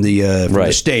nonsense from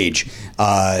the stage,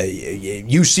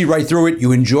 you see right through it.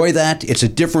 You enjoy that. It's a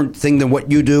different thing than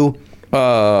what you do.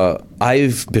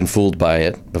 I've been fooled by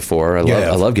it before. I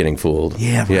love getting fooled.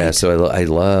 Yeah, right. Yeah. So I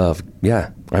love.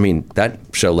 Yeah. I mean, that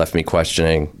show left me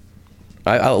questioning.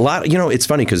 A lot. You know, it's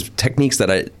funny because techniques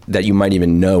that you might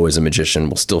even know as a magician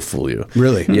will still fool you.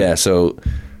 Really? Yeah. So.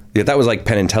 Yeah, that was like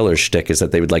Penn and Teller's shtick, is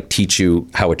that they would like teach you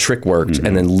how a trick worked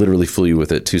and then literally fool you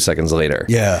with it 2 seconds later.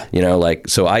 Yeah. You know, like,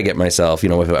 so I get myself,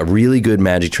 with a really good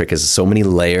magic trick has so many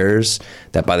layers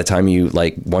that by the time you,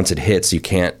 like, once it hits, you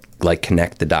can't, like,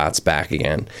 connect the dots back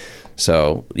again.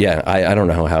 So, yeah, I don't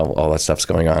know how all that stuff's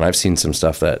going on. I've seen some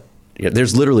stuff that,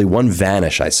 there's literally one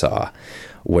vanish I saw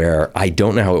where I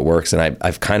don't know how it works, and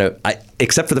I've kind of,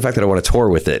 except for the fact that I want to tour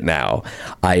with it now,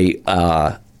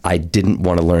 I didn't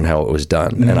want to learn how it was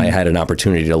done, and I had an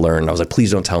opportunity to learn. I was like,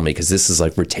 please don't tell me, because this is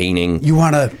like retaining. You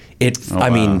want to...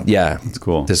 That's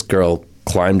cool. This girl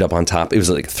climbed up on top. It was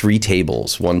like 3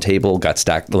 tables. One table got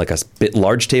stacked, like a bit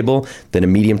large table, then a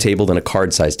medium table, then a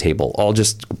card-sized table, all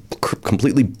just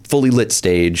completely fully lit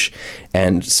stage.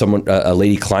 And a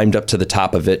lady climbed up to the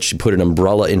top of it. She put an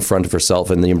umbrella in front of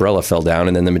herself, and the umbrella fell down,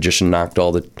 and then the magician knocked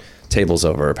all the tables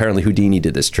over. Apparently Houdini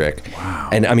did this trick. Wow.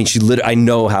 And I mean, I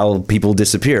know how people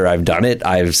disappear. I've done it.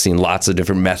 I've seen lots of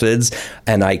different methods,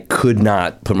 and I could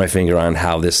not put my finger on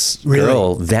how this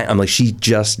girl, I'm like, she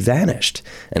just vanished,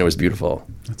 and it was beautiful.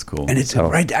 That's cool. And it's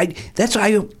right.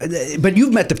 But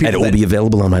you've met the people. And it will be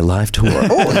available on my live tour.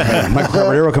 Michael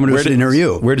Carbonaro coming to a city near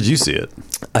you. Where did you see it?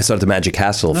 I saw it at the Magic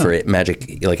Castle for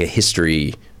Magic, like a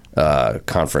history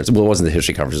conference. Well, it wasn't the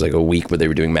history conference. It was like a week where they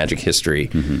were doing magic history.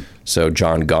 So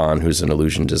John Gahn, who's an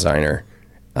illusion designer,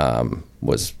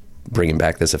 was bringing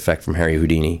back this effect from Harry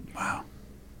Houdini. Wow.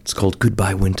 It's called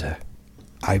Goodbye Winter.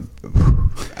 I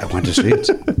want to see it.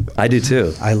 I do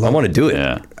too. I want to do it.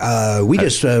 Yeah. We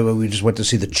just went to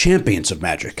see the Champions of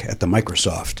Magic at the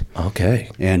Microsoft. Okay.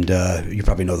 And you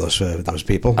probably know those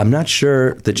people. I'm not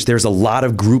sure that there's a lot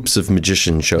of groups of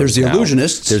magician shows. There's the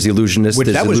Illusionists. There's the Illusionists. Which,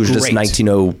 there's that the was Illusionists great.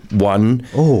 1901.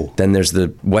 Oh. Then there's the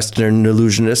Western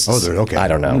Illusionists. Oh, okay. I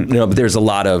don't know. But there's a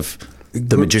lot of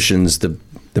the magicians, the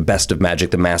best of magic,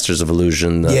 the masters of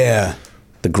illusion.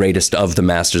 The greatest of the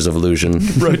masters of illusion,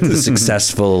 the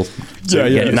successful,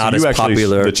 yet not as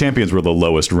popular. The champions were the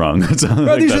lowest rung.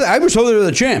 I was told they were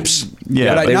the champs.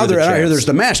 Yeah, but now the they're out here. champs. There's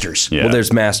the masters. Yeah. Well,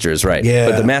 there's masters, right? Yeah.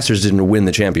 But the masters didn't win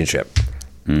the championship.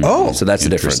 Oh, So that's the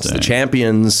difference. Interesting. The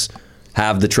champions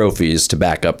have the trophies to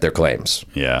back up their claims.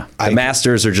 Yeah. The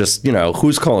masters are just,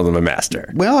 who's calling them a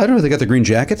master? well, I don't know. They got the green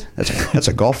jacket. That's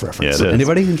a golf reference. Yeah, it is.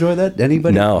 Anybody enjoy that?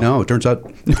 Anybody? No. It turns out.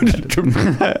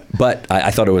 But I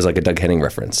thought it was like a Doug Henning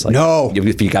reference. Like, No.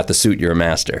 If you got the suit, you're a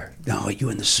master. No, you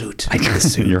in the suit. I need the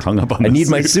suit. You're hung up on I the need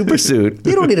my suit. super suit.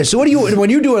 You don't need a suit. When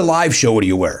you do a live show? What do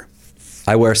you wear?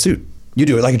 I wear a suit, You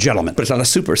do it like a gentleman. but it's not a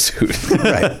super suit.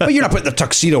 Right. But you're not putting the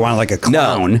tuxedo on like a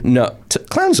clown. No.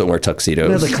 Clowns don't wear tuxedos.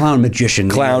 You're the clown magician.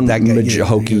 Clown, that guy,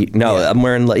 hokey. No, I'm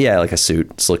wearing like a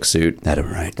suit, slick suit. That's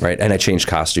right. Right, and I changed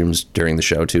costumes during the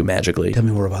show too, magically. Tell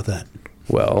me more about that.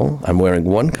 Well, I'm wearing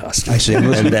one costume. I see.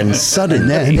 And then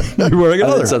suddenly, You're wearing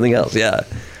another. something else. Yeah.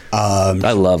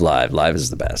 I love live. Live is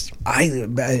the best. I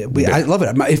love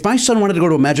it. If my son wanted to go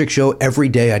to a magic show every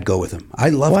day, I'd go with him. I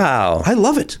love it. Wow. I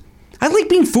love it. I like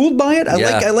being fooled by it.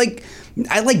 I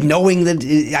like knowing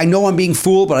that I know I'm being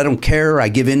fooled, but I don't care. I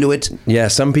give into it. Yeah,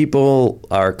 some people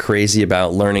are crazy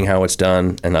about learning how it's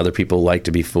done, and other people like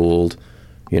to be fooled.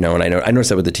 And I noticed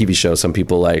that with the TV show, some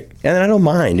people and I don't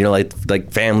mind,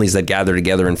 like families that gather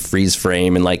together and freeze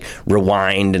frame and like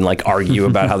rewind and like argue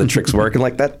about how the tricks work and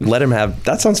like that. Let them have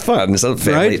that. Sounds fun. It's a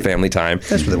family time.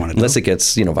 That's what they want to do. Unless it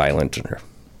gets violent.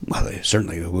 Well,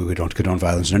 certainly we don't condone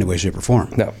violence in any way, shape, or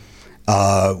form. No.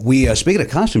 Speaking of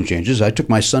costume changes, I took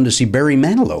my son to see Barry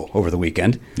Manilow over the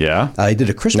weekend. Yeah? I did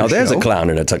a Christmas show. Now there's a clown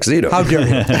in a tuxedo. How dare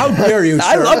you? How dare you, sir?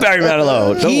 I love Barry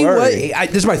Manilow. Don't worry.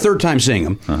 This is my third time seeing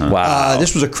him. Wow.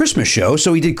 This was a Christmas show,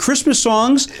 so he did Christmas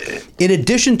songs in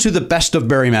addition to the best of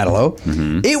Barry Manilow.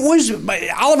 It was,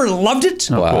 Oliver loved it.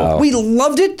 Wow. We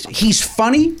loved it. He's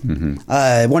funny.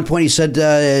 At one point he said,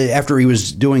 after he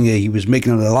was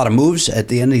making a lot of moves, at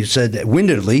the end he said,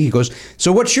 windedly, he goes,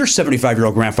 so what's your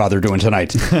 75-year-old grandfather doing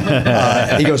tonight?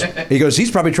 He goes,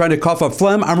 he's probably trying to cough up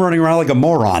phlegm. I'm running around like a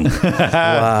moron.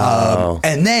 Wow.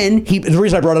 And then the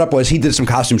reason I brought it up was he did some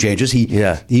costume changes. He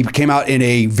came out in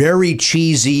a very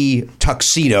cheesy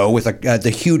tuxedo with the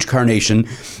huge carnation,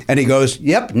 and he goes,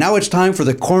 "Yep, now it's time for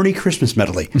the corny Christmas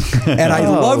medley." And I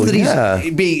love that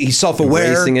he's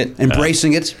self-aware,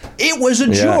 embracing it. It was a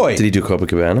joy. Did he do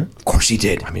Copacabana? Of course he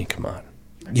did. I mean, come on.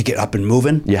 You get up and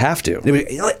moving. You have to. I'm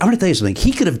going to tell you something.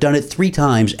 He could have done it 3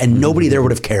 times, and nobody there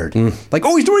would have cared. Like,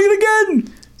 oh, he's doing it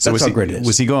again. So That's how great it is.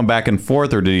 Was he going back and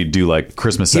forth, or did he do like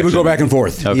Christmas section? He would go back and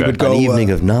forth. Okay. He would go An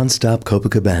evening of nonstop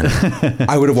Copacabana.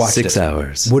 I would have watched 6 it.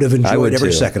 hours. Would have I enjoyed would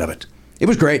every too. second of it. It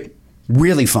was great.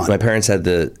 Really fun. My parents had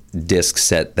the disc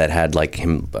set that had like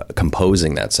him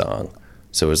composing that song.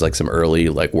 So it was like some early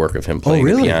like work of him playing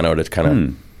the piano to kind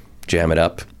of jam it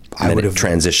up. And then it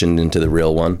transitioned into the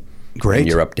real one. Great. And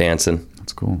you're up dancing.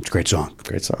 That's cool. It's a great song.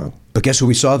 Great song. But guess who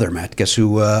we saw there, Matt? Guess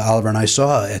who Oliver and I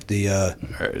saw at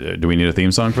the... Do we need a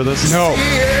theme song for this? No.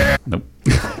 Nope.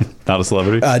 Not a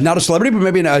celebrity? Not a celebrity, but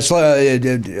maybe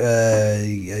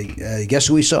guess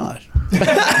who we saw?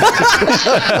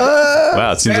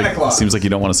 Wow, it seems like you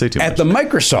don't want to say too much. At the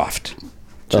Microsoft.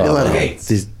 Jay Leno.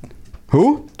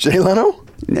 Who? Jay Leno?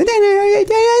 No,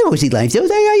 I don't see live shows.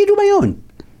 I do my own.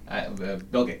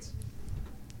 Bill Gates.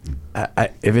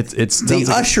 If it's The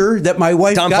usher that my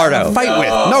wife Tom got in Pardo. a fight with.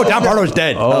 No, Tom Pardo's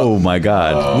dead. Oh my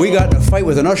God! We got in a fight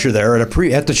with an usher there at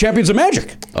the Champions of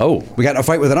Magic. Oh. We got in a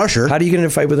fight with an usher. How do you get in a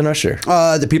fight with an usher?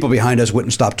 The people behind us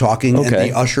wouldn't stop talking, and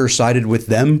Okay. the usher sided with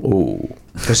them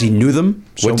because he knew them.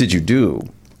 What did you do?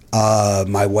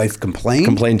 My wife complained.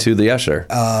 Complain to the usher.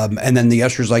 And then the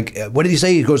usher's like, what did he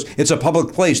say? He goes, it's a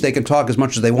public place. They can talk as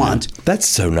much as they want. That's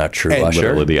so not true, And usher.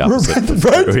 Literally the opposite.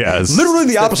 Right? Yes. Literally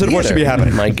the opposite of what should be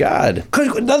happening. My God.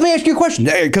 Let me ask you a question.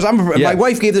 Because my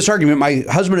wife gave this argument. My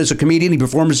husband is a comedian. He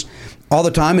performs all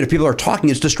the time. And if people are talking,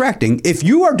 it's distracting. If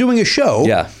you are doing a show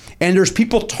and there's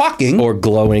people talking. Or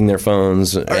glowing their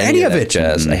phones. Or any of that it.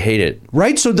 Jazz. I hate it.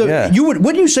 Right? So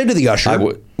wouldn't you say to the usher? I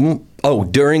would.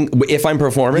 If I'm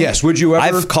performing? Yes, would you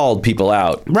ever? I've called people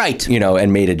out. Right.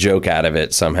 And made a joke out of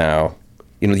it somehow.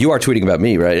 You are tweeting about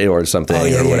me, right? Or something,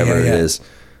 or whatever it is.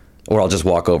 Or I'll just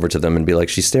walk over to them and be like,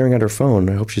 she's staring at her phone.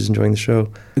 I hope she's enjoying the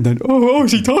show. And then,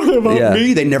 is he talking about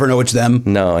me? They never know it's them.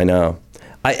 No, I know.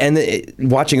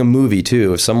 Watching a movie,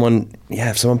 too. If someone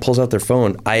pulls out their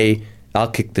phone,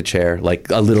 I'll kick the chair, like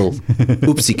a little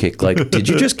oopsie kick. Like, did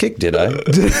you just kick? Did I?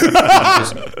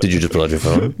 Did you just pull out your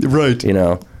phone? Right.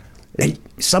 And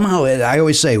somehow, I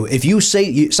always say, if you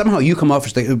say, somehow you come off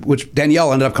as which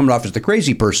Danielle ended up coming off as the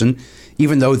crazy person,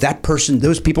 even though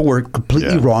those people were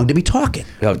completely wrong to be talking.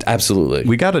 Oh, absolutely.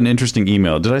 We got an interesting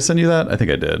email. Did I send you that? I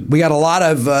think I did. We got a lot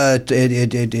of,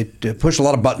 it pushed a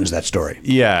lot of buttons, that story.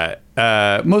 Yeah.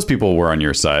 Most people were on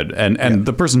your side, and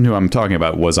the person who I'm talking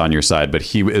about was on your side, but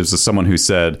it was someone who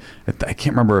said, I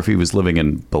can't remember if he was living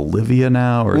in Bolivia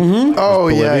now or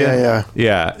Bolivia.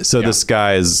 Yeah. So this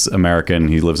guy is American.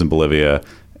 He lives in Bolivia,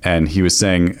 and he was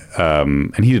saying,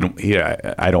 and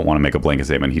I don't want to make a blanket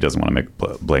statement. He doesn't want to make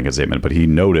a blanket statement, but he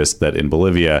noticed that in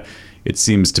Bolivia, it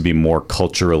seems to be more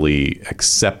culturally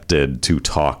accepted to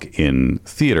talk in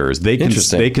theaters. They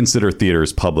consider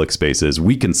theaters public spaces.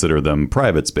 We consider them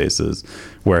private spaces,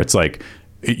 where it's like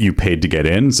you paid to get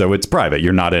in, so it's private.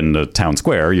 You're not in a town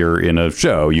square. You're in a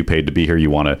show. You paid to be here. You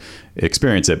want to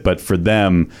experience it. But for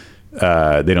them,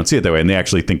 they don't see it that way, and they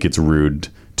actually think it's rude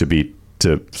to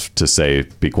say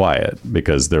be quiet,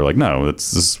 because they're like, no,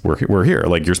 we're here.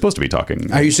 Like, you're supposed to be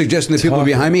talking. Are you suggesting the people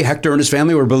behind me, Hector and his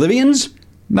family, were Bolivians?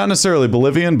 Not necessarily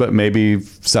Bolivian, but maybe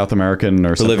South American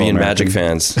or Bolivian Magic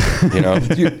fans. You know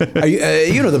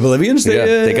the Bolivians.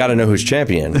 They got to know who's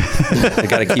champion. They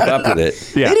got to keep up with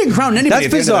it. Yeah. They didn't crown anybody.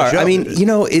 That's bizarre. I mean,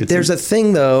 there's a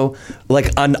thing though,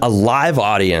 like on a live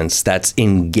audience that's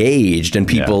engaged and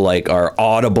people like are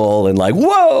audible and like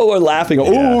whoa or laughing.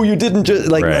 Oh, you didn't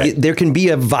just like. There can be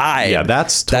a vibe. Yeah,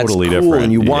 that's totally cool, different.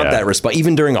 and you want that response,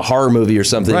 even during a horror movie or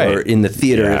something, or in the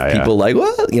theater. If people like,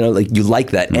 well, like you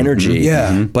like that energy.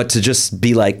 Yeah. But to just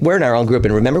be like, we're in our own group,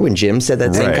 and remember when Jim said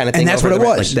that same kind of thing? And that's what it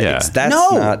was. That's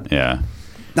not. Yeah.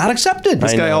 not accepted.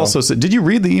 This guy also said, did you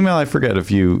read the email? I forget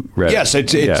if you read yes,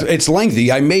 it. It's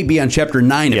lengthy. I may be on chapter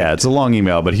 9. Yeah, it's a long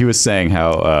email, but he was saying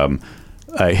how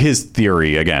his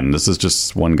theory, again, this is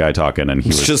just one guy talking, and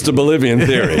it's just a Bolivian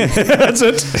theory. That's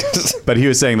it. But he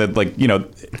was saying that, like,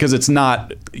 because it's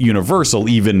not universal,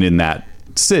 even in that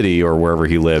city or wherever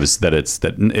he lives,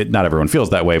 not everyone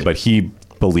feels that way, but he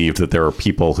believed that there are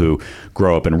people who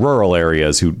grow up in rural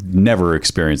areas who never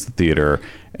experience the theater.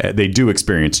 They do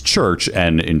experience church,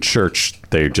 and in church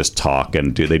they just talk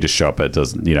and they just show up. It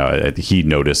doesn't, he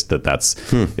noticed that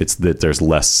it's that there's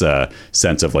less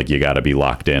sense of like you got to be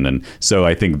locked in, and so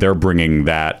I think they're bringing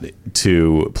that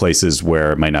to places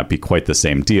where it might not be quite the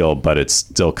same deal, but it's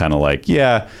still kind of like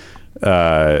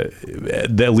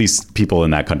at least people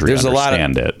in that country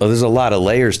understand it. Well, there's a lot of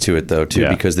layers to it, though, too,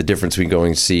 because the difference between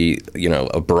going to see,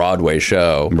 a Broadway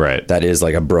show that is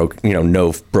like a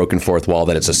no broken fourth wall,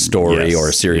 that it's a story or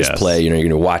a serious play. You're going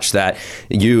to watch that.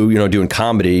 Doing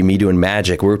comedy, me doing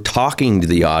magic. We're talking to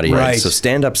the audience. Right. So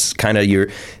stand-up's kind of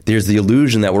there's the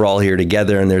illusion that we're all here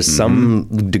together, and there's some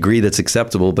degree that's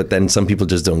acceptable, but then some people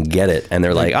just don't get it, and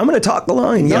they're like, "I'm going to talk the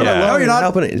line." No, you're not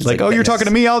helping it. It's like, you're talking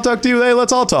to me. I'll talk to you. Hey,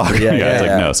 let's all talk. It's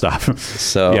like, no, stop.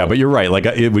 So but you're right. Like,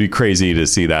 it would be crazy to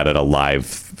see that at a live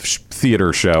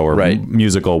theater show or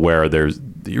musical where but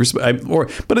it's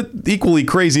equally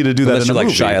crazy to do that in a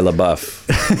movie. Shia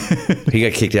LaBeouf. He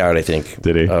got kicked out, I think.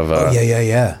 Did he?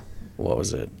 Yeah. What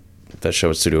was it? That show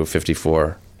was Studio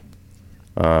 54.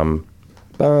 Cabaret.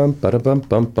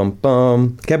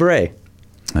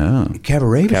 Oh.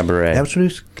 Cabaret? Cabaret. That's what he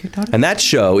was kicked out of? And that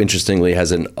show, interestingly,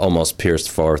 has an almost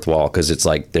pierced fourth wall, because it's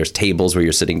like there's tables where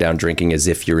you're sitting down drinking as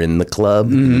if you're in the club.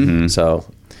 Mm-hmm. So...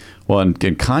 Well, and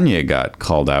Kanye got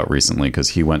called out recently because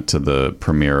he went to the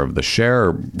premiere of the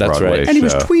Cher Broadway show. And he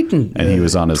was tweeting. And he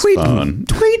was on his phone.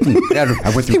 Tweeting.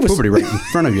 I went through puberty right in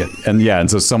front of you.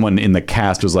 And so someone in the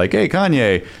cast was like, "Hey,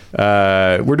 Kanye,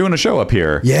 we're doing a show up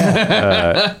here."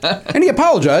 Yeah. And he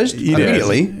apologized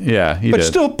immediately. Yeah, he did. But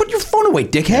still, put your phone away,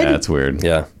 dickhead. Yeah, that's weird.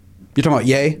 Yeah. You're talking about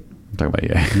Ye? I'm talking about Ye.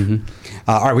 Mm-hmm.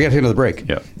 All right, we got to take another break.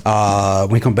 Yep. When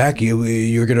we come back,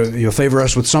 you'll favor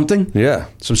us with something? Yeah.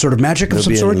 Some sort of magic of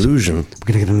some sort? An illusion. We're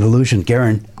going to get an illusion.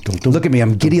 Garen, look at me.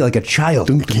 I'm giddy like a child.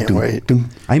 Can't wait.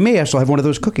 I may also have one of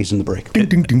those cookies in the break.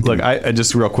 Look, I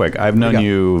just real quick, I've known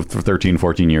you for 13,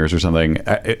 14 years or something.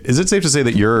 Is it safe to say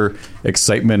that your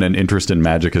excitement and interest in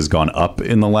magic has gone up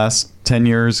in the last 10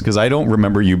 years? Because I don't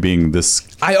remember you being this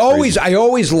I always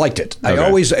liked it. Okay. I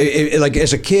always, like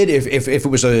as a kid, if it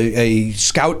was a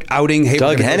scout outing, hey,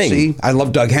 Doug Henning. I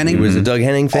love Doug Henning. He was a Doug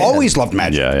Henning fan. Always loved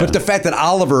magic. Yeah. But the fact that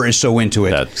Oliver is so into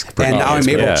it, and now I'm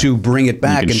able to bring it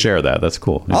back. You can and share that. That's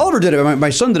cool. Yeah. Oliver did it.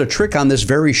 My son did a trick on this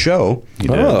very show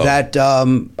that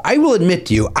I will admit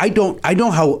to you, I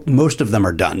know how most of them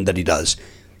are done that he does.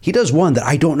 He does one that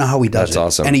I don't know how he does. That's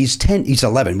awesome. And he's 10, he's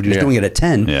 11, but he was doing it at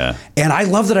 10. Yeah. And I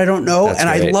love that I don't know. That's and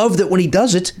great. I love that when he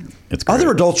does it, It's great. other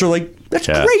adults are like, that's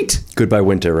great. Goodbye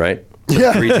Winter, right?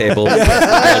 Yeah. 3 tables.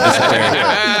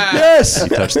 Yes.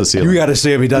 Touch the ceiling. You got to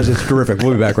see him. He does. It's terrific.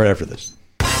 We'll be back right after this.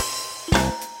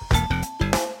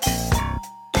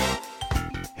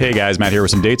 Hey guys, Matt here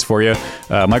with some dates for you.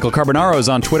 Michael Carbonaro is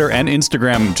on Twitter and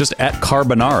Instagram, just at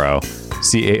Carbonaro,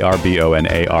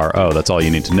 Carbonaro. That's all you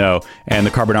need to know. And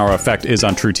the Carbonaro Effect is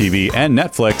on True TV and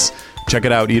Netflix. Check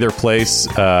it out either place.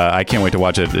 I can't wait to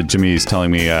watch it. Jimmy's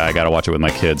telling me I got to watch it with my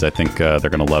kids. I think they're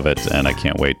going to love it, and I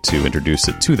can't wait to introduce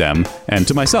it to them and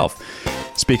to myself.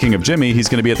 Speaking of Jimmy, he's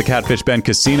going to be at the Catfish Bend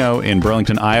Casino in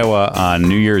Burlington, Iowa on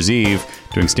New Year's Eve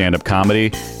doing stand-up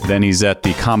comedy. Then he's at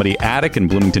the Comedy Attic in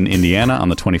Bloomington, Indiana on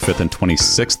the 25th and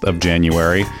 26th of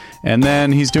January. And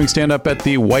then he's doing stand-up at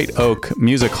the White Oak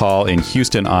Music Hall in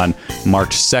Houston on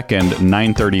March 2nd,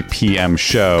 9:30 p.m.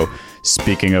 show.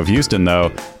 Speaking of Houston,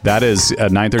 though, that is a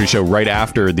 9:30 show right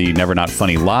after the Never Not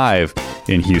Funny Live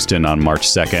in Houston on March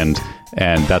 2nd.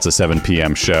 And that's a 7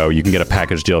 p.m. show. You can get a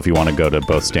package deal if you want to go to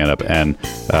both stand-up and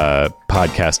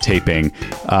podcast taping.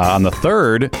 On the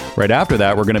 3rd, right after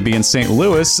that, we're going to be in St.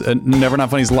 Louis. Never Not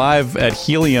Funny's live at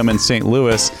Helium in St.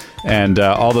 Louis. And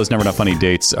all those Never Not Funny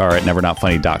dates are at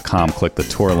nevernotfunny.com. Click the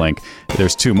tour link.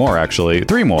 There's 2 more, actually.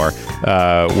 3 more.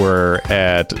 We're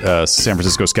at San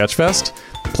Francisco Sketch Fest.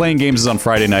 Playing Games is on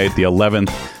Friday night, the 11th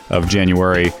of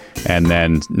January. And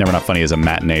then Never Not Funny is a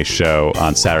matinee show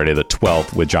on Saturday the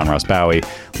 12th with John Ross Bowie.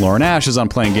 Lauren Ash is on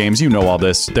Playing Games. You know all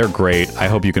this. They're great. I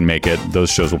hope you can make it.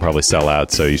 Those shows will probably sell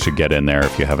out, so you should get in there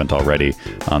if you haven't already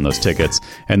on those tickets.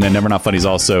 And then Never Not Funny is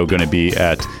also going to be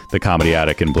at the Comedy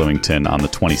Attic in Bloomington on the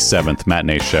 27th,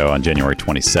 matinee show on January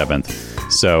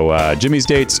 27th. So Jimmy's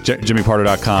dates,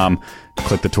 jimmypardo.com.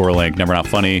 Click the tour link. Never Not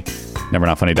Funny,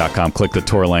 nevernotfunny.com. Click the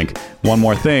tour link. One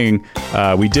more thing.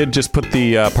 We did just put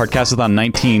the Podcastathon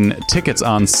 19 tickets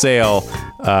on sale.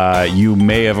 You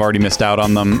may have already missed out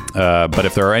on them, but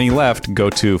if there are any left, go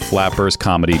to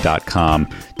flapperscomedy.com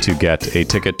to get a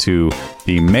ticket to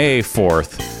the May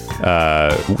 4th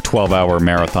 12-hour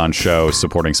marathon show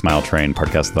supporting Smile Train,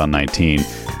 Podcastathon 19.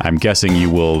 I'm guessing you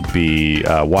will be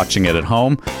watching it at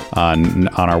home on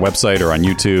our website or on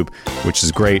YouTube, which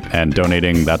is great, and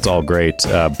donating, that's all great.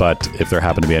 But if there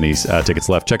happen to be any tickets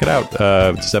left, check it out.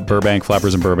 It's at Burbank,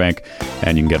 Flappers in Burbank,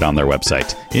 and you can get it on their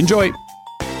website. Enjoy!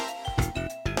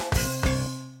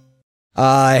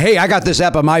 Hey, I got this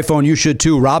app on my phone. You should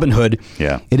too. Robinhood.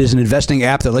 Yeah. It is an investing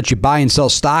app that lets you buy and sell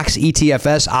stocks,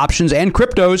 ETFs, options, and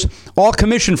cryptos, all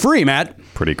commission free, Matt.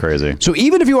 Pretty crazy. So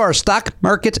even if you are a stock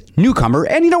market newcomer,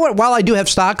 and you know what? While I do have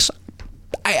stocks,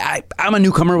 I'm a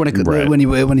newcomer when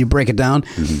you break it down.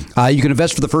 Mm-hmm. You can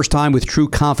invest for the first time with true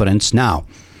confidence. Now,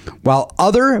 while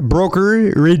other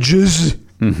brokerages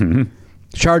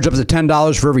charge up to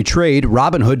 $10 for every trade,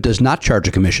 Robinhood does not charge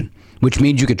a commission, which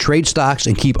means you could trade stocks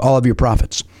and keep all of your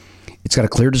profits. It's got a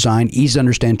clear design, easy to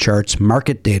understand charts,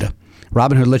 market data.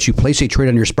 Robinhood lets you place a trade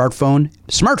on your smartphone,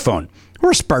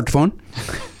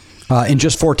 in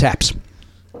just 4 taps.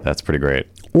 That's pretty great.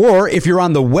 Or if you're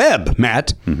on the web,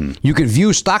 Matt, you can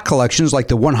view stock collections like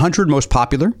the 100 most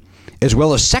popular, as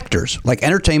well as sectors like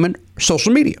entertainment,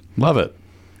 social media. Love it.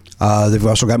 They've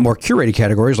also got more curated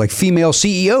categories like female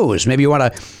CEOs. Maybe you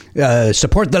want to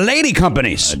support the lady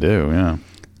companies. I do, yeah.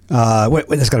 Wait,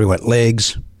 that's got to be what?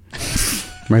 Legs?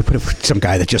 Right? Put some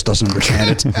guy that just doesn't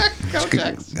understand it.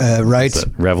 Right?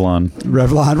 Revlon.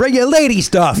 Right? Yeah, lady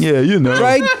stuff. Yeah, you know.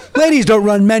 Right? Ladies don't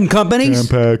run men companies.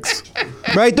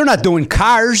 Tampax. Right? They're not doing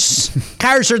cars.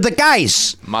 Cars are the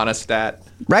guys. Monostat.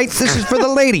 Right? This is for the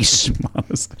ladies.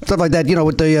 Stuff like that,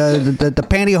 with the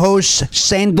pantyhose,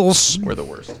 sandals. We're the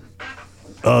worst.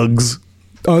 Uggs.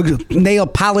 Nail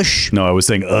polish. No, I was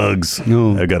saying Uggs.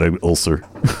 No. I got an ulcer.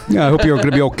 Yeah, I hope you're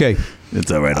going to be okay. It's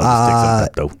all right. I'll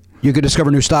just take some Pepto. You can discover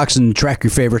new stocks and track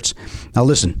your favorites. Now,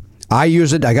 listen, I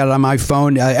use it. I got it on my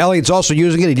phone. Elliot's also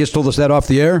using it. He just told us that off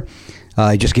the air.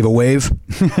 He just gave a wave.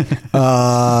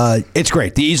 It's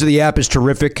great. The ease of the app is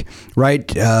terrific,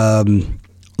 right?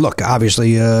 Look,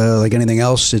 obviously, like anything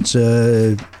else, it's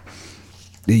a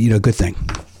good thing.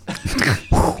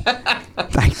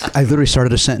 I literally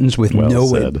started a sentence with no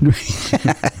said.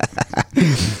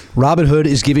 Robinhood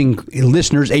is giving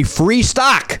listeners a free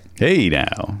stock. Hey,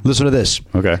 now. Listen to this.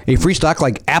 Okay. A free stock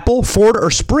like Apple, Ford,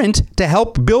 or Sprint to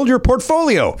help build your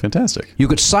portfolio. Fantastic. You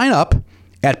could sign up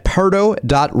at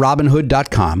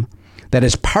pardo.robinhood.com. That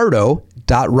is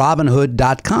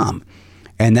pardo.robinhood.com.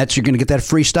 And you're going to get that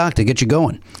free stock to get you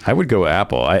going. I would go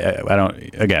Apple. I don't.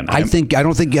 Again, I think you're.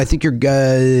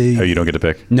 Oh, you don't get to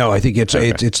pick? No, I think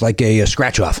it's like a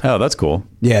scratch off. Oh, that's cool.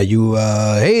 Yeah, you.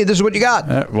 Hey, this is what you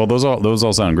got. Well, those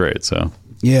all sound great. So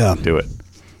yeah, do it.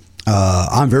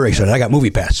 I'm very excited. I got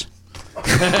MoviePass.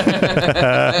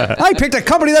 I picked a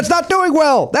company that's not doing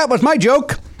well. That was my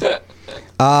joke.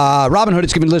 Robinhood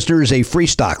is giving listeners a free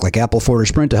stock like Apple, Ford, or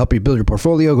Sprint to help you build your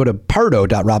portfolio. Go to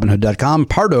pardo.robinhood.com,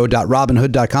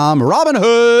 pardo.robinhood.com.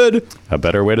 Robinhood! A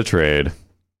better way to trade.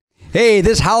 Hey,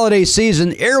 this holiday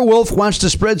season, Airwolf wants to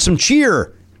spread some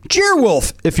cheer.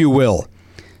 Cheerwolf, if you will.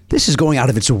 This is going out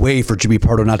of its way for Jimmy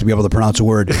Pardo not to be able to pronounce a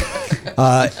word.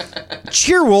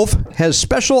 Cheerwolf has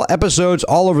special episodes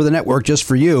all over the network just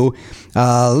for you.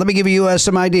 Let me give you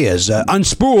some ideas.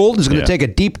 Unspooled is going to take a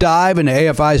deep dive into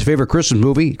AFI's favorite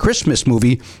Christmas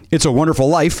movie, It's a Wonderful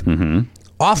Life. Mm-hmm.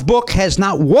 Off Book has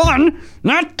not 1,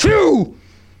 not 2,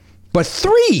 but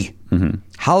 3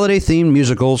 holiday-themed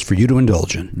musicals for you to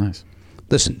indulge in. Nice.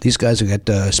 Listen, these guys have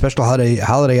got special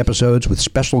holiday episodes with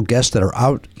special guests that are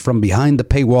out from behind the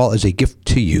paywall as a gift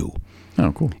to you.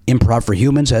 Oh, cool. Improv for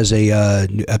Humans has a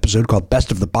new episode called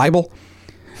Best of the Bible.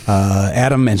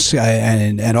 Adam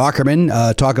and Ackerman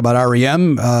talk about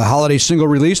REM, holiday single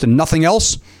released and nothing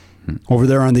else. Over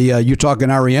there on the You Talking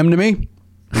REM to Me,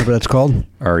 whatever that's called.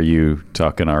 Are you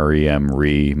talking REM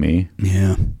me?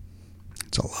 Yeah,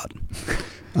 it's a lot.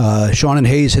 Sean and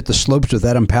Hayes hit the slopes with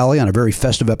Adam Pally on a very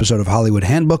festive episode of Hollywood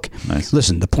Handbook. Nice.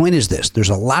 Listen, the point is this. There's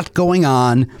a lot going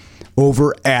on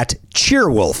over at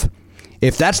Cheerwolf.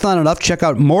 If that's not enough, check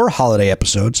out more holiday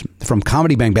episodes from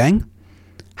Comedy Bang Bang,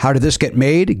 How Did This Get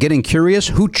Made? Getting Curious,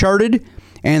 Who Charted,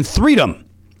 and Freedom.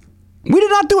 We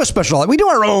did not do a special. We do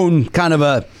our own kind of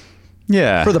a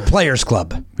for the Players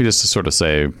Club. We just sort of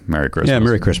say Merry Christmas. Yeah,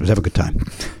 Merry Christmas. Have a good time.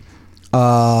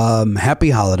 Happy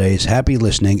holidays, happy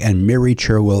listening, and Merry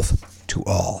Cherwilth to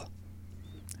all.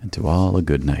 And to all a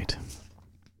good night.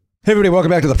 Hey, everybody,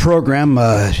 welcome back to the program.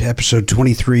 Episode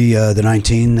 23, the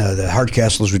 19, the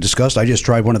Hardcastle, as we discussed. I just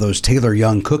tried one of those Taylor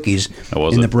Young cookies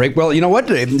in the break. Well, you know what?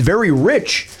 Very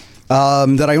rich.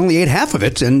 That I only ate half of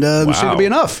it, and it seemed to be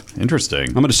enough. Interesting.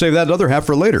 I'm going to save that other half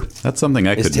for later. That's something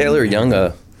I could... Is Taylor Young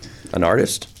an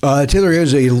artist? Taylor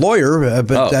is a lawyer,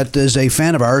 but that is a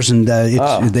fan of ours, and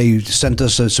they sent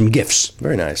us some gifts.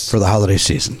 Very nice. For the holiday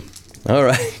season. All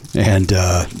right. And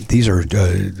these are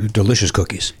delicious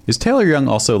cookies. Is Taylor Young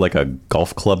also like a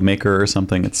golf club maker or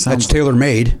something? That's Taylor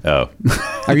Made. Oh.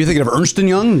 Are you thinking of Ernst &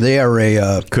 Young? They are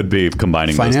a... could be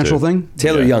combining financial those two. thing?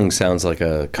 Taylor Young sounds like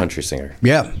a country singer.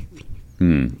 Yeah.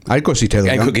 I'd go see Taylor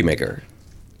Young. And cookie maker.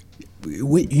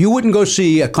 You wouldn't go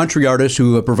see a country artist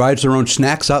who provides their own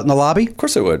snacks out in the lobby? Of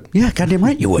course I would. Yeah, goddamn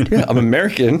right you would. Yeah, I'm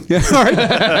American. Yeah, all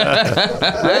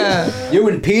right. You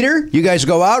and Peter, you guys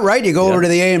go out, right? You go over to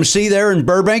the AMC there in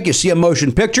Burbank. You see a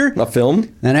motion picture. A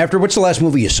film. And after, what's the last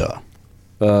movie you saw?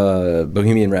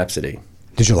 Bohemian Rhapsody.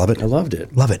 Did you love it? I loved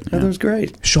it. Love it. Yeah, that was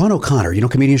great. Sean O'Connor, you know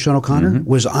comedian Sean O'Connor,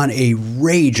 was on a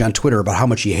rage on Twitter about how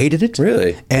much he hated it.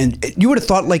 Really? And you would have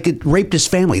thought like it raped his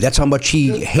family. That's how much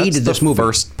he hated this movie.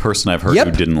 First person I've heard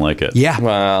who didn't like it. Yeah.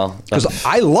 Wow. Because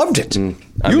I loved it.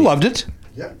 You loved it.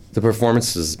 Yeah. The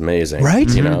performance is amazing. Right?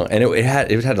 You know, and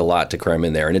it had a lot to cram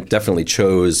in there, and it definitely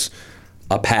chose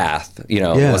a path. You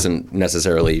know, it wasn't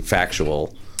necessarily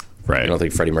factual. Right. I don't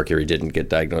think Freddie Mercury didn't get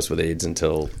diagnosed with AIDS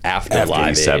until after Live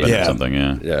Aid. 87 or something,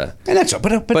 Yeah. And that's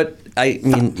but I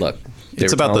mean, look,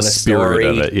 it's about the spirit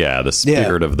of it. Yeah, the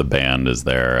spirit of the band is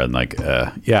there, and like,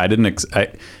 I didn't.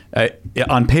 I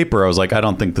on paper, I was like, I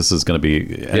don't think this is going to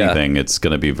be anything. It's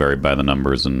going to be very by the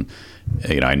numbers, and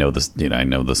I know this. I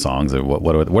know the songs.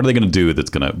 What are they going to do?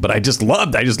 That's going to. But I just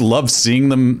love seeing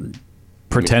them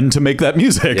pretend to make that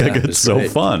music. Yeah, like, it's so great.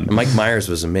 fun. And Mike Myers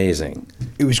was amazing.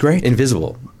 It was great.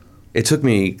 Invisible. It took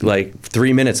me like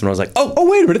 3 minutes, and I was like,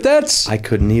 oh, wait a minute, I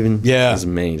couldn't even. Yeah. It was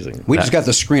amazing. We just got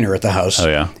the screener at the house. Oh,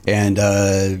 yeah.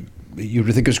 And you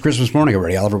would think it was Christmas morning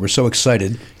already. Oliver was so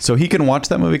excited. So he can watch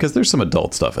that movie because there's some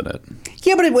adult stuff in it.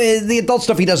 Yeah, but the adult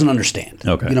stuff he doesn't understand.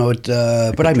 Okay. You know,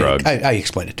 but I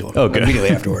explained it to him immediately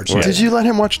afterwards. Did you let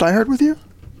him watch Die Hard with you?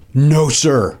 No,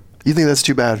 sir. You think that's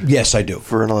too bad? Yes, I do.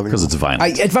 For an 11-year-old. Because it's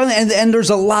violent. And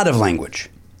there's a lot of language.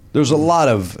 There's a lot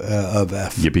of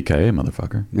F. Yippee-ki-yay,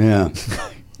 motherfucker. Yeah.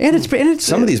 And it's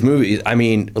some of these movies. I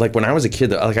mean, like when I was a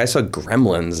kid, like I saw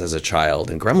Gremlins as a child,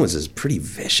 and Gremlins is pretty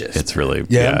vicious. It's really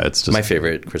it's just my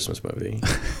favorite Christmas movie.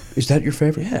 Is that your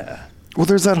favorite? Yeah. Well,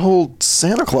 there's that whole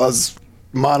Santa Claus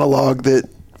monologue that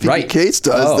Phoebe Cates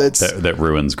does. That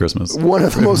ruins Christmas. One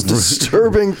of the most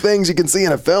disturbing things you can see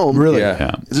in a film. Really?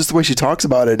 Yeah. It's just the way she talks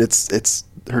about it. It's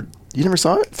her. You never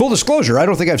saw it? Full disclosure, I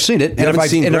don't think I've seen it. And if I've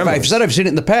said I've seen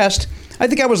it in the past, I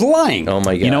think I was lying. Oh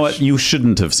my gosh. You know what? You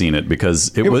shouldn't have seen it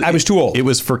because I was too old. It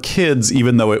was for kids,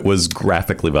 even though it was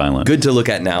graphically violent. Good to look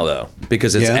at now, though,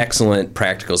 because it's excellent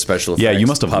practical special effects. Yeah, you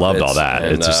must have loved all that.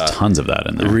 And, it's just tons of that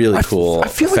in there. Really cool. I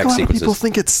feel like a lot of people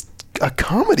think it's a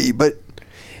comedy, but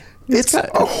it's a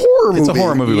horror movie. It's a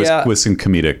horror movie with some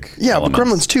comedic elements. But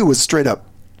Gremlins 2 was straight up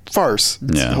farce.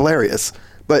 It's hilarious.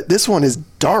 But this one is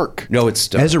dark. No, it's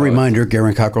dark. As a reminder,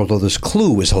 Garen Cockrell told us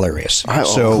Clue is hilarious.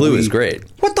 Clue is great.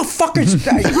 What the fuck is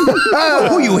that?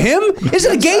 Who, you, him? Is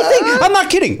it a gay thing? I'm not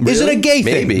kidding. Really? Is it a gay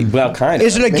thing? Maybe. Well, kind of.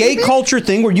 Is it a gay culture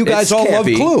thing where you guys all love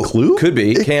Clue? Clue? Could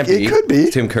be. Can't be. It could be.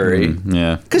 Tim Curry.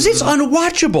 Yeah. Because it's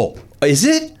unwatchable. Is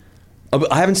it?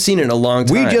 I haven't seen it in a long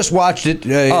time. We just watched it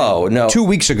 2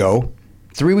 weeks ago.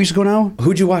 3 weeks ago now?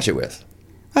 Who'd you watch it with?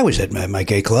 I was at my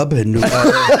gay club, and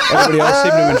everybody else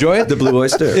seemed to enjoy it. The Blue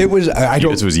Oyster. It was.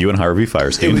 It was you and Harvey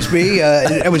Firestein. It was me.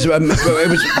 It was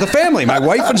the family, my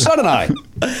wife and son and I.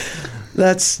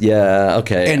 That's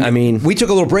okay. And I mean, we took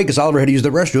a little break because Oliver had to use the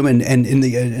restroom,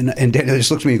 and Daniel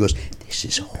just looks at me and goes, "This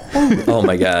is horrible." Oh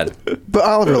my god! But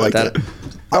Oliver liked it.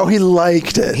 Oh, he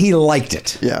liked it. He liked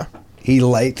it. Yeah, he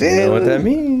liked it. You know what that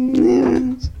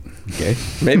means? Okay,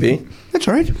 maybe that's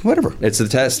all right. Whatever. It's the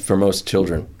test for most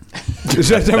children. Is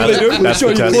that what they do? That's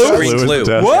the test. Clue.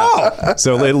 Wow!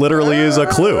 So it literally is a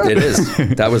clue. It is.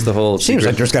 That was the whole. Seems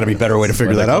like there's got to be a better way to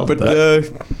figure that out, but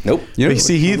nope. You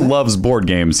see, he loves board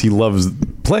games. He loves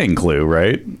playing Clue,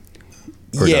 right?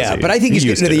 Or Yeah, does he? but I think he's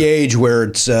getting to the age where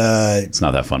it's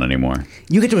not that fun anymore.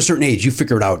 You get to a certain age, you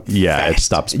figure it out. Yeah, fast. it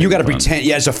stops being You got to fun. pretend.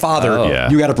 Yeah, as a father, Yeah.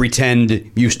 you got to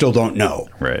pretend you still don't know.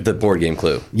 Right. The board game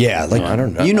Clue. Yeah, like I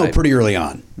don't know. You know pretty early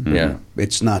on. Yeah.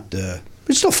 It's not.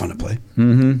 It's still fun to play.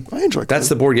 I enjoy That's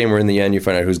the board game where in the end you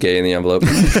find out who's gay in the envelope.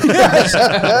 Yeah,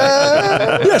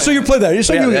 so you play that.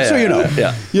 So you know.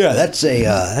 Yeah. That's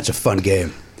a fun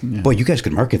game. Boy, you guys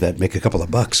could market that, make a couple of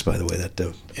bucks. By the way, that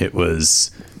It was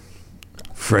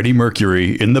Freddie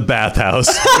Mercury in the bathhouse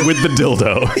with the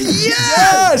dildo.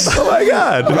 Yes! Oh my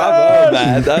God! Bravo,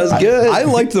 man. That was good. I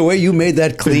liked the way you made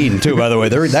that clean too. By the way,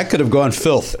 that could have gone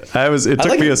filth. It I took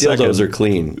like me how a second. dildos are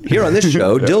clean. Here on this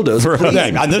show, dildos are clean.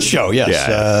 Yeah, on this show, yes.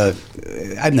 Yeah.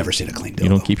 I've never seen a clean dildo. You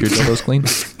don't keep your dildos clean?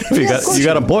 You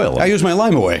got to boil I them. use my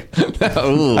lime away.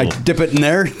 I dip it in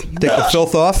there, take the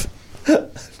filth off.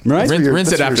 Right?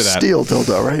 Rinse it after that. Steel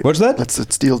dildo, right? What's that? That's a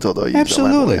steel dildo. You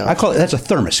Absolutely. use that I call it. That's a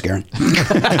thermos, Karen.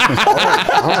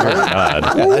 God.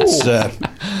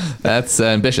 That's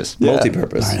ambitious.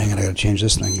 Multi-purpose. All right, hang on. I got to change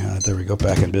this thing. There we go.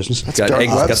 Back in business. Got dark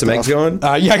eggs. web Got some eggs stuff.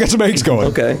 going. Yeah, I got some eggs going.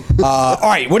 Okay. All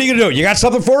right. What are you gonna do? You got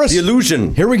something for us? The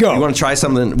illusion. Here we go. You want to try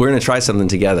something? We're going to try something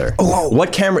together. Oh.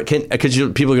 What camera? Because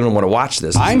people are going to want to watch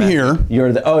this. I'm here.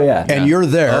 You're the. Oh yeah. And you're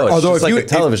there. Oh, it's Although just if like you a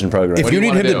television program. if What do you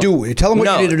you need wanna him to do, tell him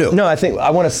what you need to do. No, I think I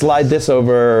want to slide this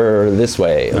over this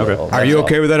way. a little. Are you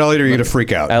okay with that, Elliot? Or are you gonna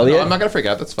freak out? Elliot? No, I'm not going to freak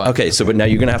out. That's fine. Okay, so but now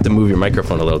you're gonna have to move your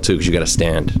microphone a little too because you got to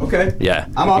stand. Okay. Yeah.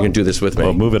 I'm You're up. gonna do this with me.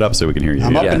 Well, move it up so we can hear you.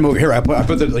 I'm up Yeah. and move. Here, I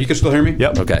put the. You can still hear me?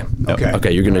 Yep. Okay. Okay.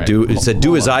 Okay. You're gonna do. It's a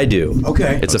do as I do.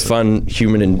 Okay. It's a fun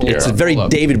human. It's a very Hold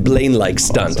up. David Blaine-like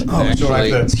stunt. Oh, so I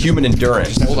have It's to human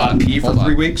endurance. Hold on. pee for Hold on.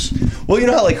 3 weeks. Well, you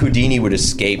know how like Houdini would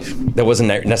escape. That wasn't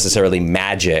necessarily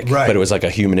magic, Right. but it was like a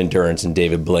human endurance. And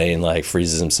David Blaine like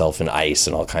freezes himself in ice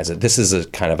and all kinds of. This is a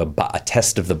kind of a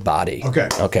test of the body. Okay.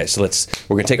 Okay. So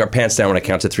we're gonna take our pants down when I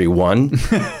count to 3. 1.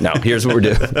 Now here's what we're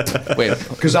doing. Wait.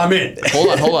 Because I'm in. Hold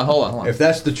on. If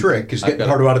that's the trick, is getting got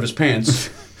Pardo out of his pants.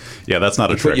 Yeah, that's not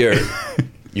a Put trick.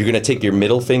 you're going to take your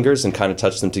middle fingers and kind of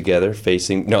touch them together,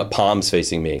 palms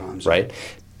facing me, right?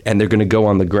 And they're going to go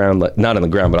on the ground, not on the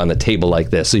ground, but on the table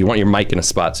like this. So you want your mic in a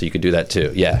spot so you could do that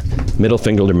too. Yeah. Middle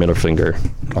finger to middle finger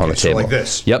on the so table. like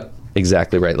this? Yep.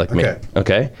 Exactly right, like me. Okay.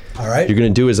 Okay? All right. You're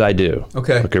going to do as I do.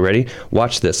 Okay. Okay, ready?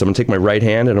 Watch this. I'm going to take my right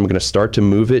hand and I'm going to start to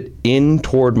move it in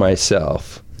toward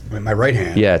myself. With my right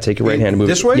hand. Yeah, take your right hand and move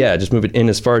this it. way? Yeah, just move it in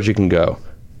as far as you can go.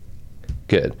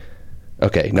 Good.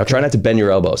 Okay, now try not to bend your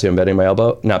elbow. See, I'm bending my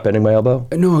elbow? Not bending my elbow?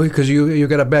 No, because you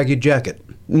got a baggy jacket.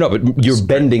 No, but you're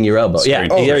bending your elbow. Yeah,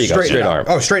 Straighten. there you go. straighten Straight it out. arm.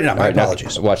 Oh, straighten it out. My All right, now,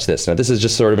 apologies. watch this. Now, this is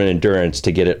just sort of an endurance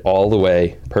to get it all the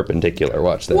way perpendicular.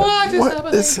 Watch that. What is What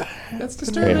happening? is- That's Wait,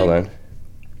 disturbing. hold on.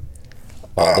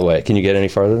 All the way. Can you get any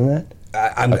farther than that?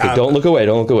 I'm, Okay, don't look away.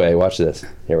 Don't look away. Watch this.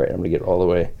 Here, wait. I'm going to get it all the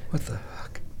way. What the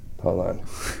fuck? Hold on.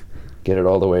 Get it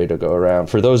all the way to go around.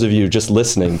 For those of you just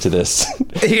listening to this,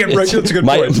 Yeah, right, that's a good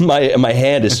my, point. my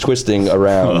hand is twisting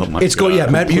around. Oh my It's going. Yeah,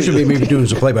 God. Matt. You should be maybe doing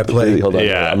some play-by-play. Hold on.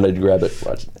 Yeah. I'm going to grab it.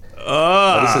 Watch.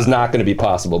 This is not going to be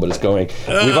possible, but it's going.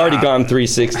 We've already gone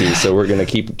 360, so we're going to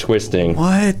keep twisting.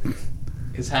 What?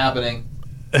 It's happening.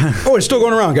 Oh, it's still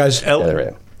going around, guys. Yeah, there we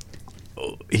go.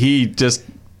 He just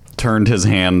turned his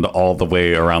hand all the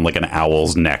way around like an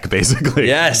owl's neck, basically.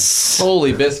 Yes.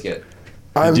 Holy biscuit.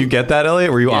 Did you get that,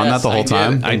 Elliot? Were you on that Yes, the whole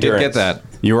time? I did get that.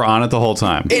 You were on it the whole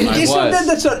time.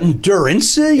 That's not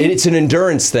endurance. It's an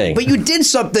endurance thing. But you did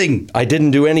something. I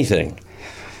didn't do anything.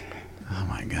 Oh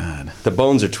my God. The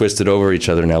bones are twisted over each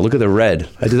other now. Look at the red.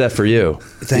 I did that for you.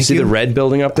 Thank see you. the red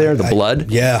building up there? The blood?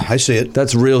 Yeah, I see it.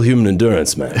 That's real human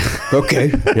endurance, man.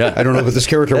 Okay. Yeah. I don't know what this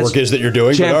character That's work is that you're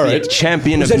doing, but all right.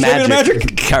 Champion Is of that champion magic, of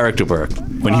magic? character work.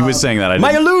 When he was saying that, I didn't.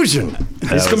 My illusion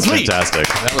that is was complete. Fantastic.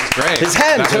 That was great. His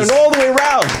hand That turned was all the way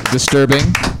around. disturbing.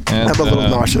 And, I'm a little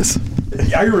nauseous.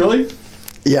 Are you really?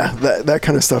 Yeah, that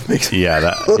kind of stuff makes me.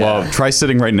 Yeah. Well, try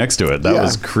sitting right next to it. That Yeah.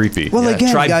 was creepy. Well, Yeah,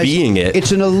 again, try guys, being it.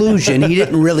 It's an illusion. He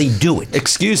didn't really do it.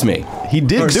 Excuse me. he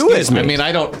did do Excuse it. me. I mean,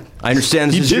 I don't. I understand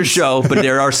this He is your did- show, but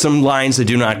there are some lines that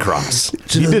do not cross.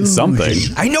 He did something.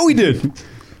 I know he did.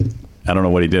 I don't know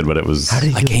what he did, but it was.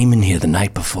 I came in here the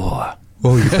night before.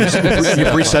 Oh, you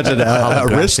presented a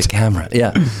The wrist. camera.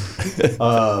 Yeah.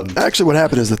 Actually, what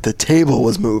happened is that the table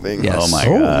was moving. Yes. Oh my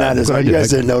Oh, God. That is, you guys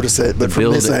didn't notice it, but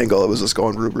from this building. angle, it was just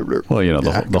going. Roop, roop, roop. Well, you know,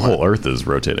 Yeah, the come whole on. Earth is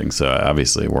rotating, so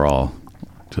obviously we're all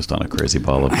just on a crazy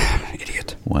ball of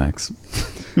Idiot. wax.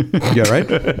 Yeah,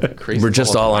 right? Crazy We're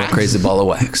just all on a crazy ball of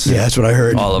wax. Yeah, that's what I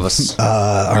heard. All of us.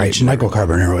 All right, Michael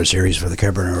Carbonaro is here. He's for the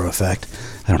Carbonaro Effect.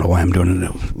 I don't know why I'm doing it in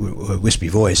a wispy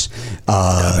voice.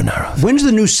 When's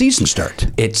the new season start?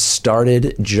 It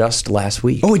started just last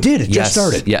week. Oh, it did? It just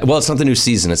started? Yeah. Well, it's not the new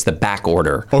season. It's the back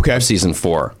order of season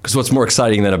 4. Because what's more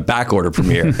exciting than a back order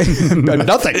premiere?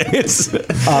 Nothing.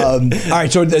 All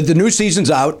right, so the new season's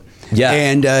out. Yeah.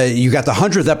 And you got the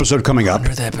 100th episode coming up.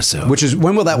 100th episode. Which is,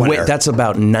 when will that one air? That's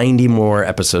about 90 more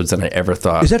episodes than I ever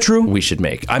thought. Is that true? We should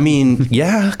make. I mean,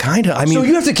 yeah, kind of. I mean, so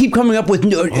you have to keep coming up with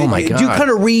new. Oh my God. Do you kind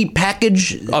of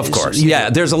repackage? Of course. Yeah,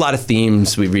 there's a lot of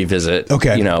themes we revisit.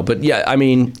 Okay. You know, but yeah, I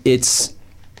mean, it's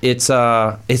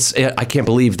I can't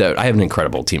believe that I have an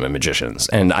incredible team of magicians,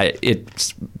 and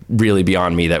it's really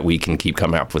beyond me that we can keep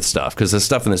coming up with stuff, because the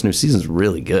stuff in this new season is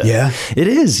really good. Yeah, it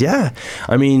is. Yeah,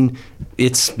 I mean,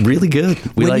 it's really good.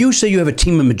 When you say you have a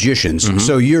team of magicians,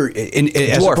 so you're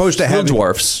as opposed to having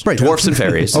dwarfs, right, dwarfs and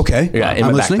fairies. Okay, yeah, in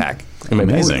I'm my listening. backpack.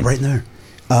 Amazing, right in there.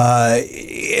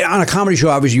 On a comedy show,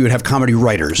 obviously, you would have comedy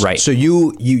writers. Right. So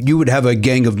you would have a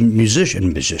gang of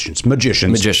magicians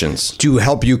to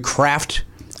help you craft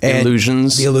the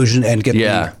illusion and get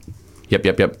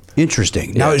Yep.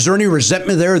 Interesting. Now, is there any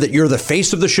resentment there that you're the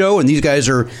face of the show and these guys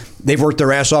they've worked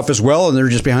their ass off as well and they're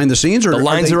just behind the scenes? Or the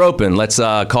lines are open. Let's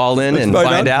call in and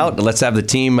find out. Let's have the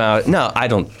team. No, I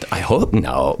don't. I hope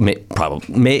no.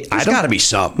 Probably. There's got to be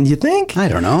some. You think? I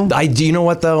don't know. Do you know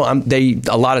what though?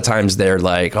 A lot of times they're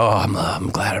like, oh, I'm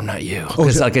glad I'm not you.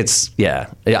 Because I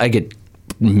get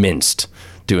minced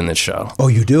doing this show. Oh,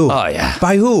 you do? Oh yeah.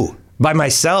 By who? By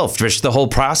myself, just the whole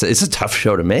process. It's a tough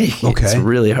show to make. Okay. It's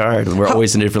really hard. We're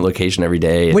always in a different location every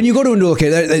day. When you go to a new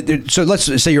location, so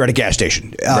let's say you're at a gas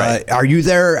station. Right. Are you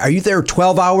there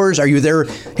 12 hours? Are you there,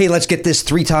 hey, let's get this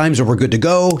 3 times or we're good to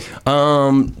go?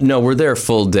 No, we're there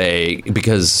full day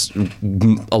because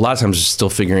a lot of times we're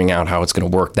still figuring out how it's going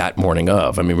to work that morning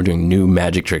of. I mean, we're doing new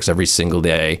magic tricks every single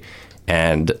day.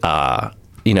 And,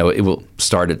 it will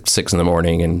start at 6 in the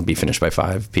morning and be finished by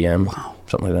 5 p.m. Wow.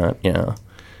 Something like that, yeah.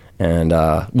 And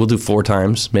we'll do 4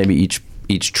 times, maybe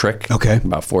each trick. Okay.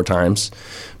 About 4 times.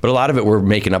 But a lot of it we're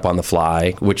making up on the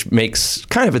fly, which makes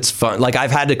it's fun. Like, I've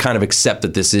had to kind of accept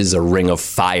that this is a Ring of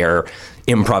Fire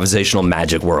improvisational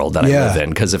magic world that I live in.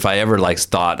 Because if I ever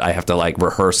thought I have to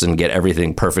rehearse and get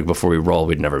everything perfect before we roll,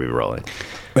 we'd never be rolling.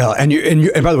 Well, and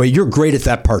by the way, you're great at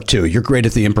that part too. You're great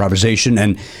at the improvisation,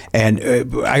 and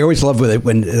I always love with it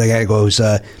when the guy goes,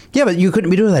 "Yeah, but you couldn't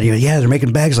be doing that." You go, "Yeah, they're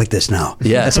making bags like this now."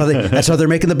 Yeah, that's how they're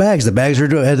making the bags. The bags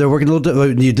they're working a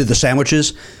little. You did the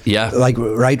sandwiches. Yeah,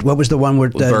 right. What was the one where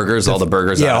burgers? All the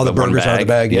burgers. Yeah, out all the of the burgers out of the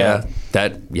bag.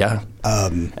 Yeah,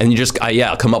 and you just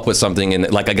I'll come up with something and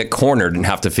I get cornered and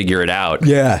have to figure it out.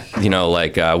 Yeah,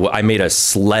 I made a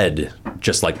sled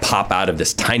just pop out of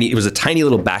this it was a tiny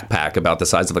little backpack about the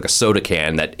size of a soda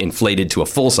can that inflated to a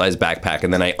full-size backpack,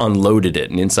 and then I unloaded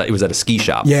it, and inside it was at a ski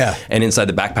shop. Yeah, and inside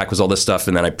the backpack was all this stuff,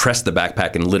 and then I pressed the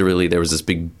backpack, and literally there was this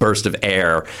big burst of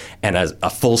air, and a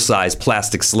full-size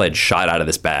plastic sled shot out of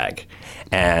this bag,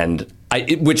 and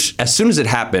which as soon as it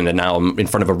happened, and now I'm in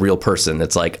front of a real person,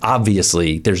 it's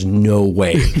obviously there's no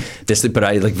way this, but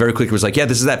I very quickly was yeah,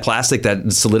 this is that plastic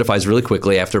that solidifies really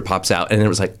quickly after it pops out, and it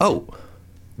was oh.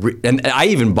 And I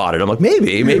even bought it. I'm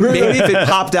maybe if it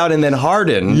popped out and then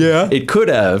hardened, it could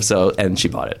have. So, and she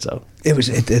bought it. So it was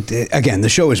again. The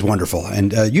show is wonderful,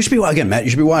 and you should be Matt. You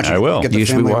should be watching. I will. You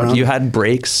should be watching. You had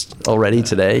breaks already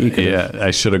today. I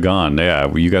should have gone.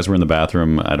 Yeah, you guys were in the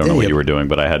bathroom. I don't know what you were doing,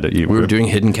 but I had to. We were doing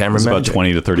hidden camera. It was about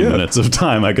 20 to 30 minutes of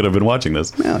time I could have been watching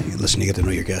this. Well, you listen, you get to know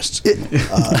your guests.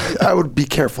 I would be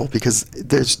careful because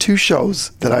there's 2 shows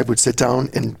that I would sit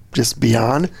down and just be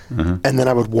on, and then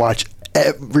I would watch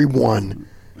every one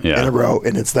in a row,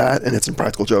 and it's that, and it's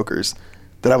Impractical Jokers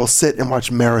that I will sit and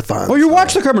watch marathons. Oh, you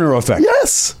watch the Carbonaro Effect?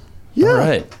 Yes. Yeah. All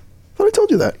right. I thought I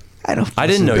told you that. I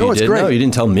didn't know you did. Great. No, you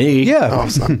didn't tell me. Yeah.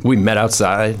 We met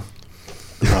outside.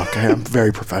 Okay, I'm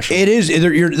very professional. It is.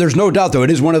 There's no doubt, though.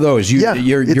 It is one of those.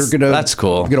 You're gonna. That's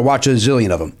cool. You're gonna watch a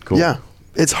zillion of them. Cool. Yeah.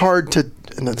 It's hard to.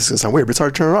 And this is gonna sound weird, but it's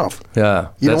hard to turn it off. Yeah.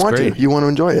 You don't want to. You want to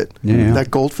enjoy it. Yeah.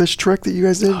 That goldfish trick that you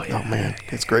guys did. Oh man,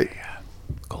 it's great.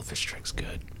 Goldfish trick's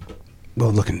good.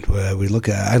 Well,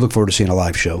 I look forward to seeing a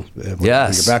live show. Yes. When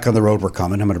you're back on the road, we're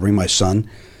coming. I'm going to bring my son.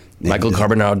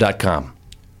 MichaelCarbonaro.com.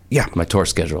 Yeah. My tour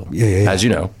schedule. Yeah. As you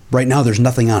know. Right now, there's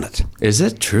nothing on it. Is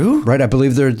it true? Right. I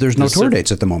believe there's no tour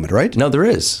dates at the moment, right? No, there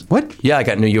is. What? Yeah, I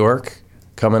got New York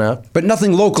coming up. But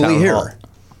nothing locally Town here. Hall.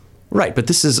 Right, but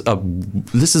this is a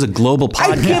global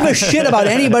podcast. I give a shit about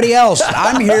anybody else.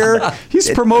 I'm here. He's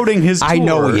promoting his tour. I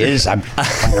know he is. I'm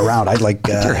playing around. I'd like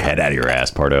Get your head out of your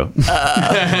ass, Pardo.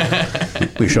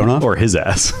 we showing off or his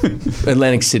ass.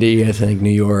 Atlantic City, I think, New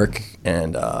York,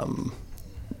 and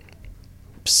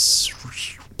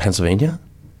Pennsylvania,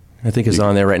 I think, is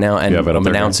on there right now. And I'm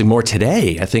announcing more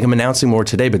today. I think I'm announcing more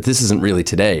today, but this isn't really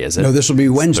today, is it? No, this will be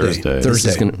Wednesday.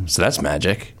 Thursday. So that's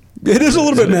magic. It is a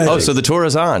little bit magic. Oh, so the tour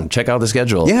is on. Check out the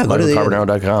schedule. Yeah, go to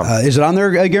MichaelCarbonaro.com. Is it on there,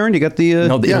 Garen? You got the...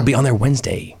 No, it'll be on there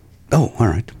Wednesday. Oh, all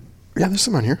right. Yeah, there's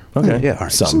some on here. Okay. Yeah, all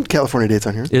right. Some California dates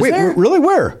on here. Is Wait, there? really?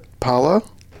 Where? Paula,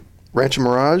 Rancho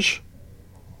Mirage,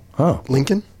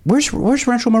 Lincoln. Where's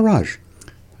Rancho Mirage?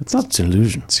 It's not an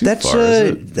illusion.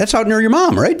 That's out near your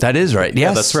mom, right? That is right. Yes.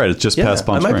 Yeah, that's right. It's just past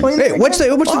Palm Springs. Hey, what's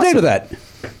the date of that?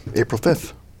 April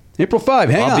 5th. April 5.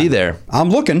 Hang on. I'll be there. I'm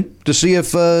looking to see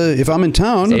if I'm in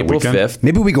town. April 5th.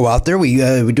 Maybe we go out there. We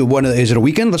do one. Is it a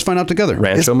weekend? Let's find out together.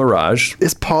 Rancho Mirage.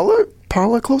 Is Paula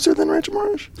closer than Rancho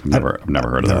Mirage? I've never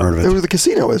heard of that. It was the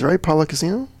casino is, right? Paula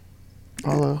Casino?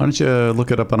 Why don't you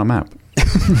look it up on a map?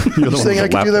 You're saying I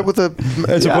can do that with a...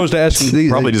 As opposed to asking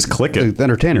these... Probably just click it. The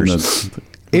entertainers.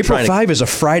 April 5 is a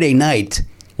Friday night.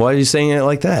 Why are you saying it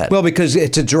like that? Well, because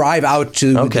it's a drive out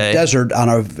to the desert on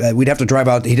a... we'd have to drive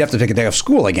out... He'd have to take a day off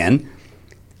school again.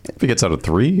 If he gets out at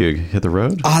 3, you hit the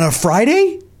road. On a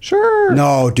Friday? Sure.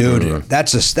 No, dude.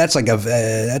 That's a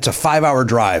 5-hour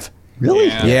drive. Really?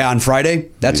 Yeah, on Friday.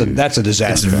 That's a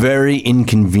disaster. It's very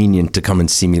inconvenient to come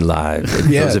and see me live.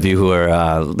 Those of you who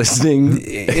are listening,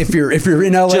 if you're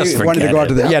in LA, Just wanting to go out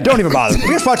to forget it. don't even bother.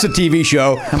 Just watch the TV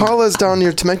show. Paula's down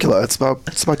near Temecula. It's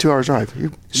about 2 hours drive.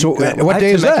 What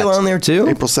day is that? Temecula on there too?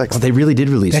 April 6th. Oh, they really did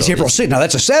release. That's all April these. 6th. Now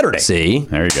that's a Saturday. See,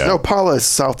 there you go. No, Paula is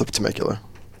south of Temecula.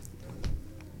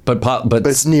 But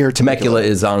it's near Temecula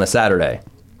is on a Saturday.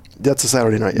 That's a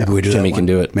Saturday night. Yeah. Maybe we do Jimmy that can one.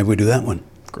 do it. Maybe we do that one.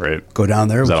 Great. Go down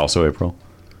there. Is that also April?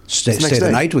 Stay next the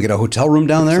day. night. We get a hotel room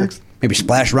down there. 6th. Maybe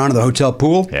splash around in the hotel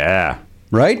pool. Yeah.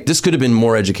 Right? This could have been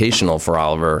more educational for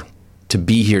Oliver to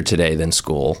be here today than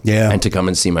school. Yeah. And to come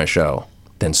and see my show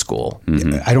than school.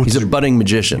 I don't. He's a budding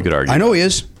magician. You could argue. I know he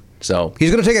is. So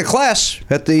He's going to take a class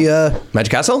at the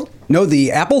Magic Castle?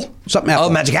 the Apple something Apple. Oh,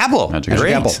 Magic Apple. Magic Magic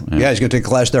Great. Apple. Yeah. Yeah, he's going to take a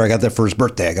class there. I got that for his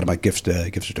birthday. I got my gift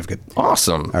certificate.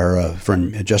 Awesome. Our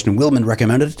friend Justin Willman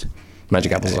recommended it.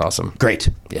 Magic Apple's awesome. Great.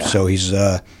 Yeah. So he's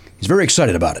very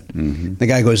excited about it. Mm-hmm. The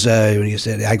guy goes, when he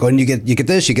said, I go, and you get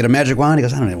this, you get a magic wand. He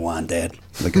goes, I don't even want, Dad.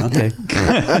 I'm like, okay.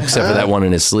 Except for that one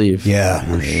in his sleeve. Yeah.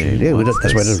 Yeah,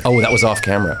 that's what it is. Oh, that was off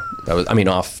camera.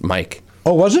 Off mic.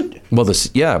 Oh, was it? Well,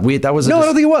 that was. No, I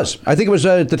don't think it was. I think it was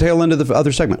at the tail end of the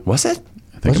other segment. Was it?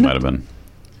 I think it might have been.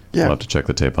 Yeah. We'll have to check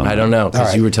the tape on that. I don't know because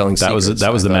right. you were telling That was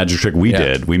secrets. the magic trick we Yeah.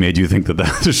 did. We made you think that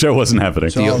the show wasn't happening.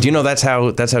 Do you know that's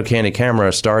how Candid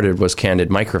Camera started? Was Candid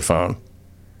Microphone?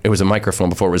 It was a microphone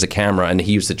before it was a camera, and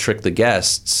he used to trick the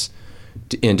guests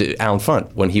into Alan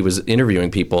Funt. When he was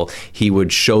interviewing people, he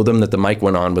would show them that the mic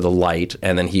went on with a light,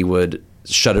 and then he would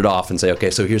shut it off and say,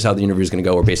 okay, so here's how the interview is going to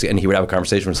go, or basically, and he would have a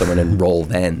conversation with someone and roll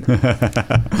then.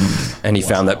 And he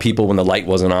found that people, when the light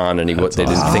wasn't on, and they didn't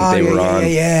think they were on.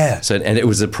 Yeah. So, and it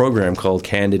was a program called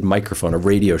Candid Microphone, a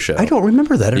radio show. I don't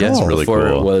remember that at all. Yes, really before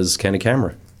cool. it was Candid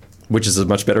Camera, which is a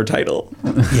much better title.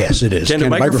 Yes, it is. Candid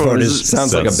Microphone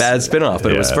sounds like a That's- bad spin-off,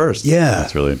 but it was yeah. first. Yeah.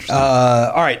 That's really interesting.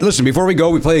 All right, listen, before we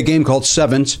go, we play a game called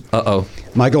Sevens. Uh-oh.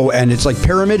 Michael, and it's like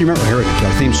Pyramid. You remember hearing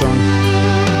our theme song?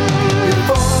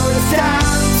 Before it's time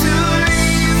to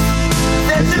leave,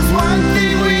 there's just one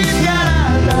thing we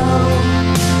gotta know.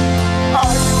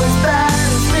 Are you as bad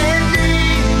as Mindy?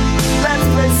 Let's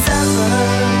play sevens.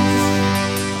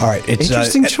 All right. It's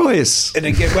Interesting choice. And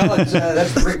again, well,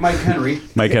 that's great Mike Henry.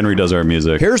 Mike Henry does our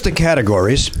music. Here's the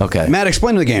categories. Okay. Matt,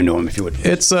 explain the game to him, if you would.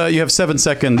 It's you have 7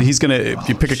 seconds. He's gonna, if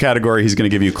you pick a category, he's gonna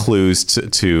give you clues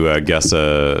to guess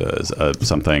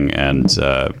something, and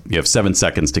you have 7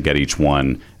 seconds to get each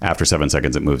one. After 7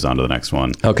 seconds, it moves on to the next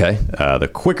one. Okay. The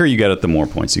quicker you get it, the more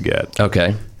points you get.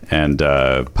 Okay. And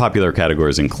popular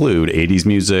categories include 80s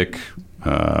music,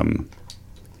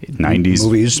 90s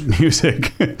Movies.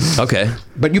 music, Okay.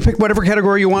 But you pick whatever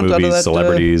category you want out of movies, that.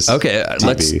 celebrities. Okay.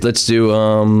 TV. Let's do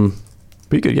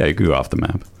But you could go off the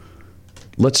map.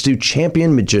 let's do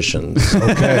champion magicians. Okay.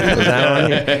 Is that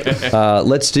on here?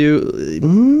 Let's do.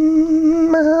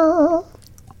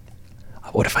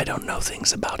 What if I don't know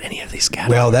things about any of these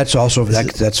categories? Well, that's also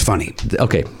that's funny.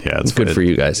 Okay. Yeah, it's good good. for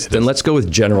you guys. Then let's go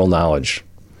with general knowledge.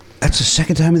 That's the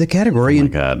second time in the category. Oh my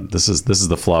And God, this is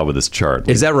the flaw with this chart.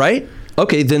 Is that right?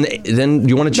 Okay, then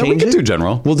you want to No, we change could it? do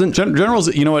general. Well, then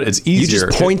general's. You know what? It's easier. you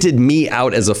just pointed me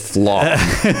out as a flaw.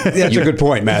 That's a good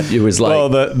point, Matt. It was like, Well,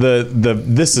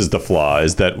 this is the flaw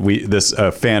is that this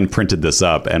fan printed this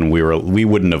up and we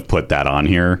wouldn't have put that on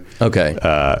here. okay,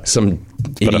 some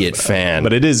idiot fan.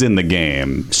 But it is in the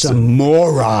game. Some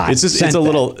moron. It's a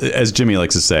little, as Jimmy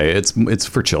likes to say, it's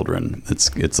for children.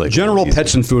 It's like General easy.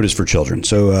 pets and food is for children.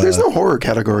 So There's no horror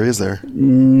category, is there?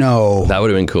 no. that would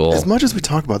have been cool. As much as we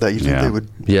talk about that, you think Yeah. they would?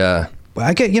 Yeah.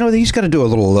 I get. He's got to do a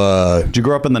little. Did you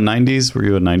grow up in the 90s? Were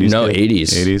you a 90s? No, kid?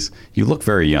 80s. 80s. You look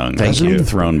very young. Thank You you. get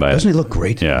thrown by Doesn't it. he look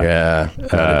great? Yeah. Yeah,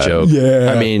 not a joke.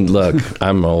 yeah. I mean, look,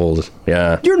 I'm old.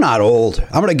 Yeah. You're not old.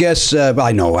 I'm gonna guess.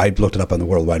 I know. I looked it up on the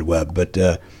World Wide Web, but.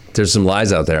 There's some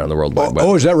lies out there on the World Wide Web.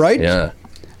 Oh, is that right? Yeah.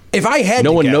 If I had,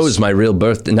 No to one guess- knows my real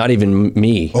birth, not even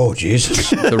me. Oh Jesus.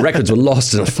 The records were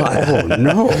lost in a fire. Oh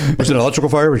no! Was it an electrical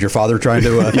fire? Was your father trying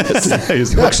to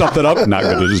He's look something up. Not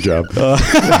good at his job.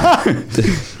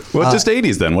 Well, just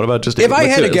 80s then. What about just 80s? If I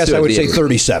had to let's guess, do it. I would The say 80s.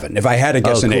 37. If I had to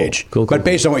guess an cool. age, Cool, but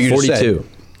based on what you just 42. said,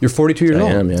 you're 42 years I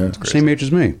old. am, yeah. Same age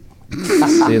as me.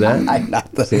 See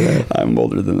that? I'm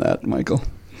older than that, Michael.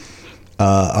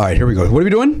 All right, here we go. What are we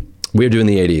doing? We're doing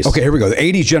the 80s. Okay, here we go. The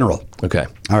 80s general. Okay.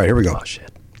 All right, here we go. Oh, shit.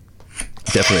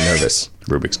 Definitely nervous.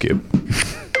 Rubik's Cube.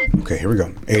 Okay, here we go.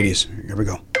 80s. Here we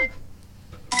go.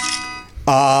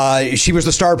 She was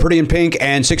the star of Pretty in Pink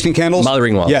and 16 Candles. Molly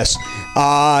Ringwald. Yes.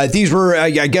 These were, I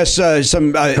guess,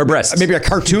 some... Her breasts. Maybe a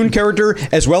cartoon character,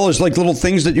 as well as like little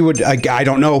things that you would... I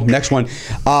don't know. Next one.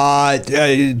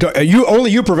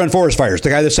 Only you prevent forest fires. The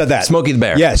guy that said that. Smokey the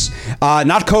Bear. Yes.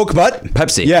 Not Coke, but...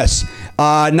 Pepsi. Yes.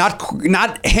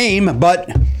 Not Haim, but...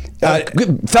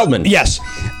 Feldman. Yes.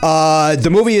 The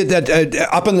movie that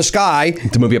Up in the Sky.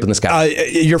 The movie Up in the Sky.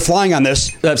 You're flying on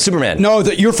this. Superman. No,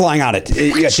 you're flying on it.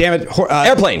 Yeah, damn it.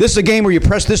 Airplane. This is a game where you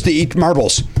press this to eat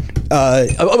marbles.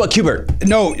 Cubert.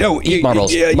 No. Eat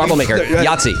marbles. Marble maker.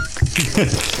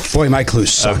 Yahtzee. Boy, my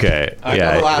clues suck. Okay. I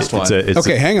yeah. got the last one.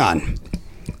 Okay, hang on.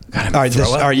 All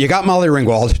right, you got Molly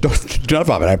Ringwald. Do not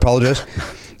vomit. I apologize.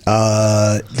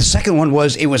 The second one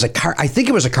was I think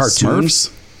it was a cartoon.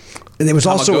 Smurfs? And there was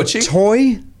also a Tamagotchi?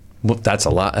 toy. Well, that's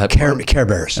a lot. Care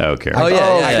Bears. Okay. Oh,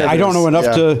 yeah. I don't know enough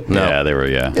Yeah. to. No. Yeah, they were.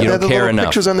 Yeah. Yeah, they don't had the care little enough.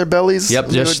 pictures on their bellies. Yep,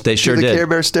 and yes, would they do sure the did. Care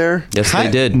Bear stare. Yes,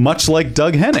 they did. Much like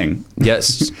Doug Henning.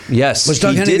 Yes. Was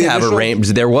Doug he Henning did the have a initial? rainbow.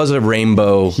 There was a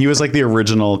rainbow. He was like the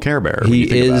original Care Bear. when you He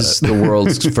think about is it. the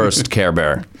world's first Care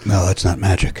Bear. No, that's not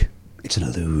magic. It's an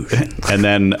illusion. And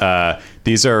then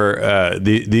these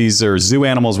are zoo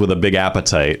animals with a big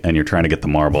appetite, and you're trying to get the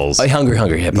marbles.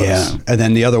 Hungry hippos. Yeah. And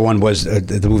then the other one was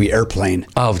the movie Airplane.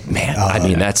 Oh man, I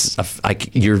mean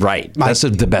you're right. That's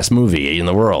the best movie in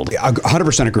the world.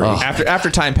 100% agree. After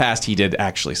time passed, he did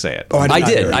actually say it. Oh, I not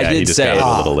hear did. it. I Yeah, he did just say got it. it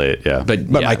a little late. Yeah. But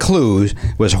yeah. my clues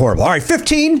was horrible. All right,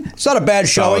 15. It's not a bad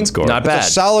showing. score. Not It's bad. a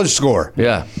solid score.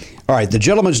 Yeah. All right, the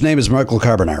gentleman's name is Michael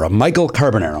Carbonaro. Michael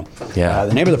Carbonaro. Yeah.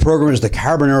 The name of the program is The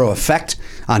Carbonaro Effect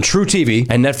on True TV.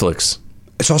 And Netflix.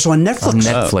 It's also on Netflix. On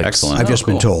Netflix. excellent. I've just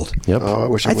been told. Yep. Oh, I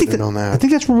wish I would have known that. I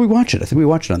think that's where we watch it. I think we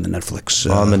watch it on the Netflix.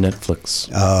 On the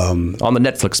Netflix. On the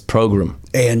Netflix program.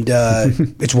 And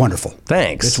it's wonderful.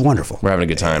 Thanks. It's wonderful. We're having a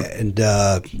good time. And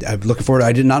I'm looking forward.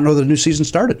 I did not know the new season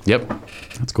started. Yep.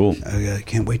 That's cool. I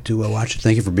can't wait to watch it.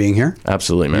 Thank you for being here.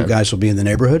 Absolutely, man. You guys will be in the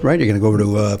neighborhood, right? You're going to go over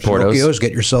to Porto's. Pinocchio's,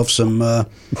 get yourself some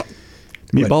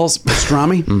Meatballs.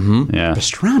 pastrami. Mm-hmm. Yeah.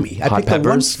 Pastrami. I Hot picked the one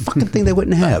peppers. fucking thing they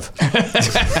wouldn't have.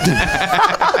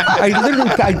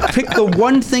 I picked the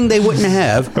one thing they wouldn't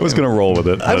have. I was gonna roll with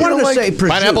it. I wanted to like say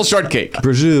Pineapple shortcake.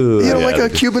 Brazil. You don't like a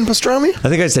Cuban pastrami? I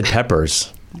think I said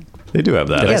peppers. They do have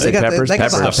that. Did I Yeah, say they got peppers? they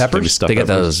got the hot Maybe peppers. stuffed They got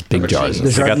peppers. those big jars.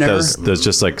 Does They got never- those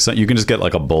just like you can just get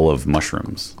like a bowl of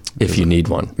mushrooms. If you need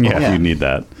one. Yeah, Yeah. if you need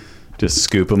that. Just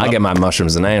scoop them I up. get my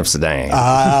mushrooms in Amsterdam.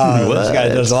 This guy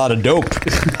does a lot of dope.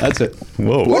 That's it.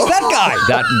 Whoa. What's that guy?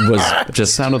 that was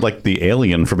just Sounded like the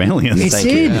alien from Aliens. Thank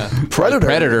you. Predator.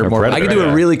 Predator. More Predator. I can do a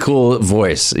Yeah. really cool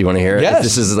voice. You want to hear it? Yes.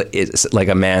 This is it's like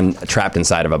a man trapped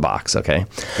inside of a box. Okay.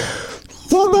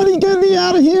 Somebody get me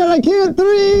out of here. I can't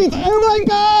breathe. Oh my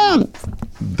God.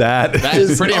 That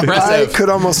That's pretty I impressive. could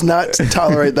almost not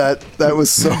tolerate that. That was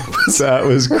so. that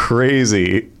was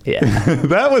crazy. Yeah.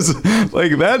 That was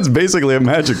like that's basically a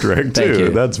magic trick too. Thank you.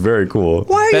 That's very cool.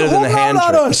 Why are you Better than the holding hand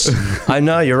out on trick. us? I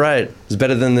know you're right. It's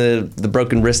better than the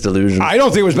broken wrist illusion. I don't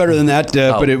think it was better than that,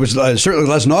 but it was certainly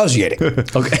less nauseating.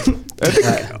 Okay. I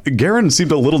think Garen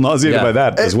seemed a little nauseated Yeah. by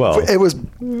that as well. It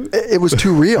was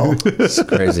too real. It's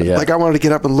crazy. Yeah. Like I wanted to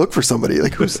get up and look for somebody.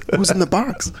 Like who's in the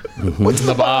box? What's in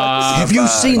the box? Have you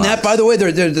seen that, by the way?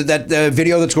 That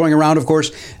video that's going around, of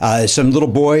course. Some little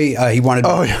boy, he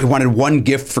wanted one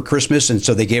gift for Christmas, and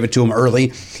so they gave it to him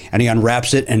early, and he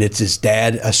unwraps it, and it's his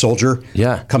dad, a soldier.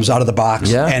 Yeah. Comes out of the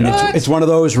box. Yeah. And it's one of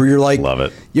those where you're like, Love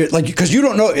it. You're like, because you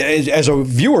don't know, as a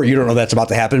viewer, you don't know that's about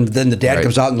to happen. But then the dad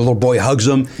comes out, and the little boy hugs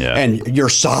him, and you're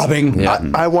sobbing.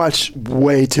 Yeah. I watched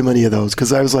way too many of those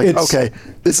because I was like, okay,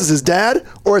 this is his dad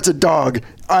or it's a dog.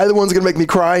 Either one's going to make me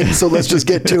cry, so let's just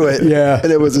get to it. Yeah.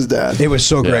 And it was his dad. It was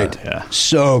so great. Yeah.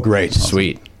 So great.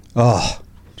 Sweet. Oh,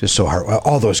 just so hard.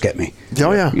 All those get me.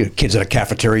 Oh, yeah. You know, kids at a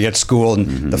cafeteria at school,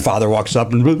 and the father walks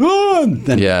up and, and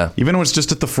then Even when it's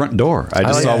just at the front door. I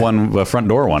just saw a front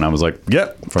door one. I was like,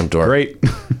 yep, front door. Great.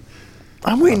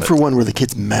 I'm waiting for one where the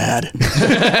kid's mad.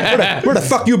 where the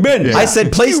fuck you been? I said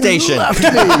PlayStation. I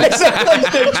said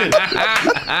PlayStation.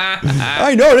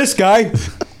 I know this guy.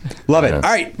 Love it. All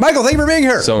right, Michael, thank you for being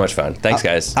here. So much fun. Thanks,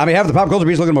 guys. On behalf of the Pop Culture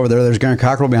Beast, look at him over there. There's Garen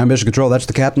Cockrell behind Mission Control. That's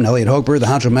the captain, Elliot Hochberg, the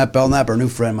honcho, Matt Belknap, our new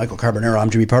friend, Michael Carbonaro. I'm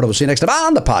Jimmy Pardo. We'll see you next time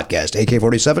on the podcast.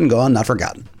 AK-47, gone, not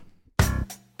forgotten.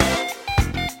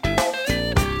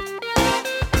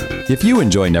 If you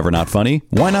enjoy Never Not Funny,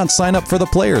 why not sign up for the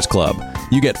Players Club?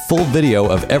 You get full video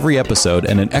of every episode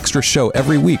and an extra show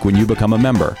every week when you become a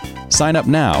member. Sign up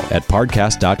now at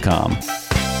podcast.com.